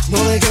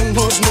 No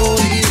dejemos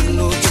morir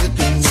lo que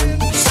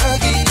tenemos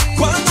aquí.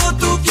 Cuando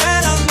tú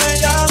quieras me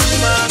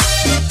llamas.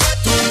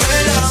 Tú me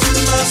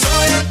llamas.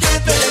 Soy el que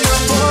te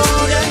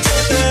enamora, el que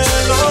te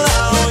lo da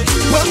hoy.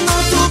 Cuando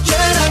tú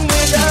quieras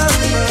me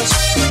llamas.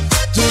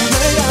 Tú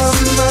me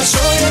llamas.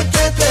 Soy el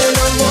que te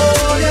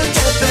enamora, el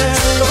que te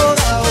lo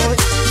da hoy.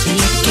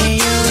 Dile que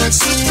yo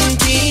sin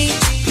ti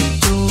y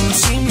tú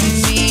sin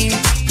mí.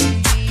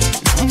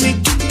 No me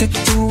quites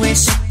tu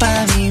beso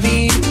pa'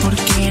 vivir,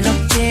 porque no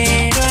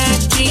quiero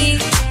aquí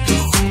tú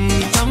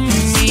junto a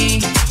mí.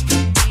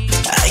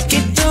 Ay, que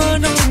todo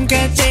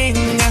nunca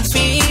tenga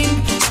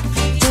fin,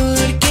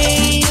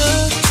 porque yo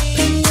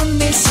tengo un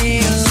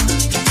deseo,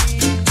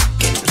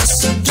 que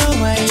nosotros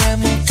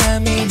vayamos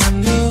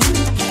caminando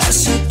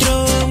hacia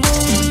otro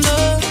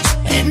mundo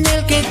en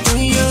el que tú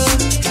y yo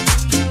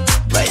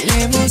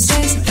bailemos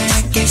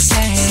hasta que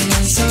salga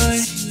el sol.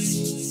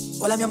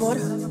 Hola mi amor,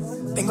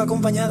 vengo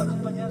acompañado.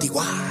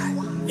 Igual.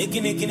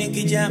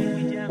 Nicky Jam.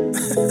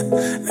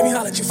 Let me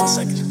holler at you for a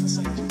second.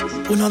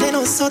 Uno de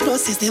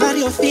nosotros es de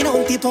barrio fino,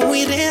 un tipo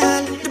muy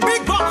real.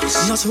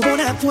 Nos hubo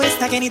una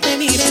apuesta que ni te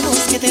miremos,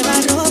 que te va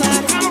a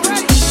robar.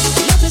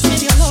 El otro es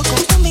medio loco,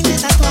 con 20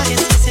 tatuajes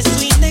y ese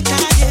swing de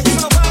calle. Y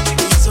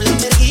es un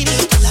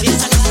Lamborghini con la vida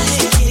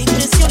salvaje, quiere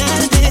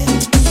impresionarte.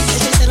 El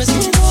tercero es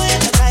un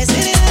poeta, trae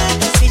seriedad,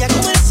 brilla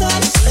como el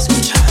sol. Solo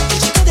escucha, el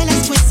chico de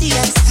las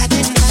poesías,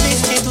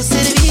 atentamente tu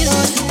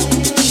servidor.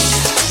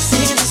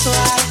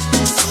 Sensual.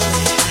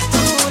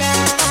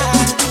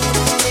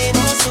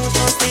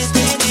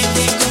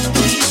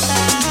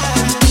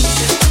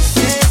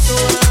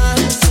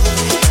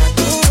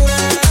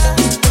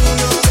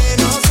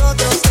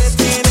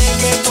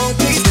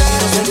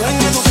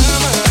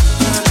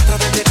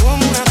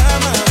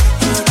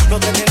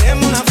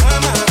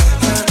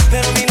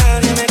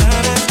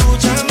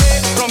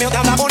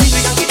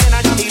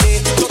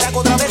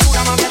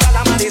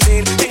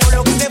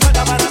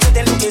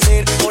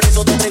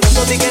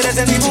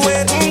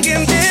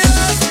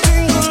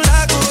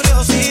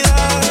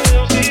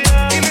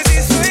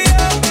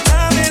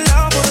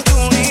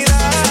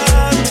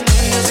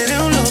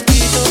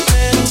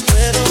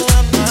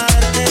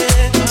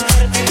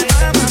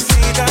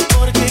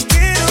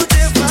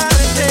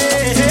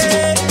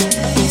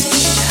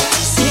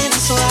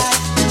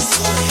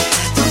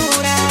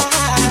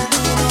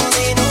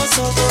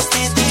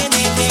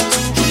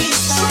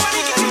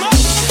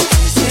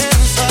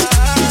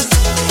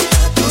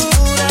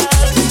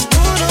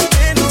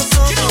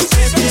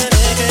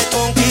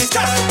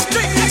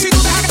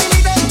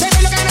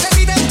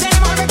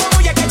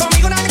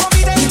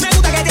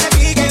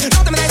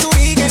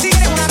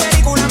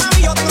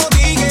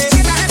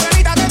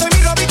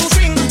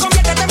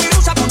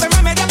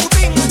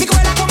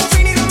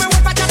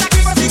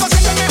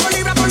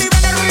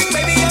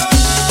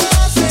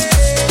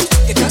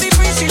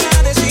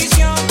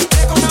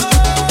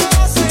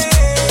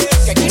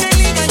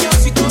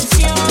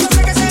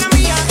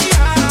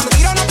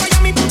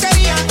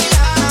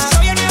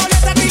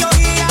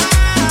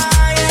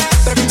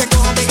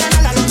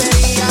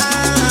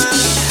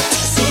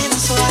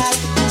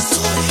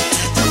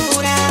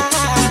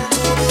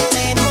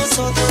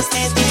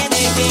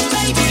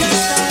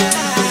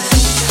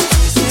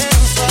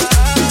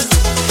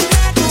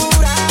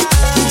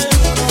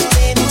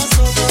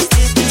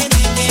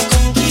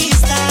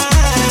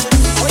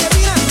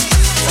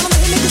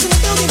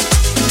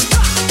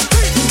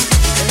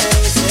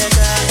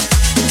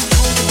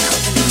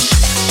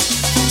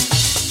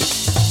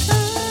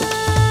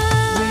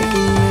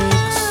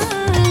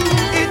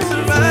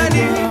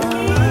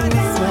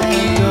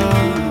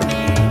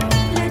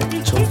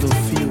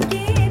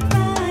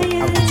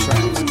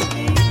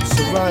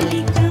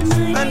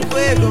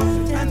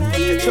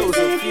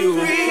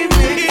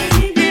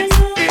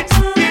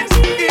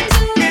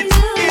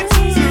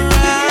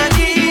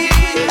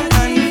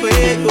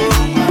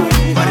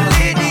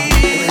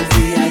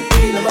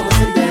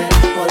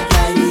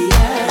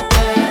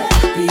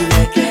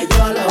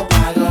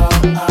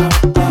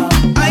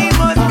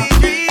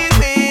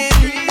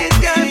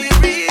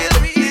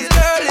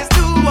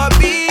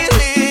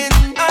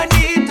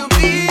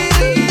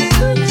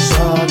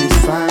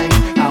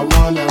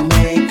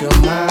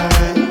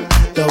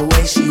 The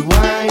way she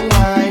whine,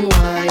 whine,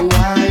 whine,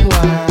 whine,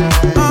 whine.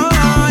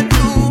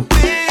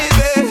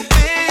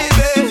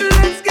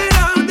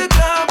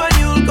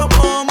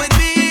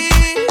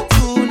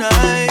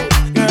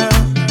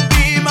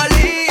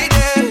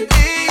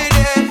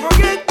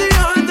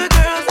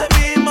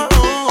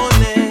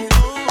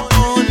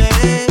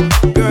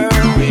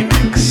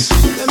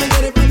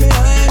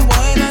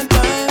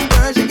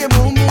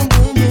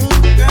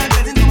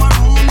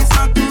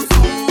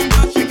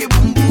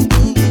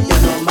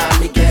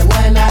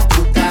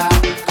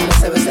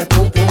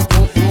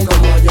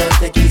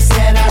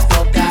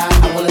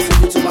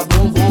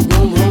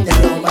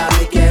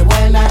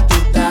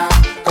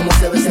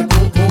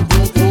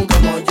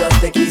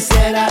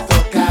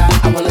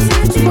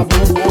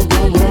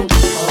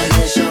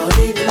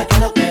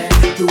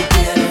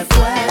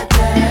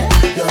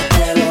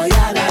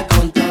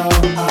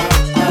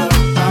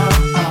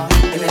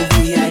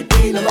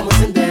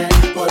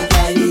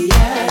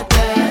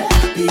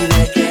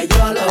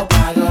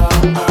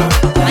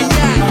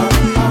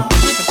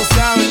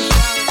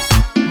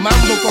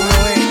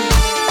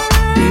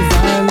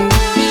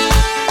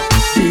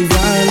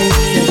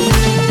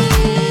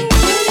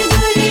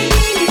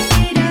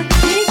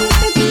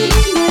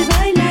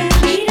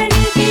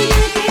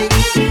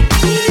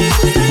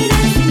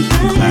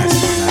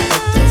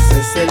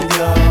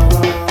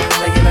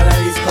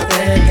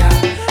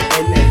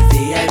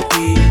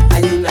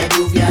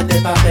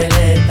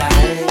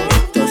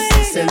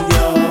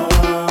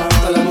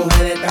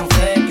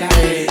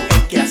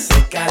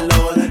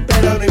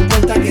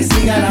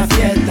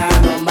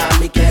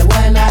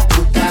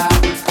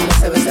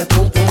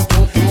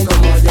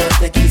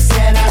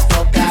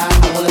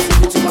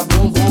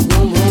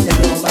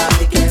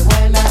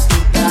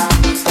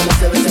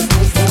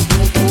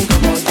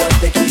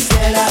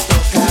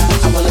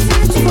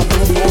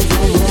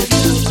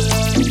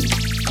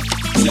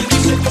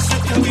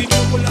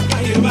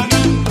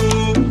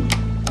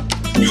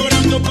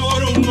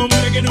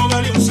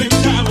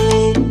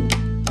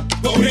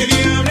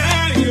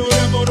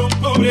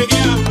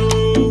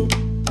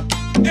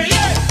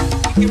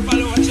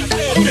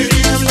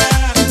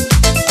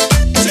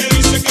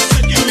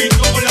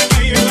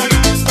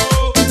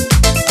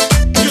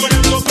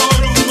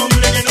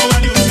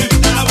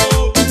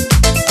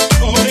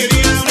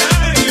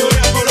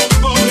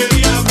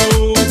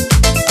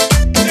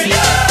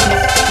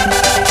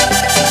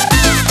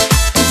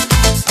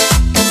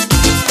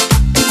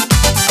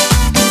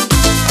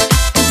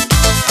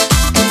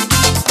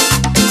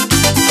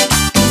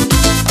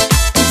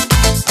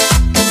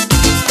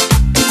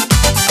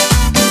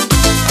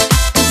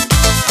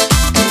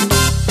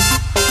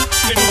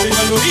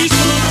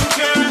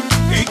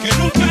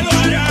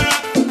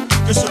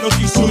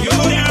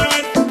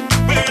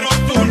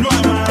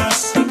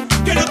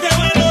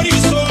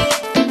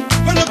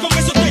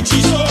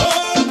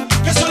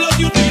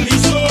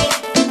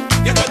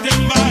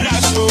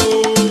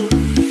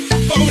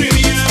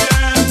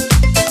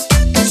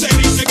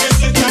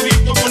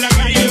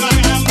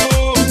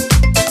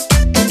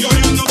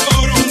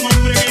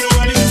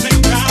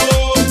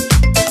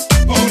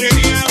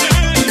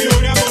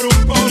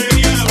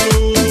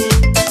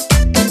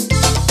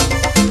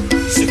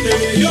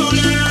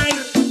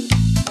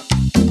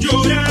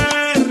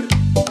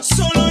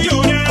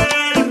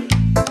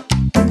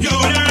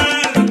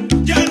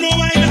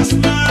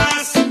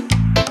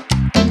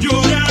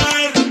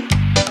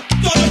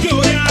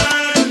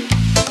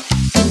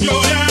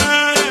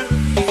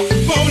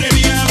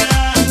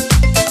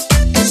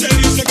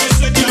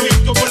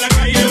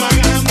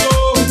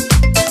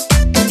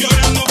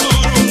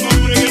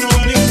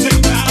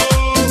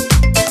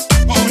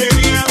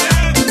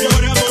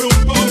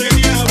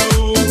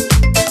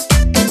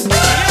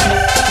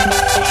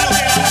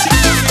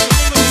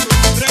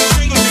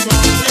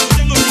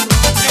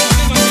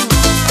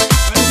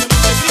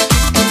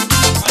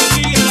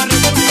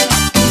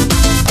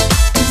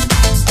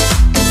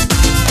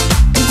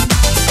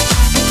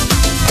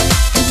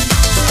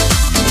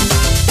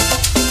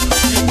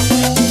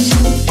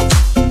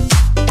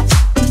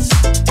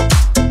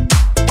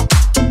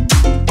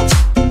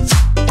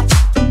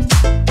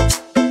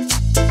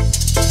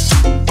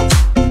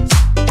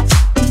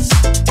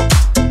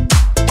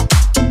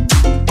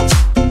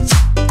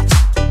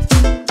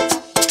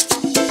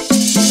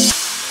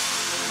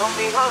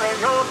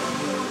 besó,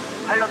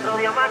 al otro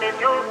día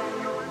amaneció.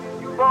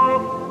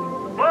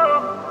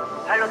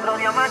 Al otro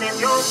día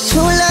amaneció.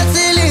 Sola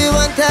se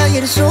levanta y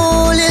el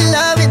sol en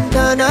la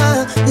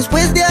ventana,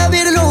 después de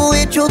haberlo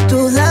hecho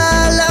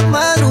toda la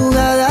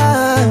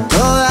madrugada.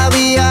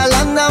 Todavía la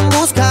andan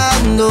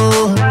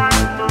buscando,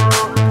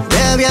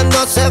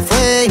 bebiendo se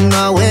fue y no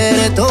ha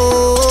vuelto.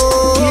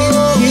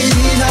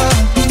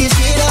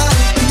 Quisiera,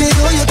 te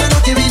doy otra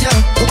noche bella,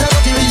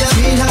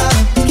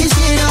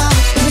 quisiera,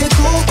 me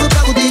compro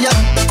otra botella,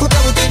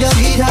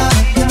 mira,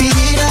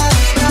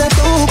 da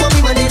todo con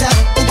mi manera,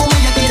 o como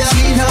ella quiera,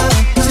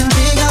 se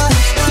entrega,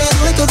 le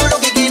doy todo lo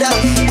que quiera.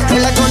 Me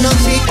la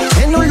conocí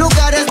en un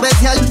lugar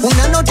especial,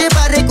 una noche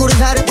para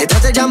recordar,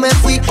 detrás de ella me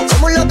fui,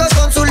 como un loco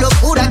con su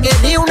locura,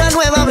 quería una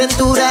nueva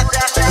aventura.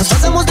 Nos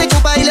pasamos de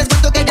copa y les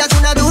cuento que ella es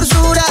una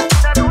dulzura.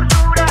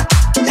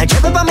 La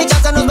llevé pa' mi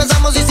casa, nos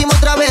besamos, hicimos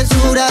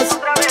travesuras.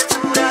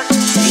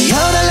 Y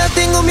ahora la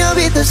tengo en mi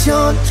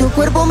habitación, su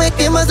cuerpo me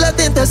quema, es la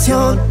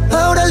tentación.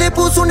 Ahora le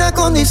puso una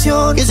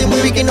condición, que se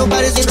mueve y que no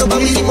pare sin ropa,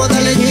 hicimos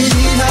darle.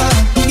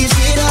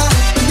 Quisiera,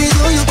 te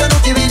doy otra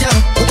noche bella,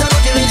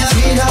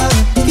 mira,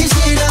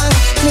 quisiera,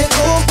 me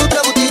compro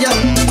otra botella,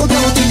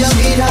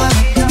 mira,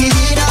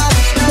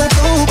 da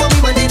todo pa'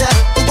 mi manera,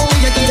 como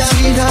ella quiera,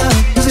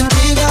 se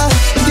entrega,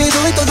 le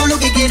doy todo lo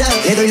que quiera.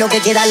 Le doy lo que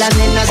quiera a la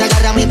nena, se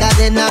agarra mi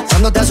cadena.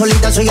 Cuando estás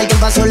solita soy el que el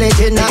paso le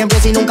llena. Que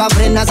empieza y nunca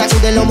frena,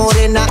 sacúdelo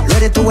morena. Lo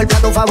eres tú el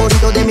plato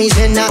favorito de mi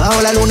cena.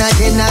 Bajo la luna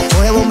llena,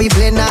 coge bomba y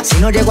plena. Si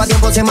no llego a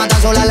tiempo se mata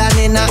sola la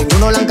nena.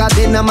 Ninguno la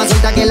encadena, más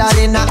suelta que la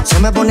arena. Se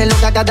me pone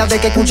loca cada vez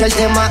que escucha el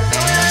tema.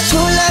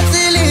 Sola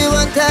se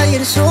levanta y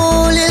el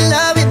sol en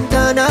la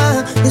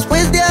ventana,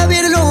 después de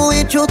haberlo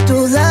hecho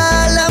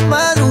toda la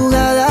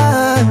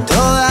madrugada.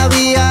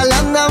 Todavía la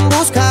andan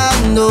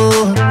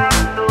buscando,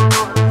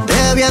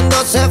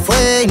 bebiendo se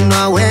fue y no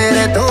ha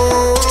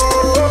vuelto.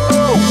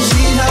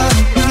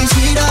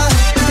 Quisiera,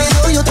 te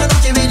doy otra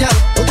noche bella,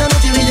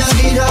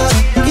 mira,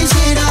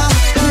 quisiera,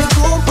 me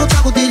compro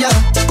otra botella,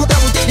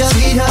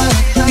 mira,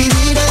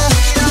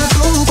 da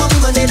todo pa' mi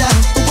manera,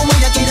 como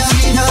ella quiera,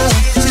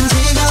 se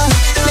entrega,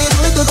 le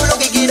doy todo lo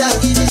que quiera.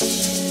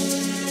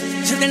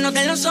 Se te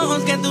nota en los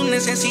ojos que tú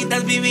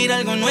necesitas vivir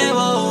algo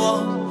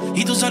nuevo.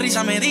 Y tu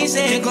sonrisa me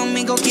dice que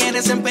conmigo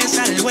quieres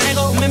empezar el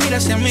juego. Me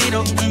miras, te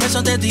miro, un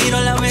beso te tiro,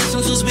 a la vez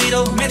un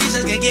suspiro. Me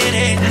dices que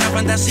quieres una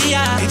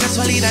fantasía. Qué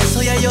casualidad,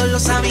 eso ya yo lo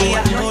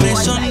sabía. Por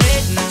eso,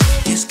 nena,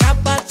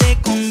 escápate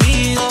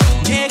conmigo.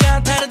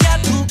 Llega tarde a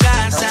tu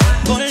casa,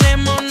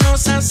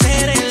 volémonos a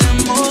hacer el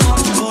amor.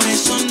 Por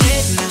eso,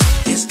 nena,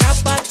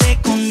 escápate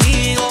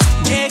conmigo.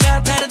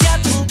 Llega tarde a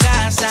tu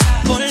casa,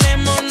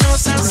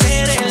 volémonos a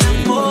hacer el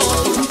amor.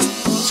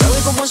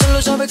 Sabe cómo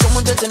hacerlo, sabe cómo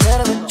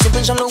entretenerme. Sin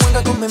pensarlo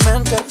juega con mi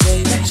mente,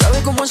 baby.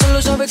 Sabe cómo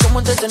hacerlo, sabe cómo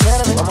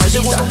entretenerme. Vamos al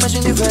segundo mes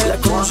indiferente. La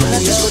conocí en la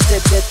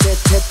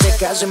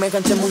discoteca,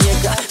 semejante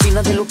muñeca,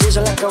 fina de los pies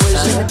a la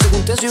cabeza. Le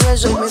pregunté si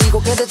besa y me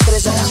dijo que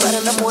destreza para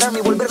enamorarme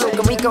y volver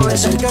loca mi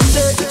cabeza.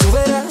 Acércate y tú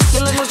verás que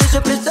la noche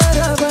se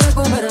prestará para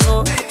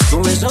comernos.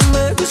 Tú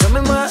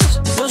bésame más.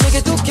 Yo sé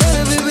que tú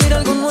quieres vivir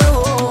algo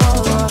nuevo.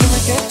 Dime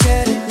qué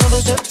quieres, no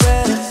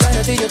desesperes.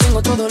 Para ti yo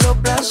tengo todos los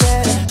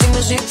placeres.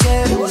 Dime si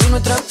quieres unir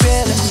nuestras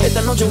pieles.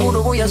 Esta noche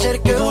juro voy a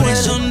hacer que por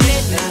eso,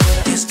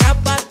 nena,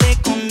 escápate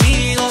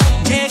conmigo.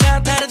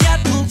 Llega tarde a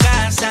tu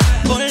casa,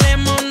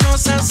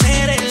 volémonos a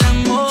hacer el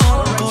amor.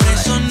 Por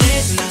eso,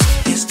 nena,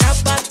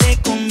 escápate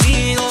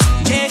conmigo.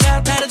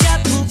 Llega tarde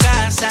a tu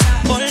casa,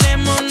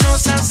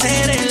 volémonos a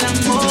hacer el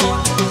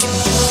amor.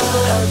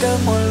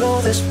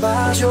 Hagámoslo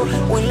despacio,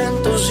 muy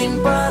lento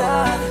sin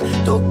parar.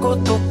 Toco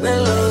tu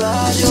pelo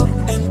labio,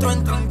 entro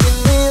en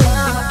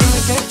tranquilidad.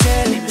 Dime qué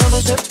quieres, no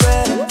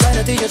desesperes.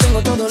 Para ti yo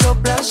tengo todos los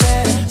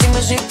placeres.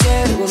 Dime si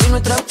quieres unir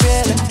nuestras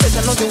pieles.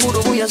 Esta noche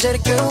juro voy a hacer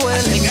que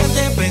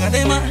huele.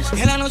 Pégate más,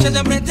 que la noche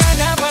te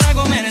prestará para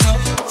comernos.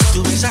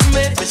 Tú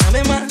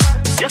bésame más.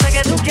 Yo sé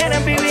que tú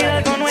quieres vivir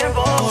algo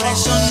nuevo. Por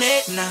eso,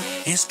 nena,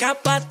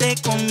 escápate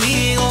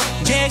conmigo.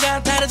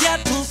 Llega tarde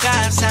a tu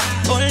casa,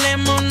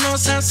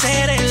 volémonos a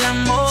hacer el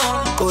amor.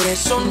 Por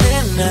eso,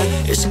 nena,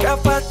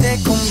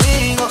 escápate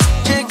conmigo.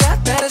 Llega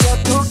tarde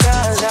a tu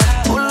casa,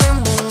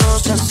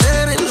 volémonos a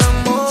hacer el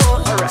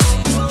amor.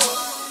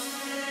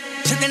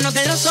 Se te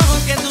nota en los ojos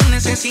que tú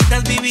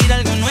necesitas vivir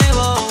algo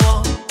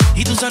nuevo.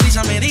 Y tu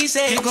sonrisa me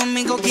dice que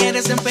conmigo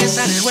quieres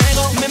empezar el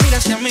juego. Me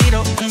miras, te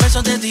miro, un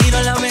beso te tiro,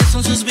 a la vez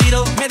un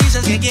suspiro. Me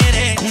dices que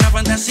quieres una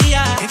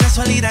fantasía. Qué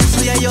casualidad,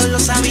 eso ya yo lo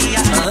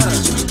sabía.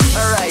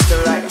 Alright,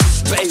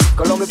 baby,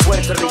 Colombia y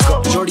Puerto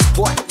Rico, Jordi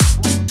Boy.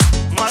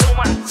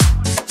 Maluma,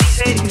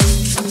 dice,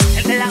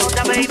 el de la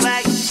J, baby.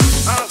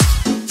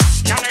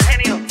 Llama el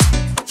genio,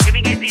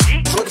 Kevin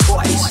ATG. Good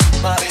boys,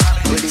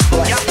 Jordi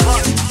Boy.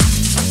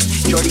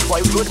 Jordi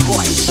Boy, good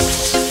boys.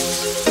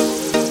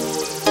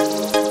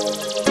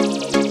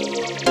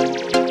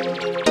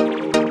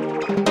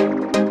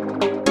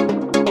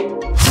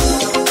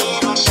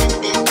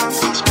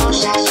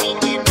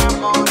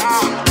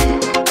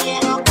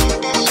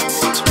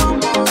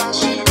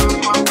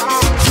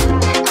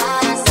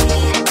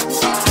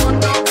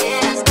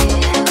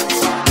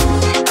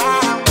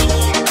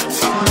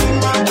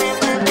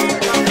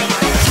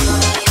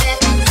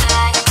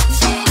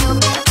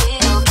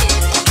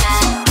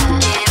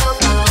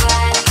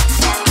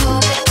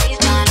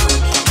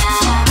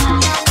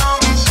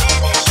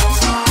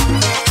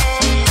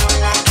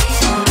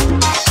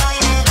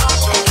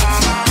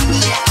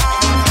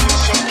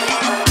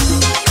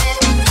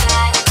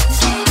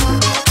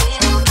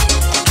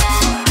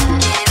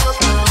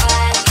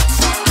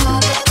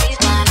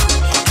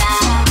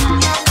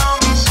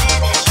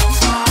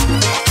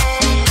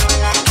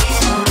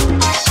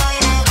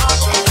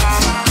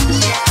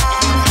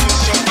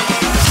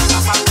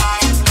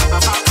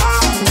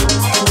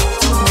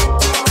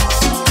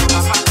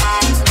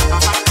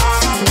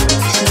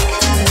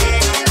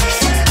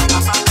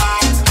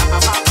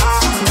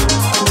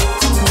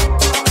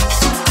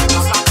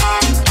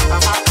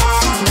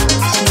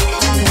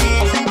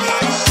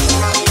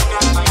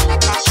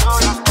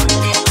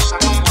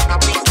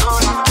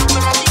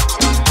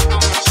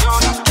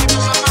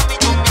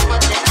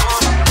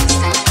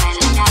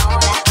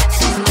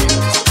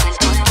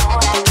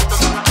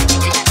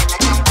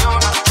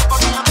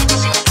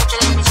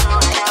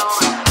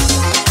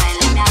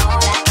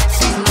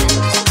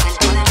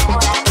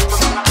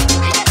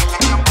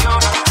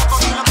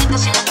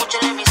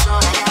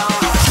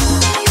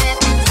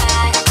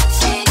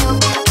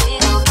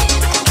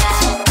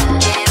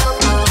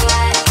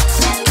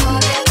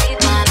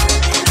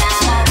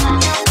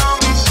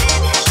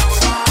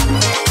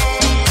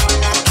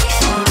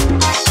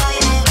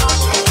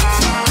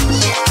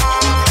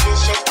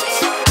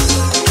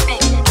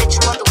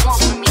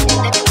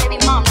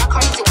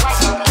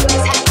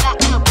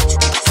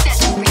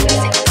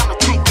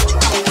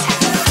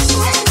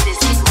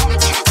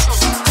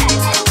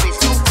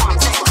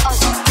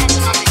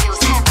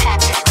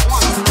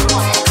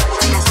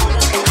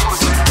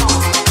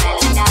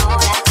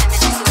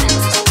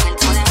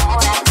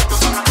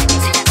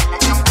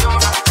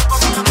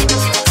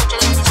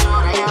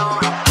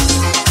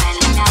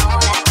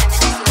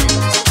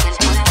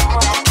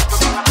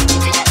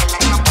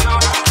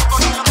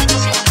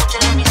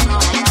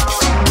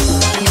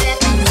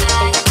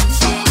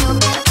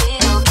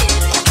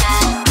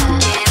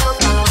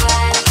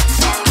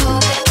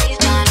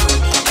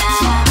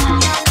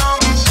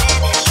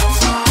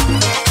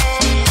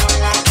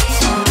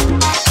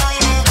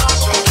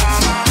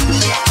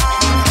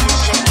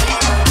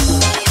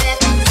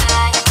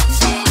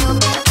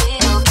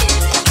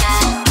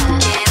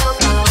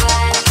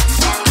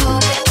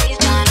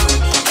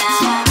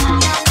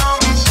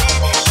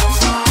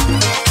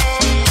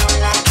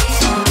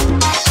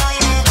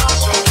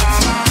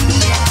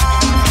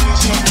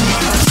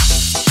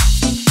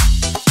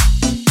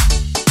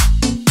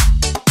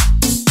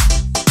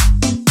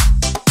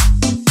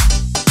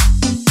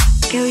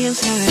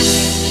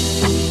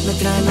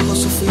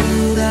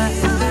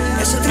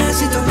 ese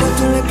tresito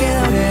puesto le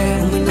queda bien.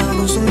 Combinado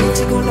con su mix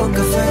y con los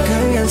cafés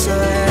que bien se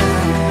ve.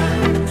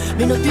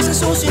 Me hipnotiza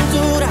su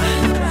cintura.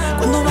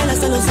 Cuando baila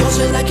hasta los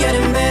dioses la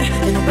quieren ver.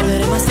 Que no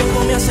perderé más tiempo,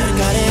 me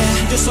acercaré.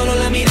 Yo solo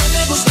la miré,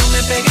 me gustó,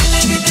 me pegué,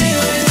 le invité y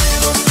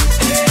bailemos.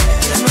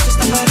 La noche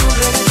está para un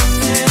reggaetón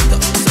lento.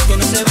 Sé que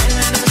no se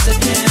bailan hace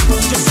tiempo.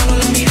 Yo solo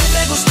la miré,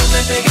 me gustó,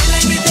 me pegué, le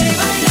invité y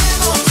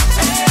bailemos.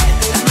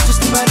 La noche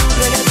está para un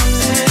reggaetón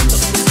lento.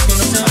 Sé que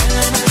no se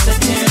bailan hace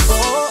tiempo.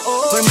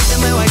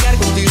 Permíteme bailar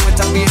contigo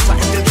esta pieza.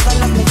 Entre todas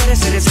las mujeres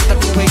se resalta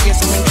tu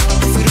belleza. Me encanta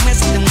tu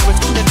firmeza, te mueves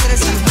con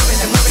destreza.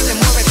 Muévete, muévete,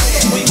 muévete.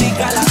 Muy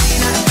rica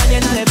latina, está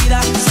llena de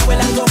vida. Sube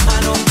las dos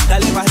manos,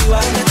 dale para arriba.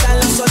 Están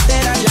las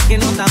solteras, las que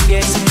no están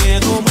bien. Sin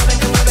miedo,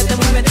 muévete, muévete,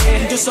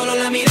 muévete. Yo solo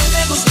la miré,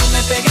 me gustó,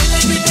 me pegué, le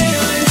invité y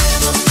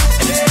bailemos.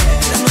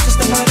 La noche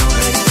está para un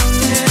reggaetón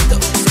lento.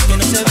 Sé que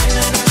no se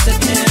bailan hace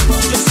tiempo.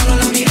 Yo solo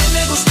la miré,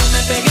 me gustó,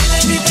 me pegué, le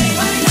invité y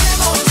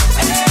bailemos.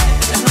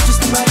 La noche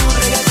está para un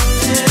reggaetón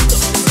lento.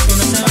 Sé que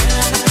no se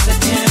bailan hace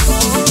tiempo.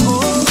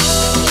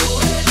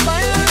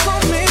 Baila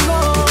conmigo.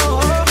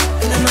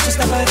 La noche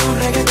está para un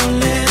reggaetón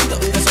lento.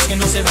 Esos que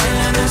no se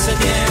bailan hace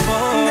tiempo.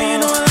 You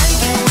know I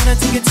like it when I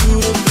take it to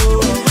the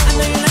floor. I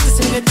know you like to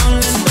sing it on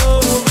the low.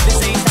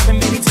 This ain't stopping,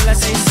 baby, till I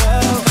say so.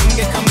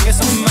 Come get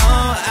some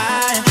more.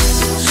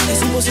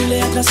 Es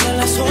imposible atrasar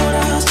las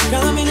horas.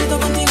 Cada minuto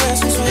contigo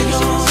es un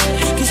sueño.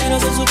 Quisiera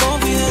ser su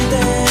confidente.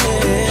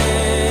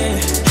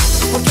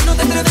 ¿Por qué no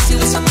te atreves si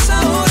lo hacemos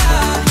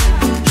ahora?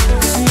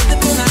 No te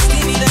pongas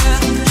tímida.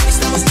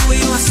 Estamos tú y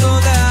yo a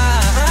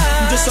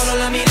solas. Yo solo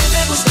la miré,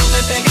 me gustó,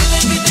 me pegué, le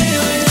invité y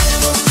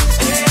bailemos.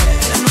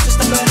 La noche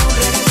está para un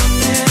reggaetón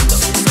lento.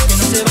 Que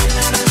no se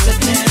bailan hace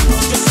tiempo.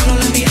 Yo solo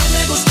la miré,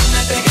 me gustó,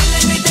 me pegué, le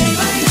invité y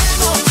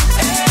bailemos.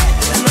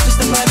 La noche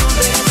está para un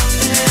reggaetón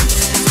lento.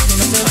 Que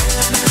no se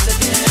bailan hace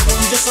tiempo.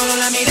 Yo solo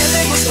la miré,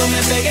 me gustó,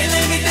 me pegué, le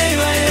invité y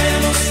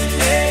bailemos.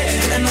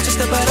 La noche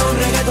está para un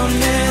reggaetón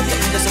lento.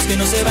 De esos que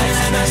no se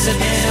bailan hace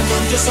tiempo.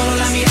 Yo solo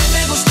la miré,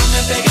 me gustó,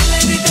 me pegué, le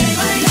invité y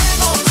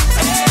bailemos.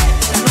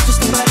 La noche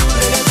está para un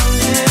reggaetón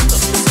lento.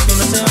 De esos que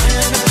no se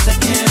bailan hace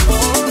tiempo.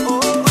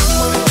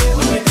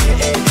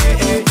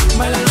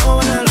 Bailalo,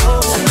 bailalo.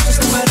 La noche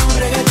está para un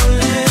reggaetón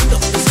lento.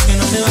 De esos que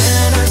no se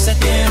bailan hace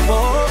tiempo.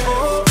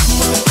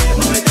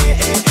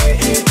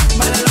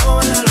 Bailalo,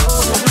 bailalo.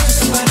 La noche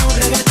está para un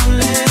reggaetón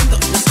lento.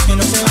 De esos que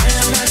no se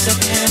bailan hace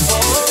tiempo.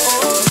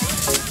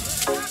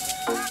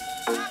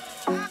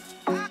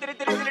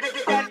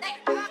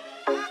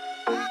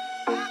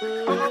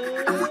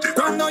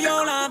 Cuando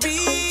yo la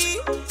vi,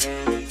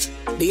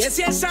 dije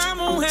si esa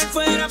mujer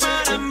fuera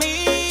para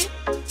mí.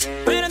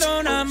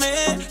 Perdóname,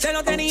 te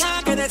lo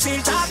tenía que decir.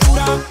 Está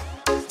dura,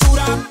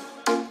 dura,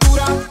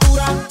 dura,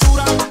 dura,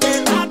 dura.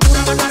 Está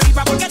dura más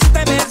arriba porque tú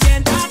te ves bien.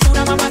 Está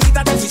dura,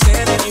 mamacita, te fuiste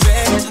de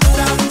nivel.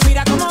 Dura,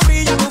 mira cómo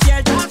brilla tu piel.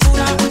 Está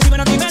dura,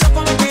 dímelo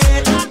cómo es que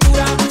está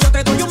dura. Yo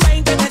te doy un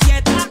 20 de 10.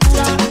 Está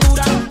dura,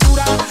 dura,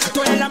 dura.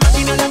 Tú eres la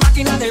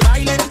máquina de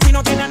baile. Si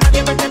no tienes a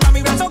nadie, vete pa'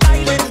 mi brazo,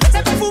 baile.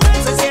 Ese perfume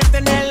se siente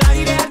en el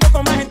aire. Algo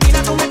como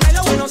Argentina, tú me traes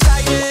los Buenos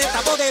Aires.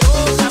 Está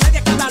poderosa, media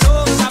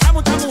escandalosa. Habrá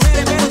muchas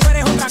mujeres, pero tú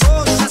eres otra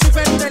cosa.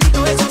 Sufre un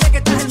delito eso de que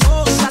estás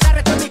hermosa. Te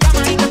arresto en mi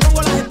cama y te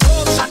pongo las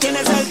esposas.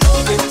 Tienes el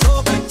toque,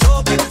 toque,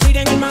 toque.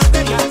 Miren el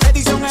material,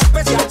 edición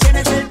especial.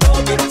 Tienes el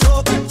toque,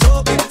 toque,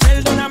 toque.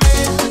 Perdóname,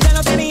 te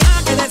lo tenía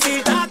que decir.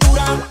 Está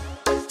dura,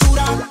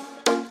 dura,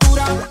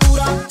 dura,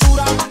 dura,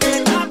 dura.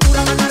 Está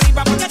dura más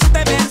arriba porque tú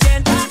te ves bien.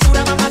 Está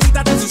dura,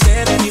 mamacita, te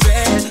fuiste de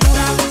nivel.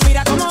 Dura,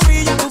 mira cómo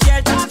brilla tu piel.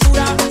 Está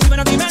dura,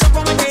 dímelo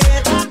cómo es que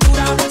está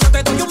dura. Yo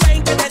te doy un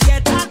 20 de 10.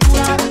 Está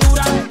dura,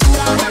 dura,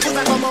 dura. Me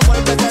gusta cómo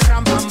mueves de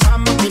ram, pam,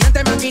 pam. Mi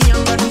mente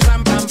maquineando en un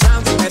plan, plan, plan.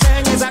 Si me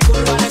dejen esa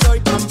curva le doy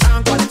pam,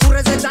 pam. Cual tu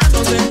receta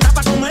no se está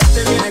pa'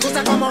 comerte bien. Me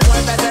gusta cómo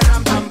mueves de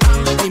ram, pam,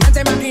 pam. Mi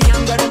mente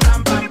maquineando en un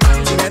plan, plan,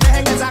 plan. Si me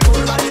dejen esa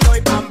curva le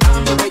doy pam,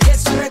 pam.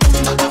 Belleza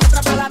retumba, la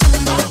otra para la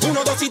tumba.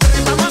 1, 2 y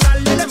 3, vamos a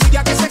darle la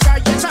envidia que se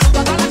calle.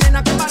 Saluda a la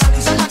nena que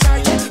paraliza en la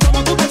calle.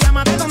 Como tú te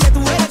llamas, de dónde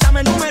tú eres,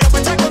 dame el número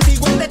para estar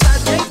contigo en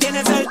detalle.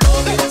 Tienes el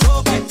toque,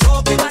 toque,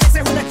 toque.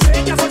 Pareces una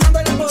estrella formando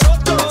el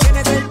alboroto.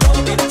 Tienes el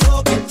toque,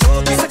 toque,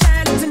 toque. Se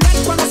cae el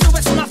internet cuando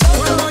subes una foto.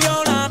 Cuando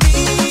yo la vi,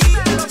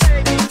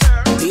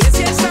 dije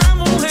si esa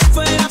mujer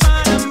fuera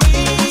para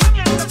mí.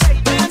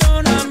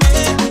 Perdóname,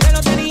 te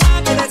lo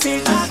tenía que decir.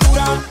 Está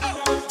dura,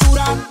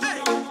 dura,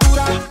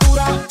 dura,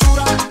 dura,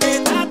 dura.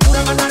 Está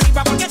dura más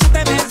arriba porque tú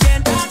te ves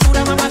bien. Está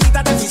dura,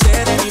 mamacita, te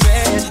fuiste de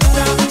nivel.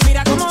 Dura,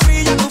 mira cómo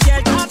brilla tu piel.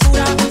 Está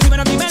dura,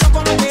 dímelo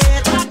cómo es que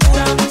está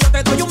dura. Yo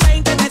te doy un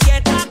 20 de 10.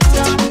 Está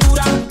dura,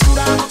 dura,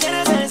 dura. No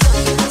quieres eso,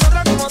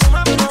 otra como tu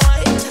mami no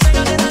hay.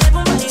 Pégate, dale,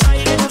 pum, y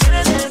baile. Que no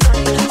quieres eso,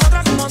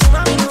 otra como tu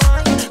mami no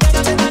hay.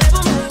 Pégate, dale,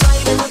 pum, y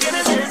baile. Que no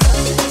quieres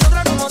eso,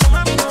 otra como tu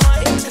mami no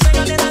hay.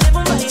 Pégate, dale,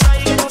 pum, y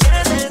baile. Que no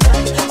quieres eso,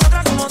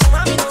 otra como tu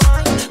mami no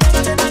hay.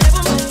 Pégate, dale,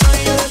 pum, y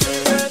baile.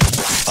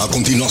 A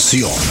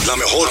continuación, la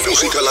mejor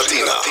música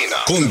latina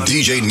con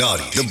DJ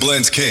Naughty, The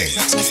Blends King.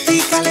 Estoy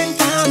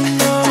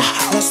calentando,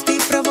 lo estoy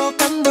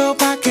provocando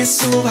pa' que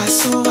suba,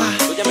 suba.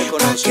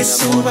 Pa' que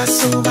suba,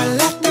 suba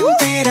la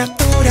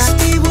temperatura.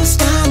 Estoy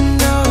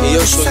buscando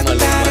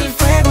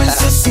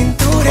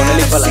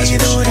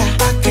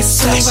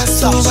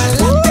suba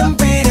la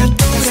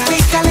temperatura.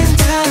 Estoy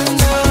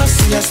calentando,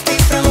 si la estoy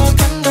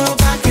provocando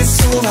pa' que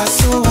suba,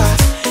 suba,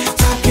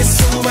 pa' que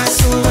suba,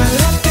 suba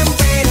la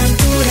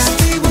temperatura.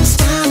 Estoy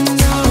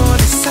buscando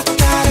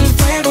desatar el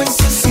fuego en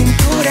su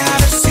cintura, a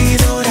ver si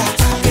dura,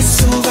 pa' que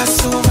suba,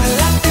 suba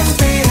la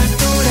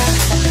temperatura.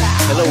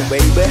 Hello,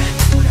 baby.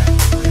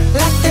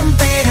 La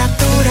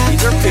temperatura. Y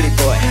you're pretty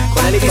boy,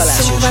 con Eli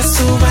Palacios. Suba,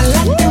 suba la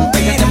temperatura.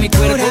 Pégate a mi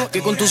cuerpo,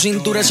 que con tu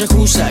cintura se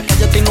ajusta.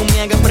 Cállate y no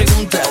me hagas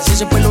preguntas. Si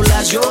ese pelo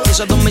lacio,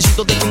 esos 2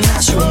 mesitos de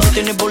gimnasio, no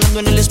tienes volando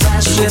en el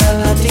espacio. ¿Será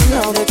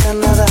latina o de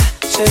Canadá?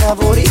 ¿Será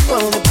boricua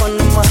o de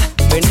Panamá?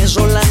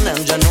 Venezolana,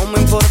 ya no me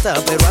importa,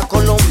 pero a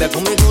Colombia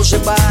conmigo se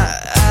va.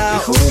 Te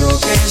juro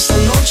que esta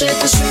noche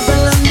te estoy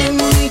bailando y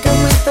mi única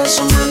meta es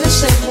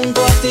amanecer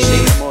junto a ti.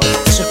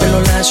 Ese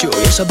pelo lacio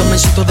y esos 2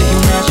 mesitos de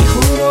gimnasio. Te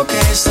juro que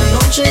esta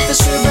noche te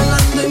estoy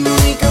bailando y mi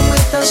única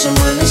meta es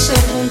amanecer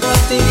junto a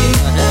ti.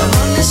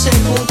 Amanecer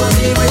junto a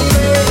ti, baby.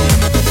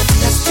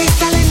 La estoy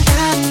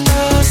calentando,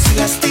 si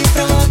la estoy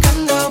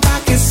provocando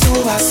pa' que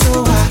suba,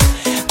 suba,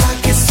 pa'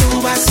 que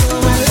suba,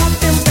 suba la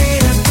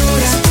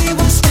temperatura. Estoy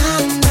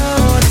buscando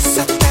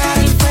desatar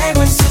el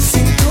fuego en su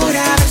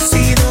cintura, a ver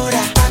si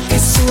dura, pa' que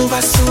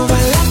suba, suba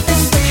la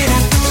temperatura.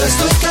 La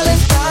estoy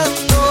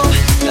calentando,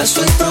 la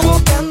estoy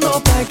provocando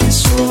pa' que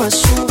suba,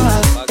 suba,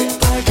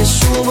 pa' que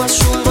suba,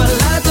 suba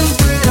la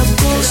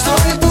temperatura.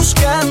 Estoy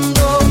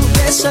buscando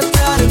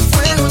desatar el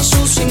fuego en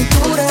su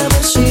cintura, a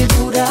ver si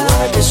dura,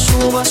 pa' que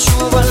suba,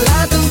 suba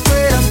la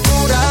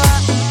temperatura.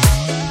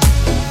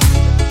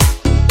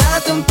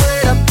 La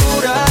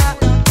temperatura,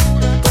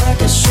 pa'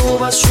 que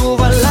suba,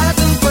 suba la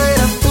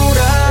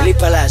temperatura. Eli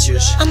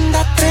Palacios.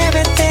 Anda,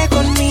 atrévete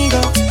conmigo,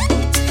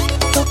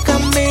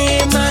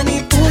 tócame,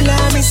 manipula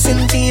mis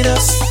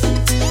sentidos.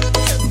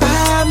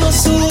 Vamos,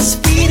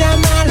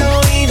 suspírame al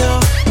oído,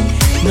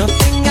 no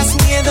tengas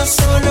miedo,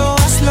 solo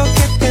haz lo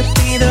que te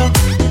pido.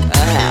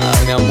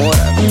 Mi amor,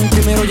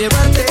 primero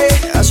llevarte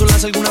a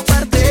solas a alguna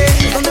parte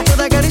donde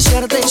pueda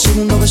acariciarte,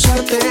 segundo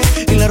besarte,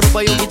 y la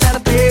ropa yo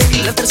quitarte,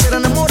 y la tercera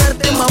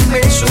enamorarte, mami.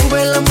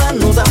 Sube la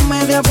mano, dame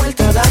media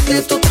vuelta,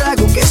 date tu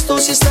trago, que esto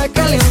sí está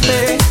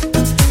caliente.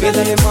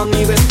 Pídele,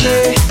 mami,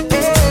 vente,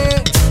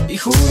 y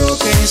juro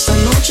que esta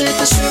noche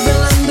te estoy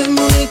velando y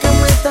mi única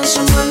meta es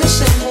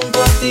amanecer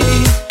junto a ti.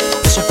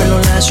 Ese pelo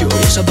lacio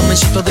y esos 2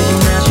 mesitos de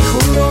gimnasio. Y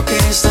juro que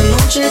esta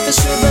noche te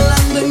estoy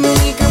velando y mi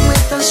única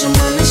meta es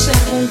amanecer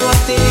junto a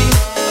ti.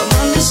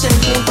 Amanecer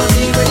junto a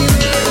ti, baby.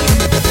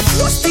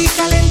 La estoy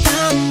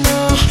calentando,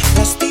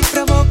 la estoy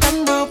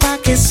provocando pa'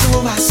 que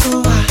suba,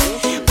 suba,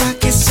 pa'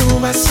 que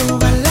suba,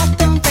 suba la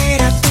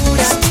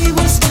temperatura. Estoy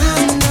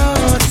buscando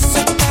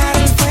desatar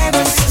el fuego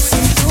en su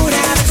cintura,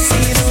 a ver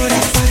si dura,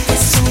 pa' que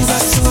suba,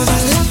 suba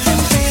la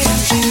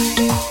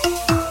temperatura.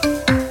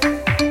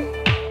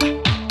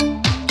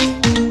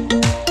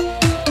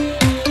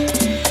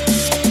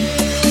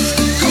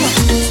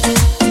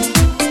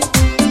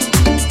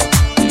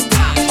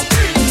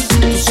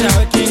 Tú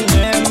sabes quién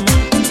es,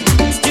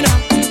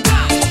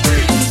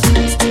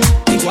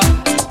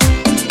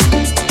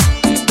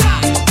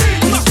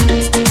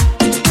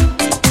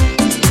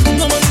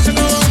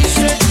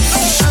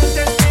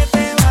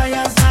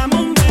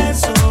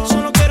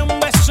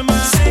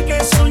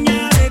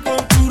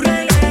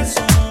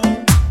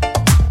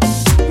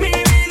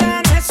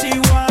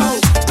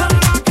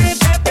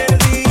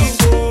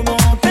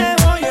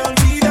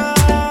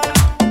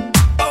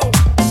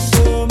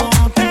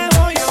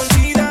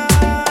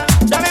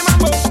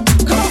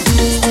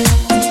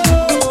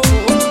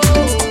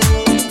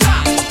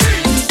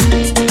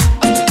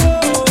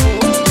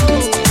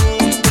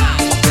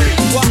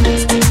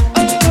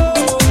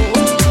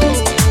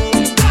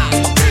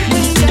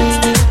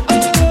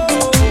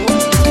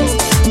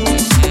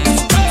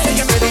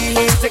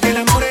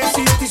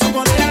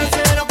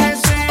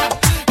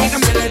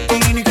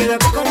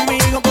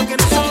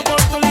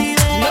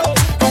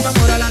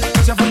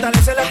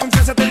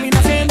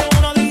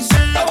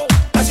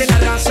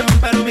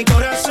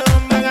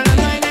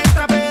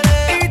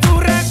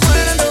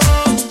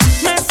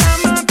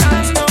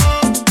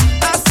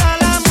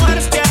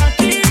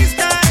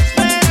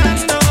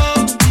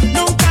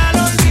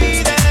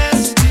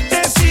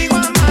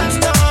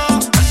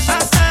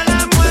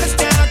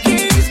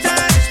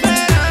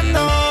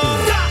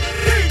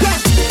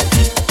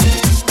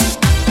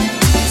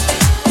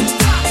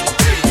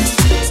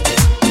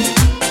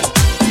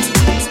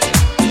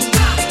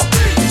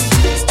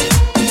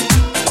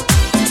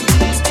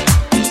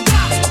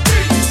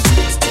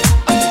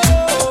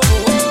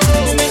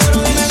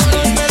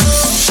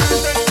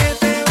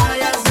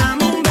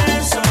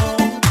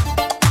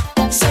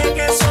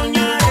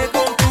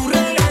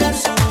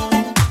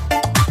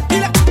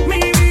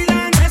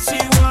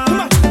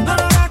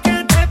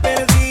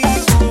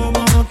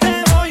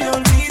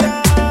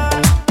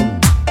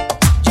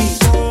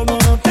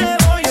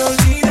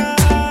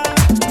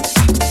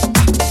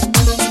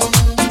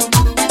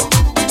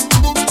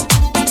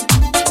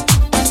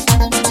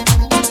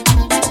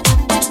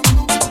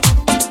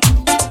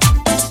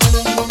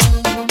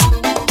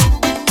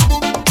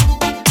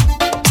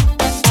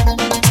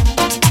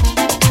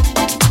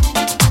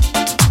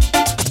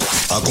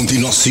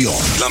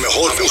 continuación, la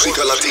mejor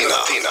música latina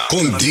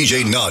con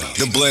DJ Naughty,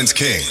 The Blends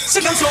King.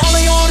 Se cansó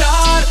de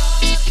llorar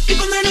y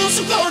condenó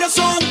su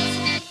corazón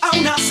a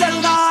una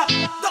celda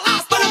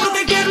para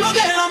protegerlo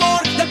del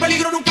amor, del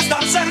peligro nunca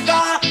estar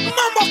cerca.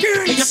 Mambo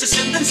King. Ella se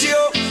sentenció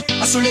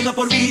a soledad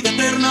por vida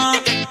eterna.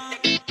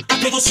 A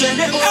todo se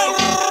negó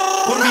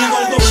por miedo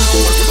al dolor.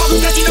 Por culpa de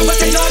un cretino fue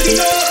que lo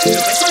olvidó. Le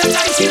besó la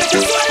caricia y le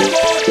rechazó el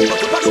amor. Por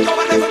culpa de un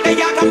cobarde fue que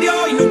ella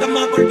cambió y nunca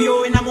más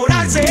volvió a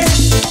enamorarse.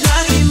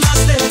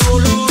 Lágrimas de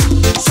dolor,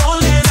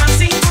 soledad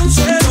sin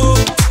consuelo,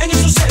 en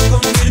eso se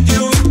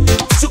convirtió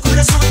su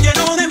corazón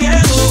lleno de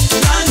miedo.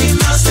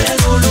 Lágrimas de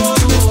dolor,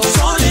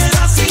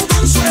 soledad sin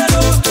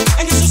consuelo,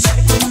 en eso se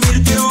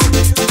convirtió.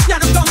 Ya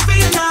no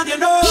confía en nadie,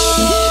 no.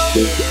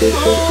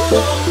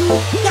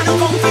 Ya no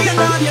confía en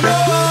nadie, no.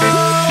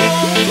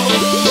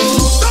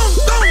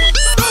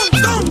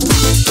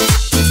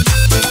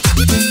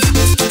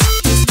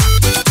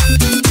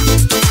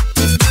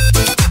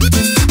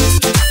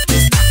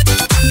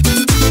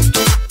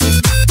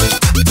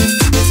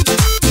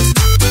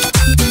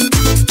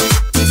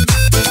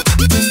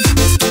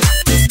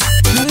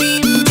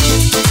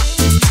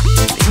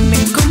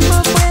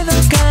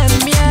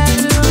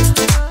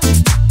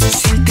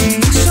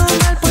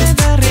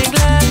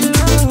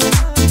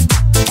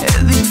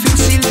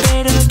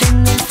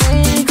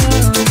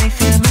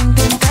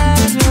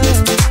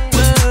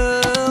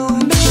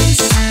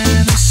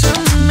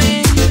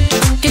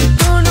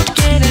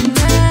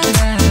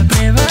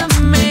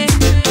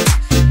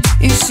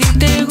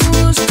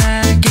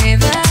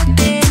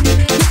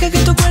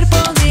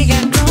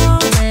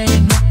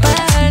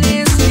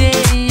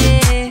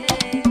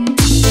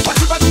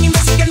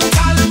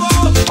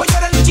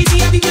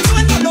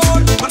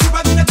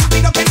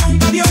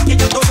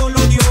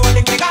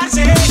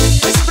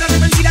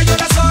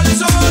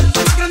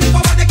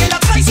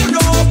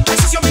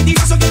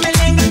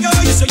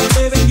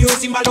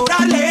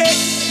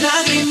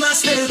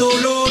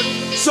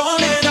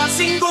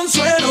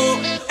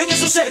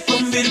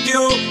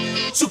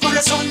 Su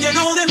corazón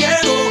lleno de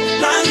miedo,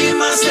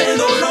 lágrimas de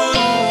dolor,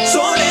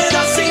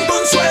 soledad sin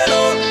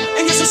consuelo,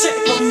 en eso se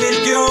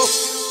convirtió.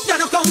 Ya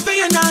no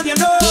confía en nadie,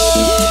 no.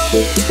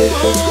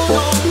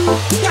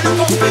 Ya no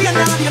confía en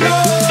nadie, no.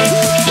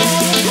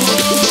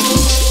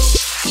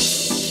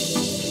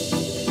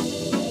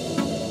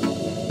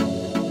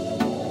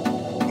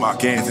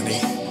 Mark Anthony.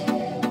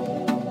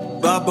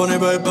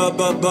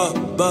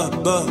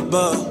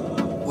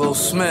 Will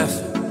Smith.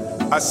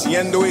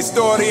 Haciendo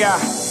historia.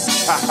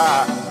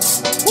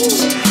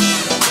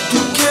 Tú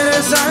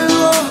quieres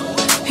algo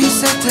y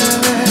se te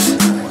ve.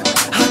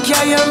 Aquí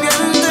hay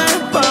ambiente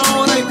para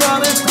ahora y para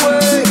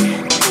después.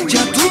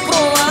 Ya tú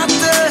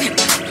probaste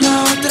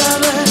la otra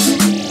vez.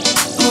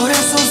 Por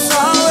eso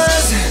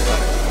sabes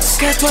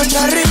que tú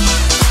estás rico.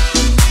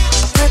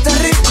 Que estás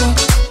rico.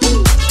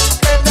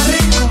 Que estás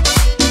rico.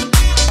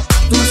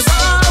 Tú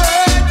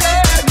sabes que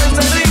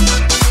estás rico.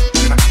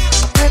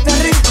 Que estás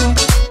rico.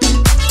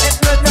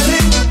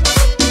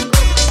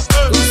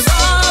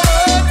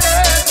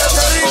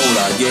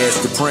 Yeah,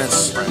 it's the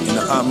Prince in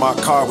the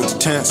unmarked car with the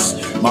tents.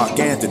 Mark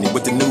Anthony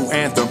with the new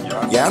anthem.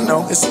 Yeah, I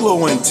know, it's a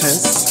little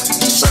intense.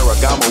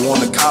 Ferragamo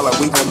on the collar,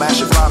 we gon'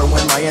 mash it flatter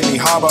in Miami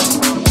Harbor.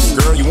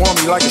 Girl, you want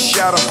me like a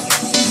shadow.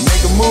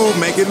 Make a move,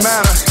 make it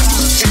matter.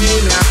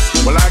 Hey now,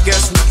 well I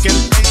guess we can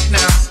play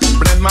now.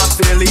 Blend my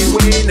Philly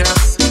way now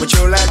with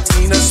your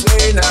Latina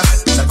sway now.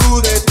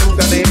 Sacude tu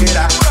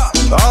cadera.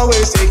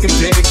 Always taking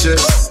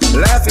pictures,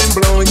 laughing,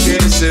 blowing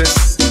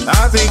kisses.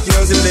 I think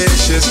you're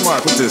delicious.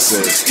 Mark, what this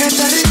is? Que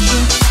está rico,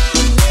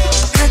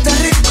 que está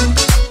rico,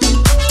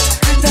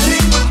 que está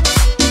rico.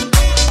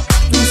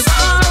 Tú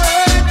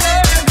sabes que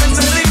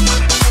está rico,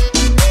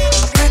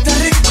 que está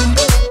rico,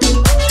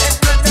 que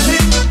está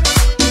rico.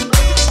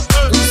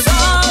 Tú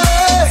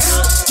sabes.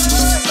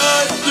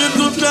 Ay, si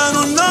tú tienes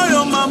un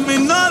novio, mami,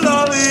 no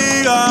lo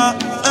digas.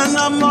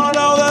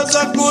 Enamorado de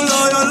ese culo,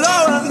 yo lo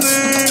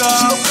bendiga.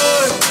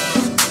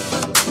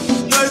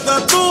 Y ahí está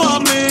tu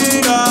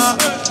amiga.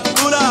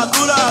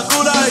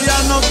 Dura, ella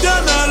no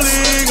tiene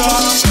liga.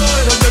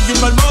 Desde aquí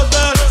pa'l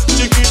bote,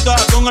 chiquita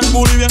con el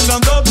booty bien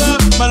grandote.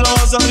 Me lo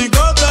hace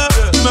ricote,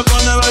 me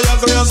pone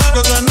bellaco, yo sé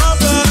que se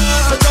note.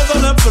 Échate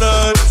el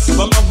spray,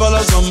 vamos pa'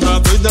 la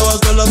sombra, que hoy te va a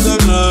hacer la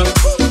tecla.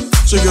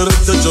 Si quieres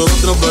te echo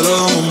otro, pero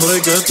dame un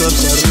break, que esto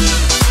está rico.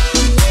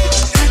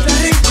 Está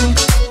rico.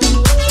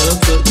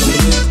 Esto está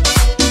rico.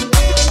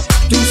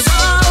 Tú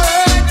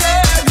sabes que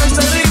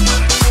está rico,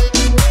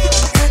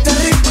 que está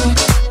rico.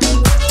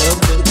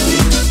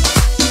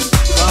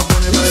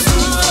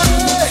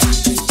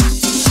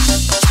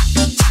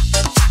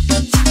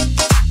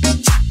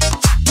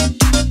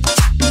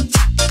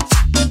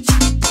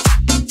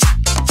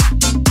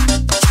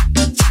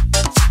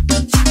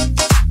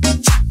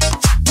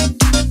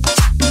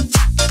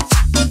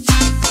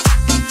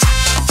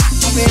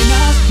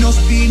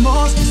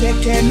 Sé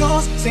que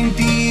nos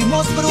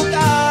sentimos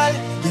brutal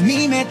y a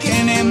mí me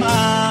tiene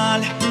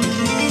mal.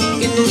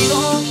 Que tú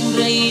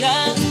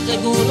sonreirás,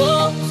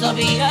 seguro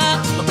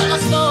sabía lo que a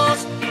los dos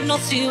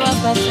nos iba a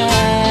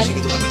pasar.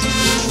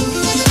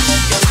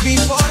 Es mi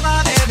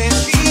forma de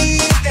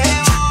decirte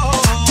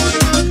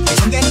hoy,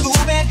 donde tú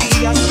me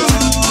digas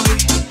hoy.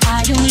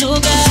 Hay un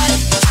lugar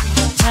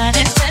tan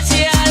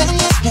especial,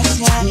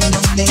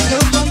 donde yo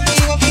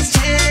contigo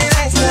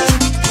quisiera estar.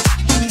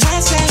 En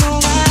ese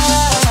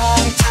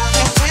lugar tan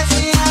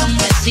especial,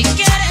 donde si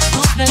quieres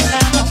nos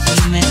besamos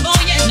y me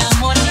voy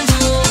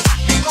enamorando.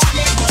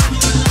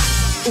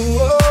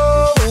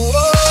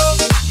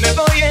 Me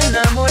voy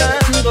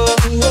enamorando.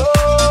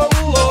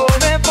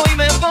 Me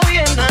voy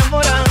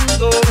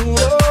enamorando.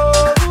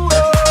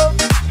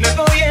 Me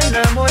voy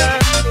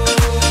enamorando.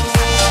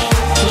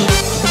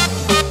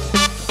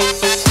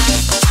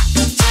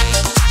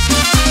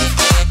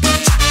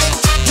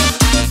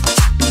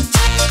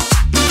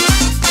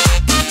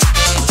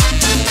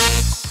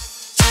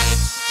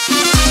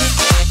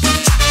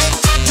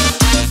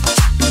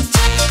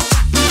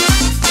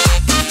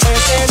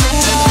 Ese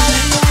lugar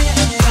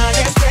tan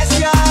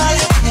especial,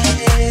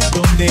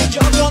 donde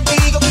yo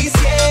contigo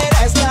quisiera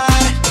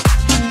estar.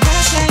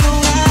 Ese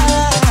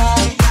lugar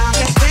tan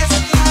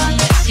especial,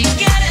 Si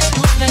quieres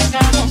nos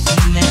besamos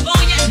y me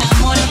voy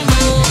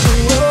enamorando.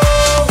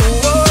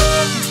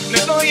 me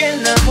voy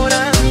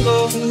enamorando.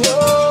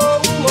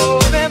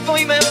 Me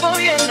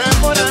voy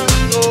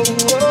enamorando.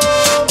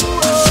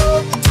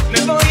 Me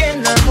voy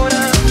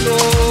enamorando.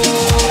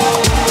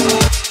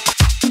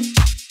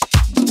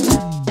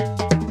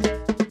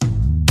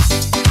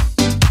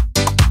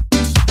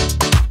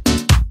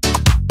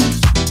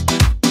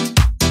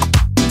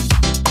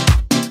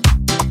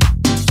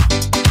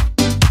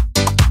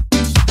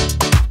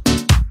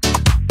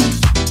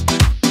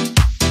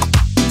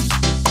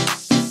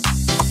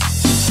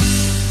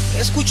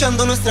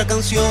 Escuchando nuestra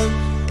canción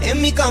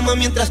en mi cama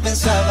mientras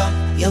pensaba,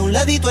 y a un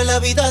ladito en la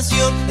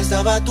habitación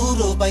estaba tu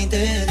ropa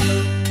interior.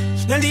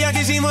 El día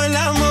que hicimos el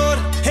amor,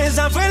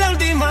 esa fue la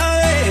última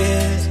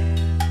vez.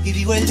 Y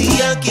vivo el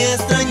día aquí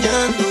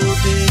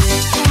extrañándote.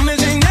 Tú me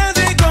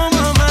enseñaste cómo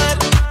amar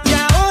y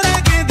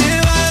ahora que te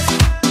vas,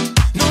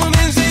 no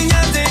me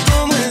enseñaste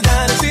cómo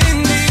estar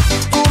sin ti.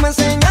 Tú me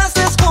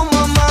enseñaste cómo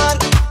amar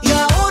y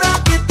ahora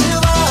que te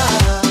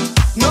vas,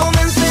 no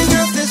me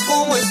enseñaste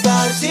cómo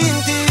estar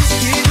sin ti.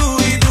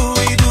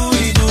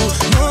 Y tú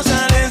no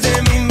sales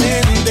de mi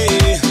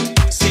mente.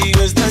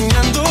 Sigo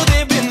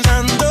extrañándote,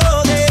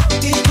 pensándote.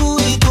 Y tú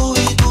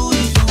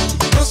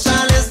no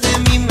sales de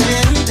mi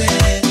mente.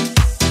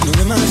 No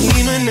me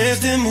imagino en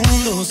este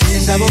mundo sin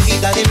Esa ti.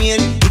 boquita de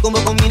miel y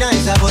cómo combina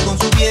el sabor con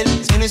su piel.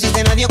 Es que no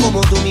existe nadie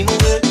como tú, mi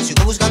mujer.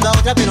 Sigo buscando a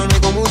otra, pero no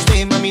hay como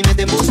usted. Mami, no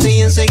te embuste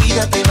y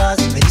enseguida te vas.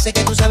 Me dice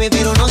que tú sabes,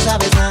 pero no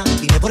sabes nada.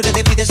 Dime por qué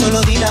te pides,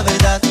 solo di la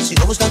verdad.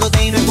 Sigo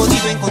buscándote y no he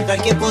podido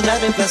encontrar quien podrá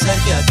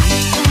reemplazarte a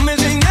ti. Tú me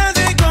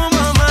enseñaste cómo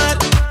amar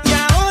y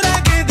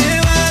ahora que te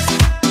vas,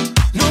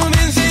 no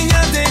me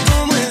enseñaste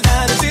cómo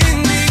estar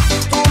sin ti.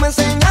 Tú me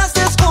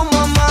enseñaste cómo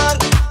amar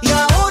y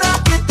ahora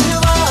que te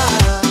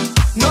vas,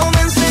 no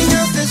me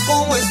enseñaste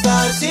cómo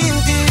estar sin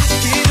ti.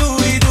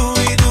 Y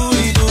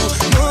tú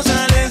no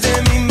sales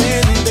de mi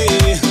mente.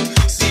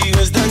 Sigo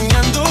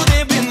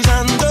extrañándote,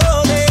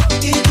 pensándote.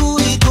 Y tú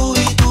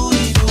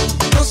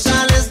no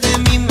sales de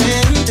mi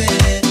mente.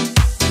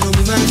 No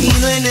me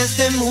imagino en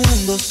este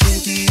mundo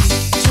sin ti.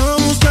 Yo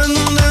buscando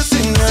una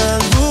señal,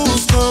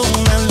 busco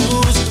una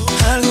luz,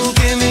 algo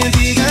que me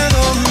diga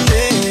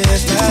dónde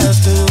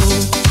estás tú.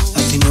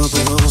 Así no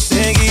puedo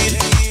seguir,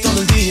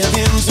 todo el día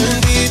pienso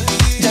en ti.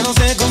 Ya no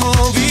sé cómo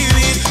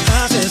vivir,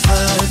 haces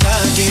falta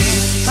aquí.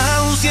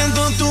 Aún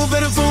siento tu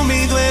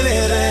perfume y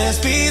duele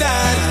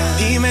respirar,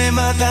 y me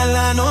mata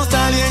la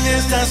nostalgia en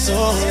esta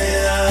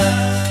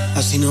soledad.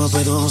 Así no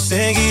puedo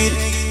seguir,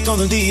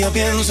 todo el día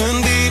pienso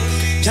en ti.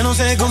 Ya no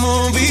sé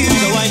cómo vivir.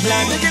 White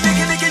Black.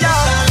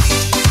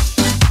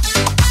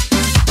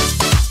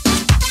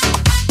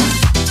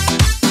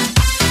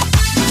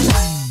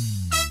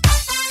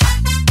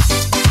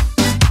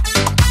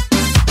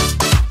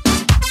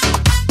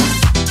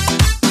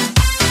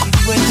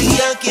 Vivo el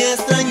día aquí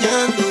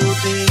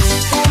extrañándote.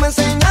 Tú me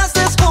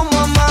enseñaste cómo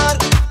amar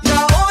y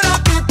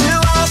ahora que te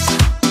vas,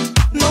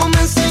 no me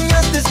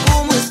enseñaste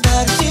cómo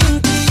estar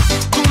sin ti.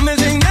 Tú me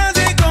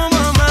enseñaste cómo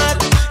amar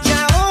y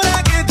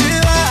ahora que te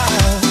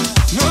vas,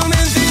 no me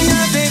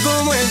enseñaste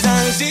cómo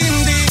estar sin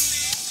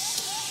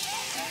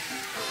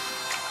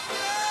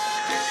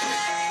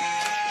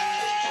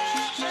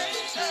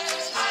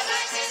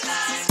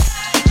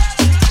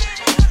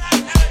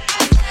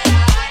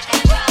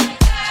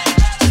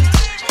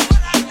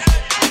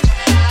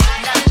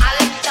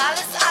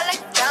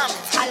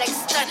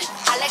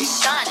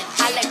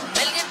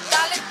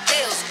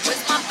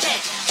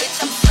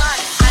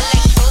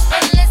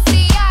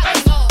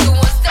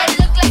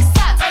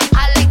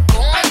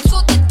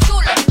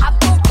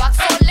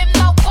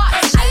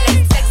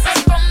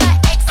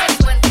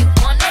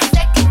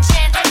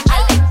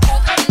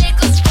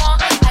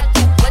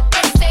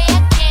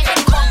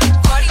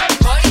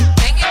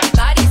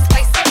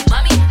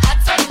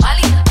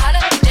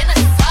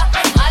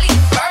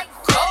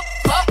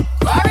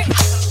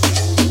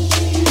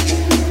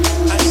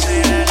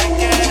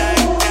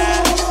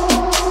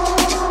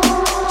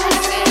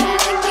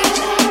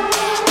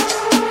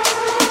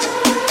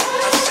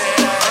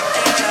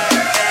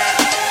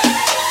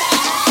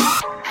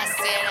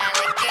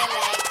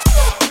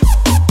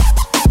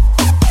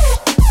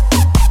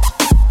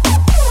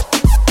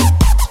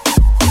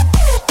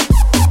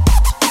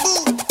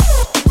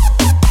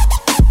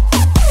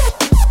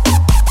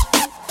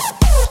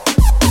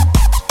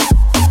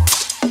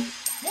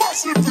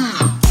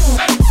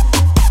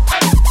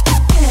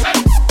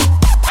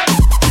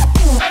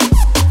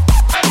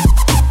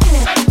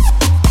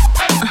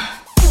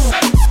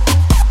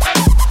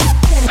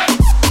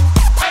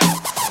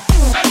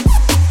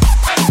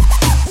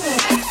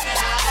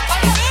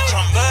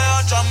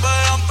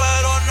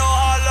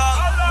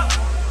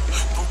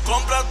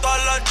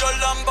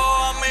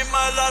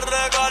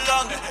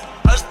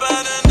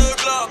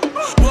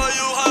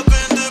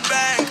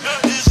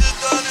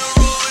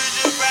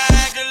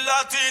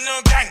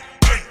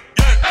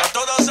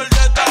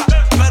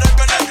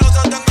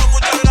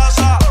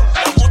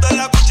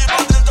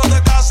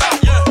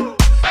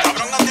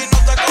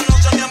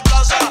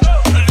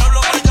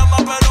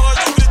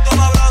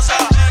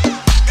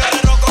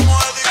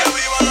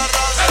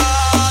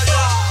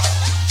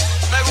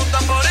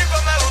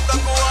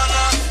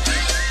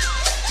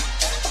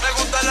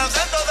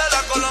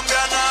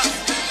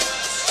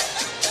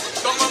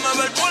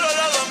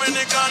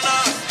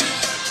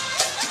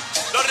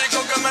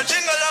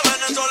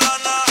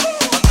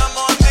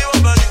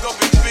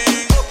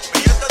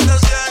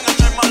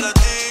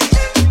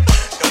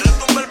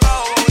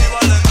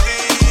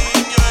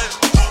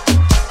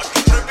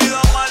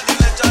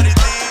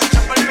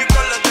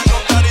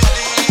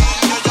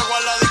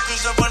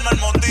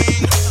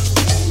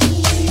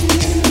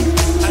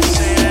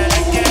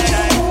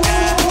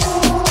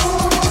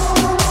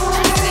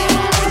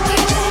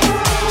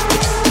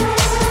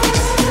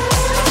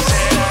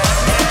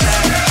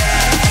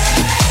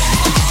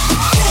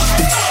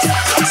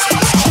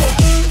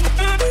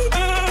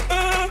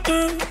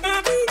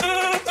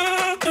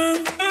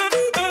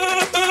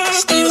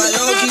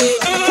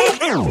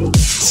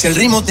Si el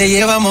ritmo te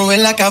lleva a mover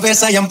la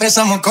cabeza, ya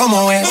empezamos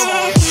como es.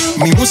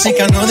 Mi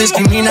música no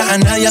discrimina a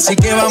nadie, así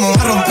que vamos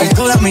a romper.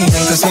 Toda mi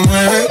gente se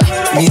mueve.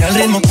 Mira el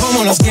ritmo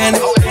como los tiene.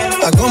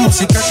 Hago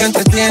música que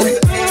entretiene.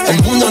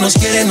 El mundo nos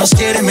quiere,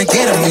 me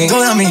quiere a mí.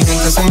 Toda mi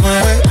gente se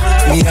mueve.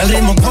 Mira el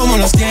ritmo como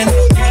los tiene.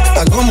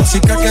 Hago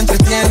música que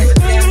entretiene.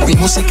 Mi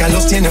música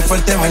los tiene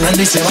fuerte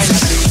bailando y se baila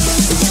así.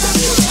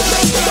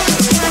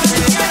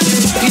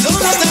 ¿Y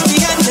dónde está mi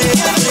gente?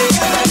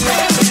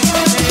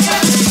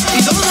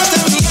 ¿Y dónde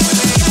está mi gente?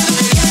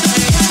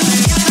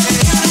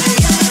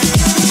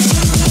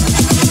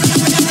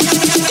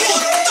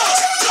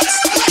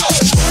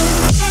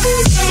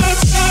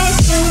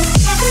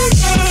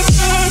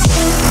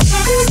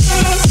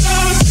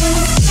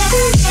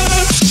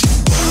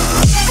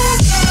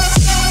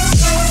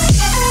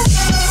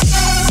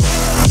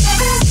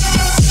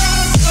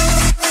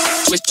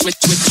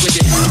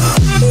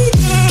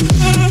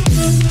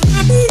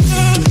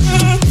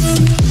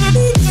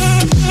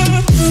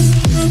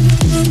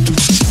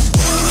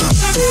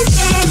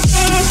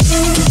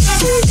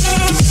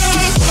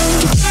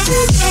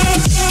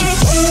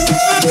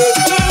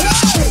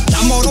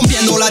 Estamos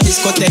rompiendo la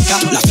discoteca,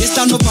 la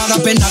fiesta no para,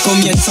 apenas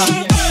comienza.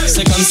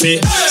 C'est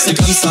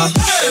comme ça,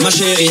 ma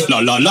chérie,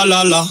 la la la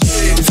la la.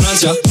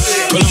 Francia,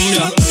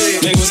 Colombia,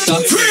 me gusta.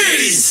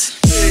 Freeze.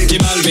 J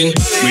Balvin,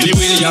 Willy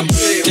William,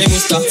 ¿te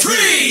gusta?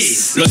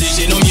 Freeze. Los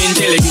DJ no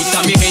mienten, le gusta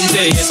a mi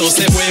gente y eso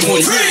se fue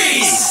muy.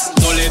 Freeze.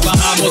 No le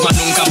bajamos, mas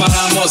nunca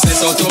paramos,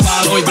 es otro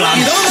palo y blanco.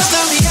 ¿Y dónde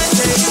está mi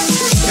gente?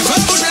 Que fue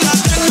por la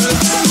tele.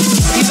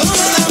 ¿Y dónde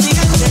está mi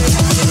gente?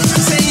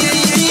 Say yeah,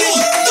 yeah, yeah.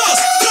 1, 2,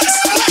 3,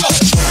 go.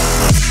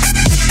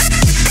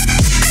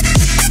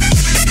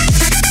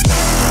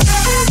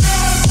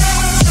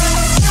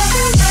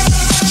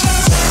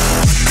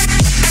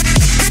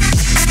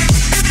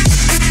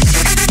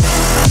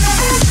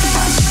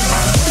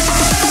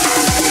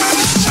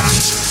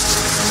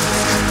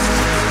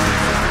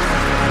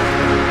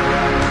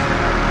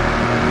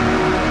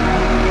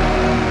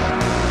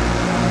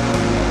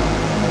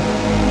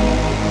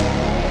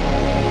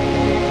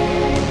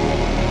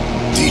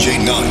 DJ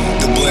Naughty,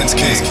 the Blends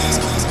King.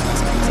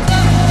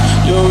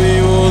 Yo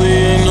vivo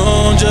día y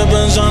noche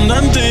pensando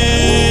en ti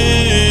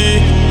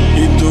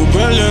y tú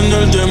perdiendo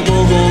el tiempo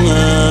con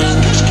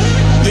él.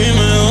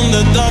 Dime dónde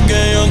estás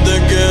que yo te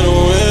quiero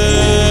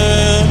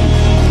ver.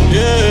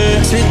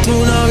 Yeah. Si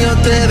tu novio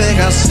te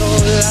deja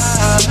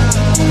sola,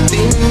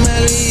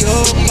 dímelo y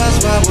yo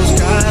paso a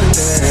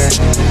buscarte.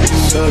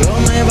 Solo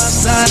me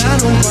bastarán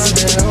un par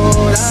de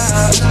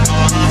horas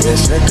y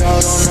ese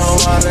cabrón no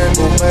va a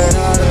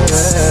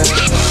recuperarte.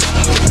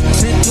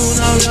 Si tu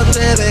novio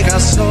te deja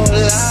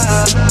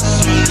sola,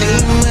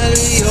 dímelo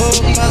y yo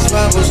paso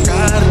a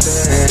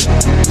buscarte.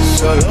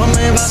 Solo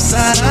me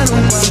bastarán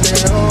un par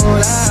de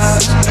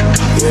horas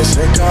y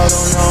ese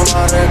cabrón no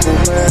va a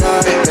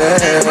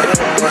recuperarte.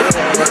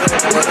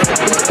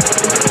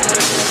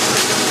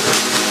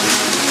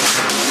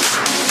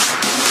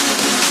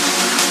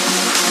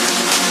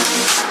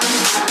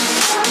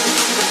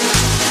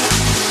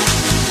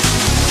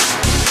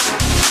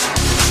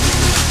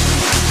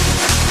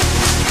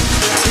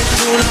 Si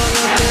tu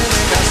novio te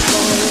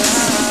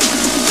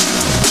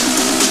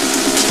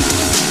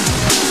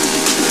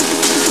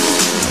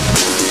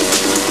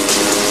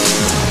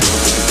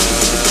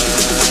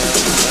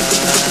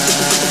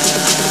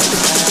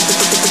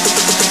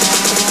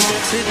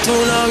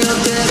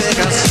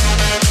deja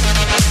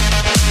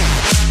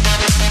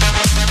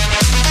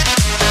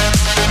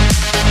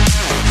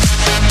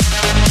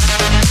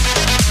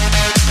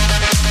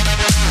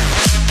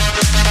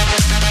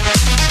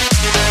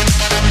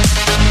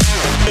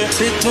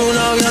si tu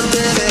novio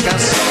te deja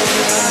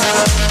sola.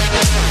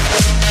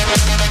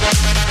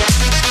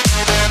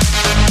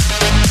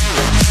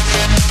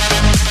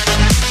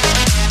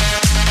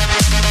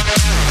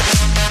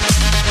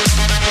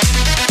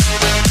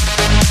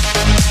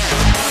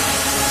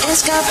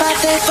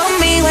 Escápate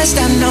conmigo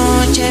esta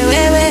noche,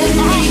 bebé.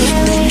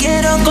 Te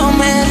quiero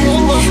comer,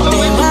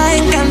 te va a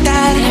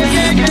encantar.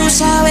 Tú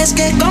sabes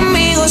que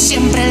conmigo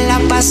siempre la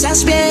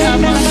pasas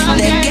bien.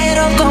 Te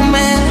quiero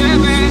comer,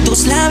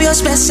 tus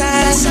labios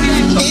besar.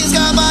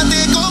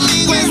 Escápate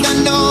conmigo esta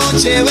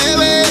noche,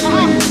 bebé.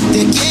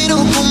 Te quiero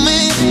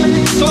comer,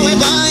 te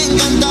va a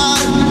encantar.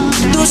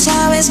 Tú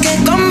sabes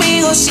que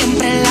conmigo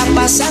siempre la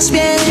pasas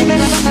bien.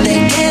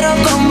 Te quiero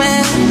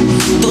comer,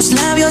 tus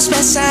labios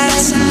besar.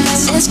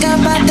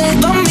 Escápate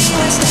conmigo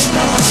esta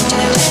noche,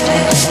 bebé.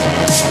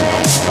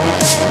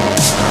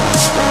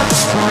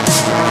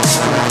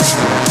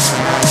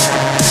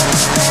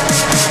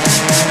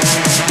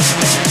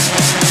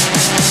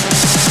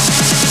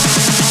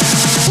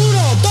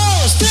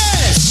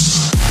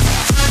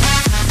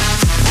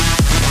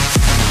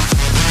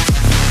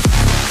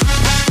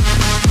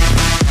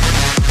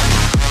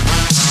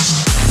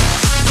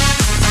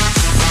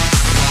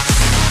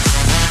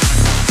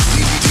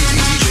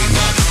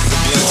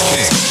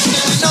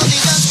 No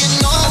digas que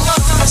no,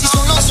 si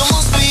solo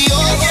somos tú y yo.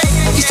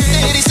 Y se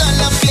te eriza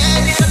la piel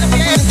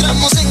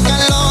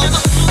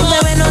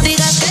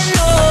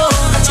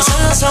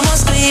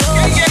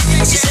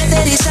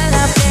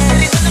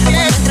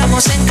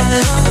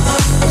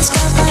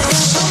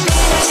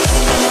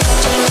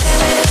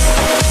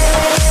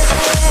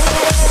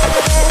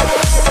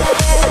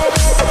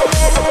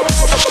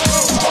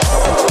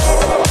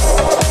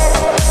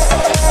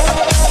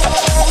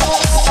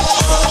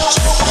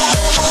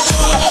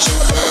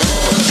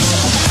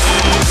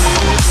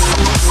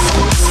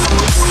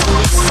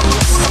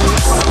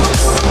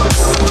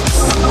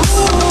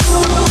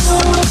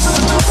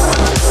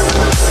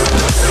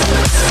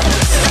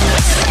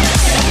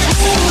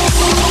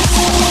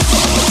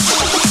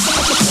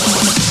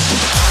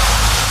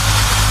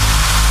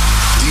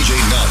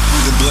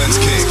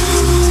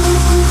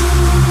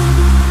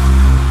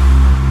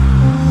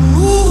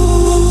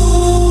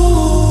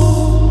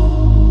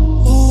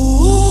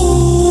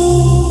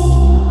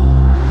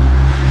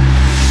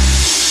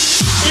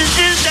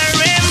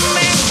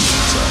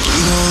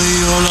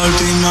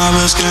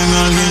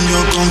alguien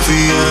yo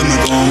confié, me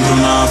compro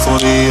una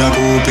foría,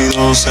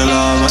 Cupido se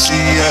la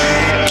vacíe.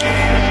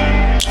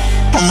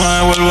 No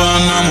me vuelvo a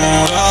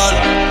enamorar,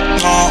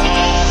 no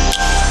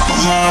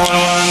me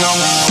vuelvo a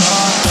enamorar.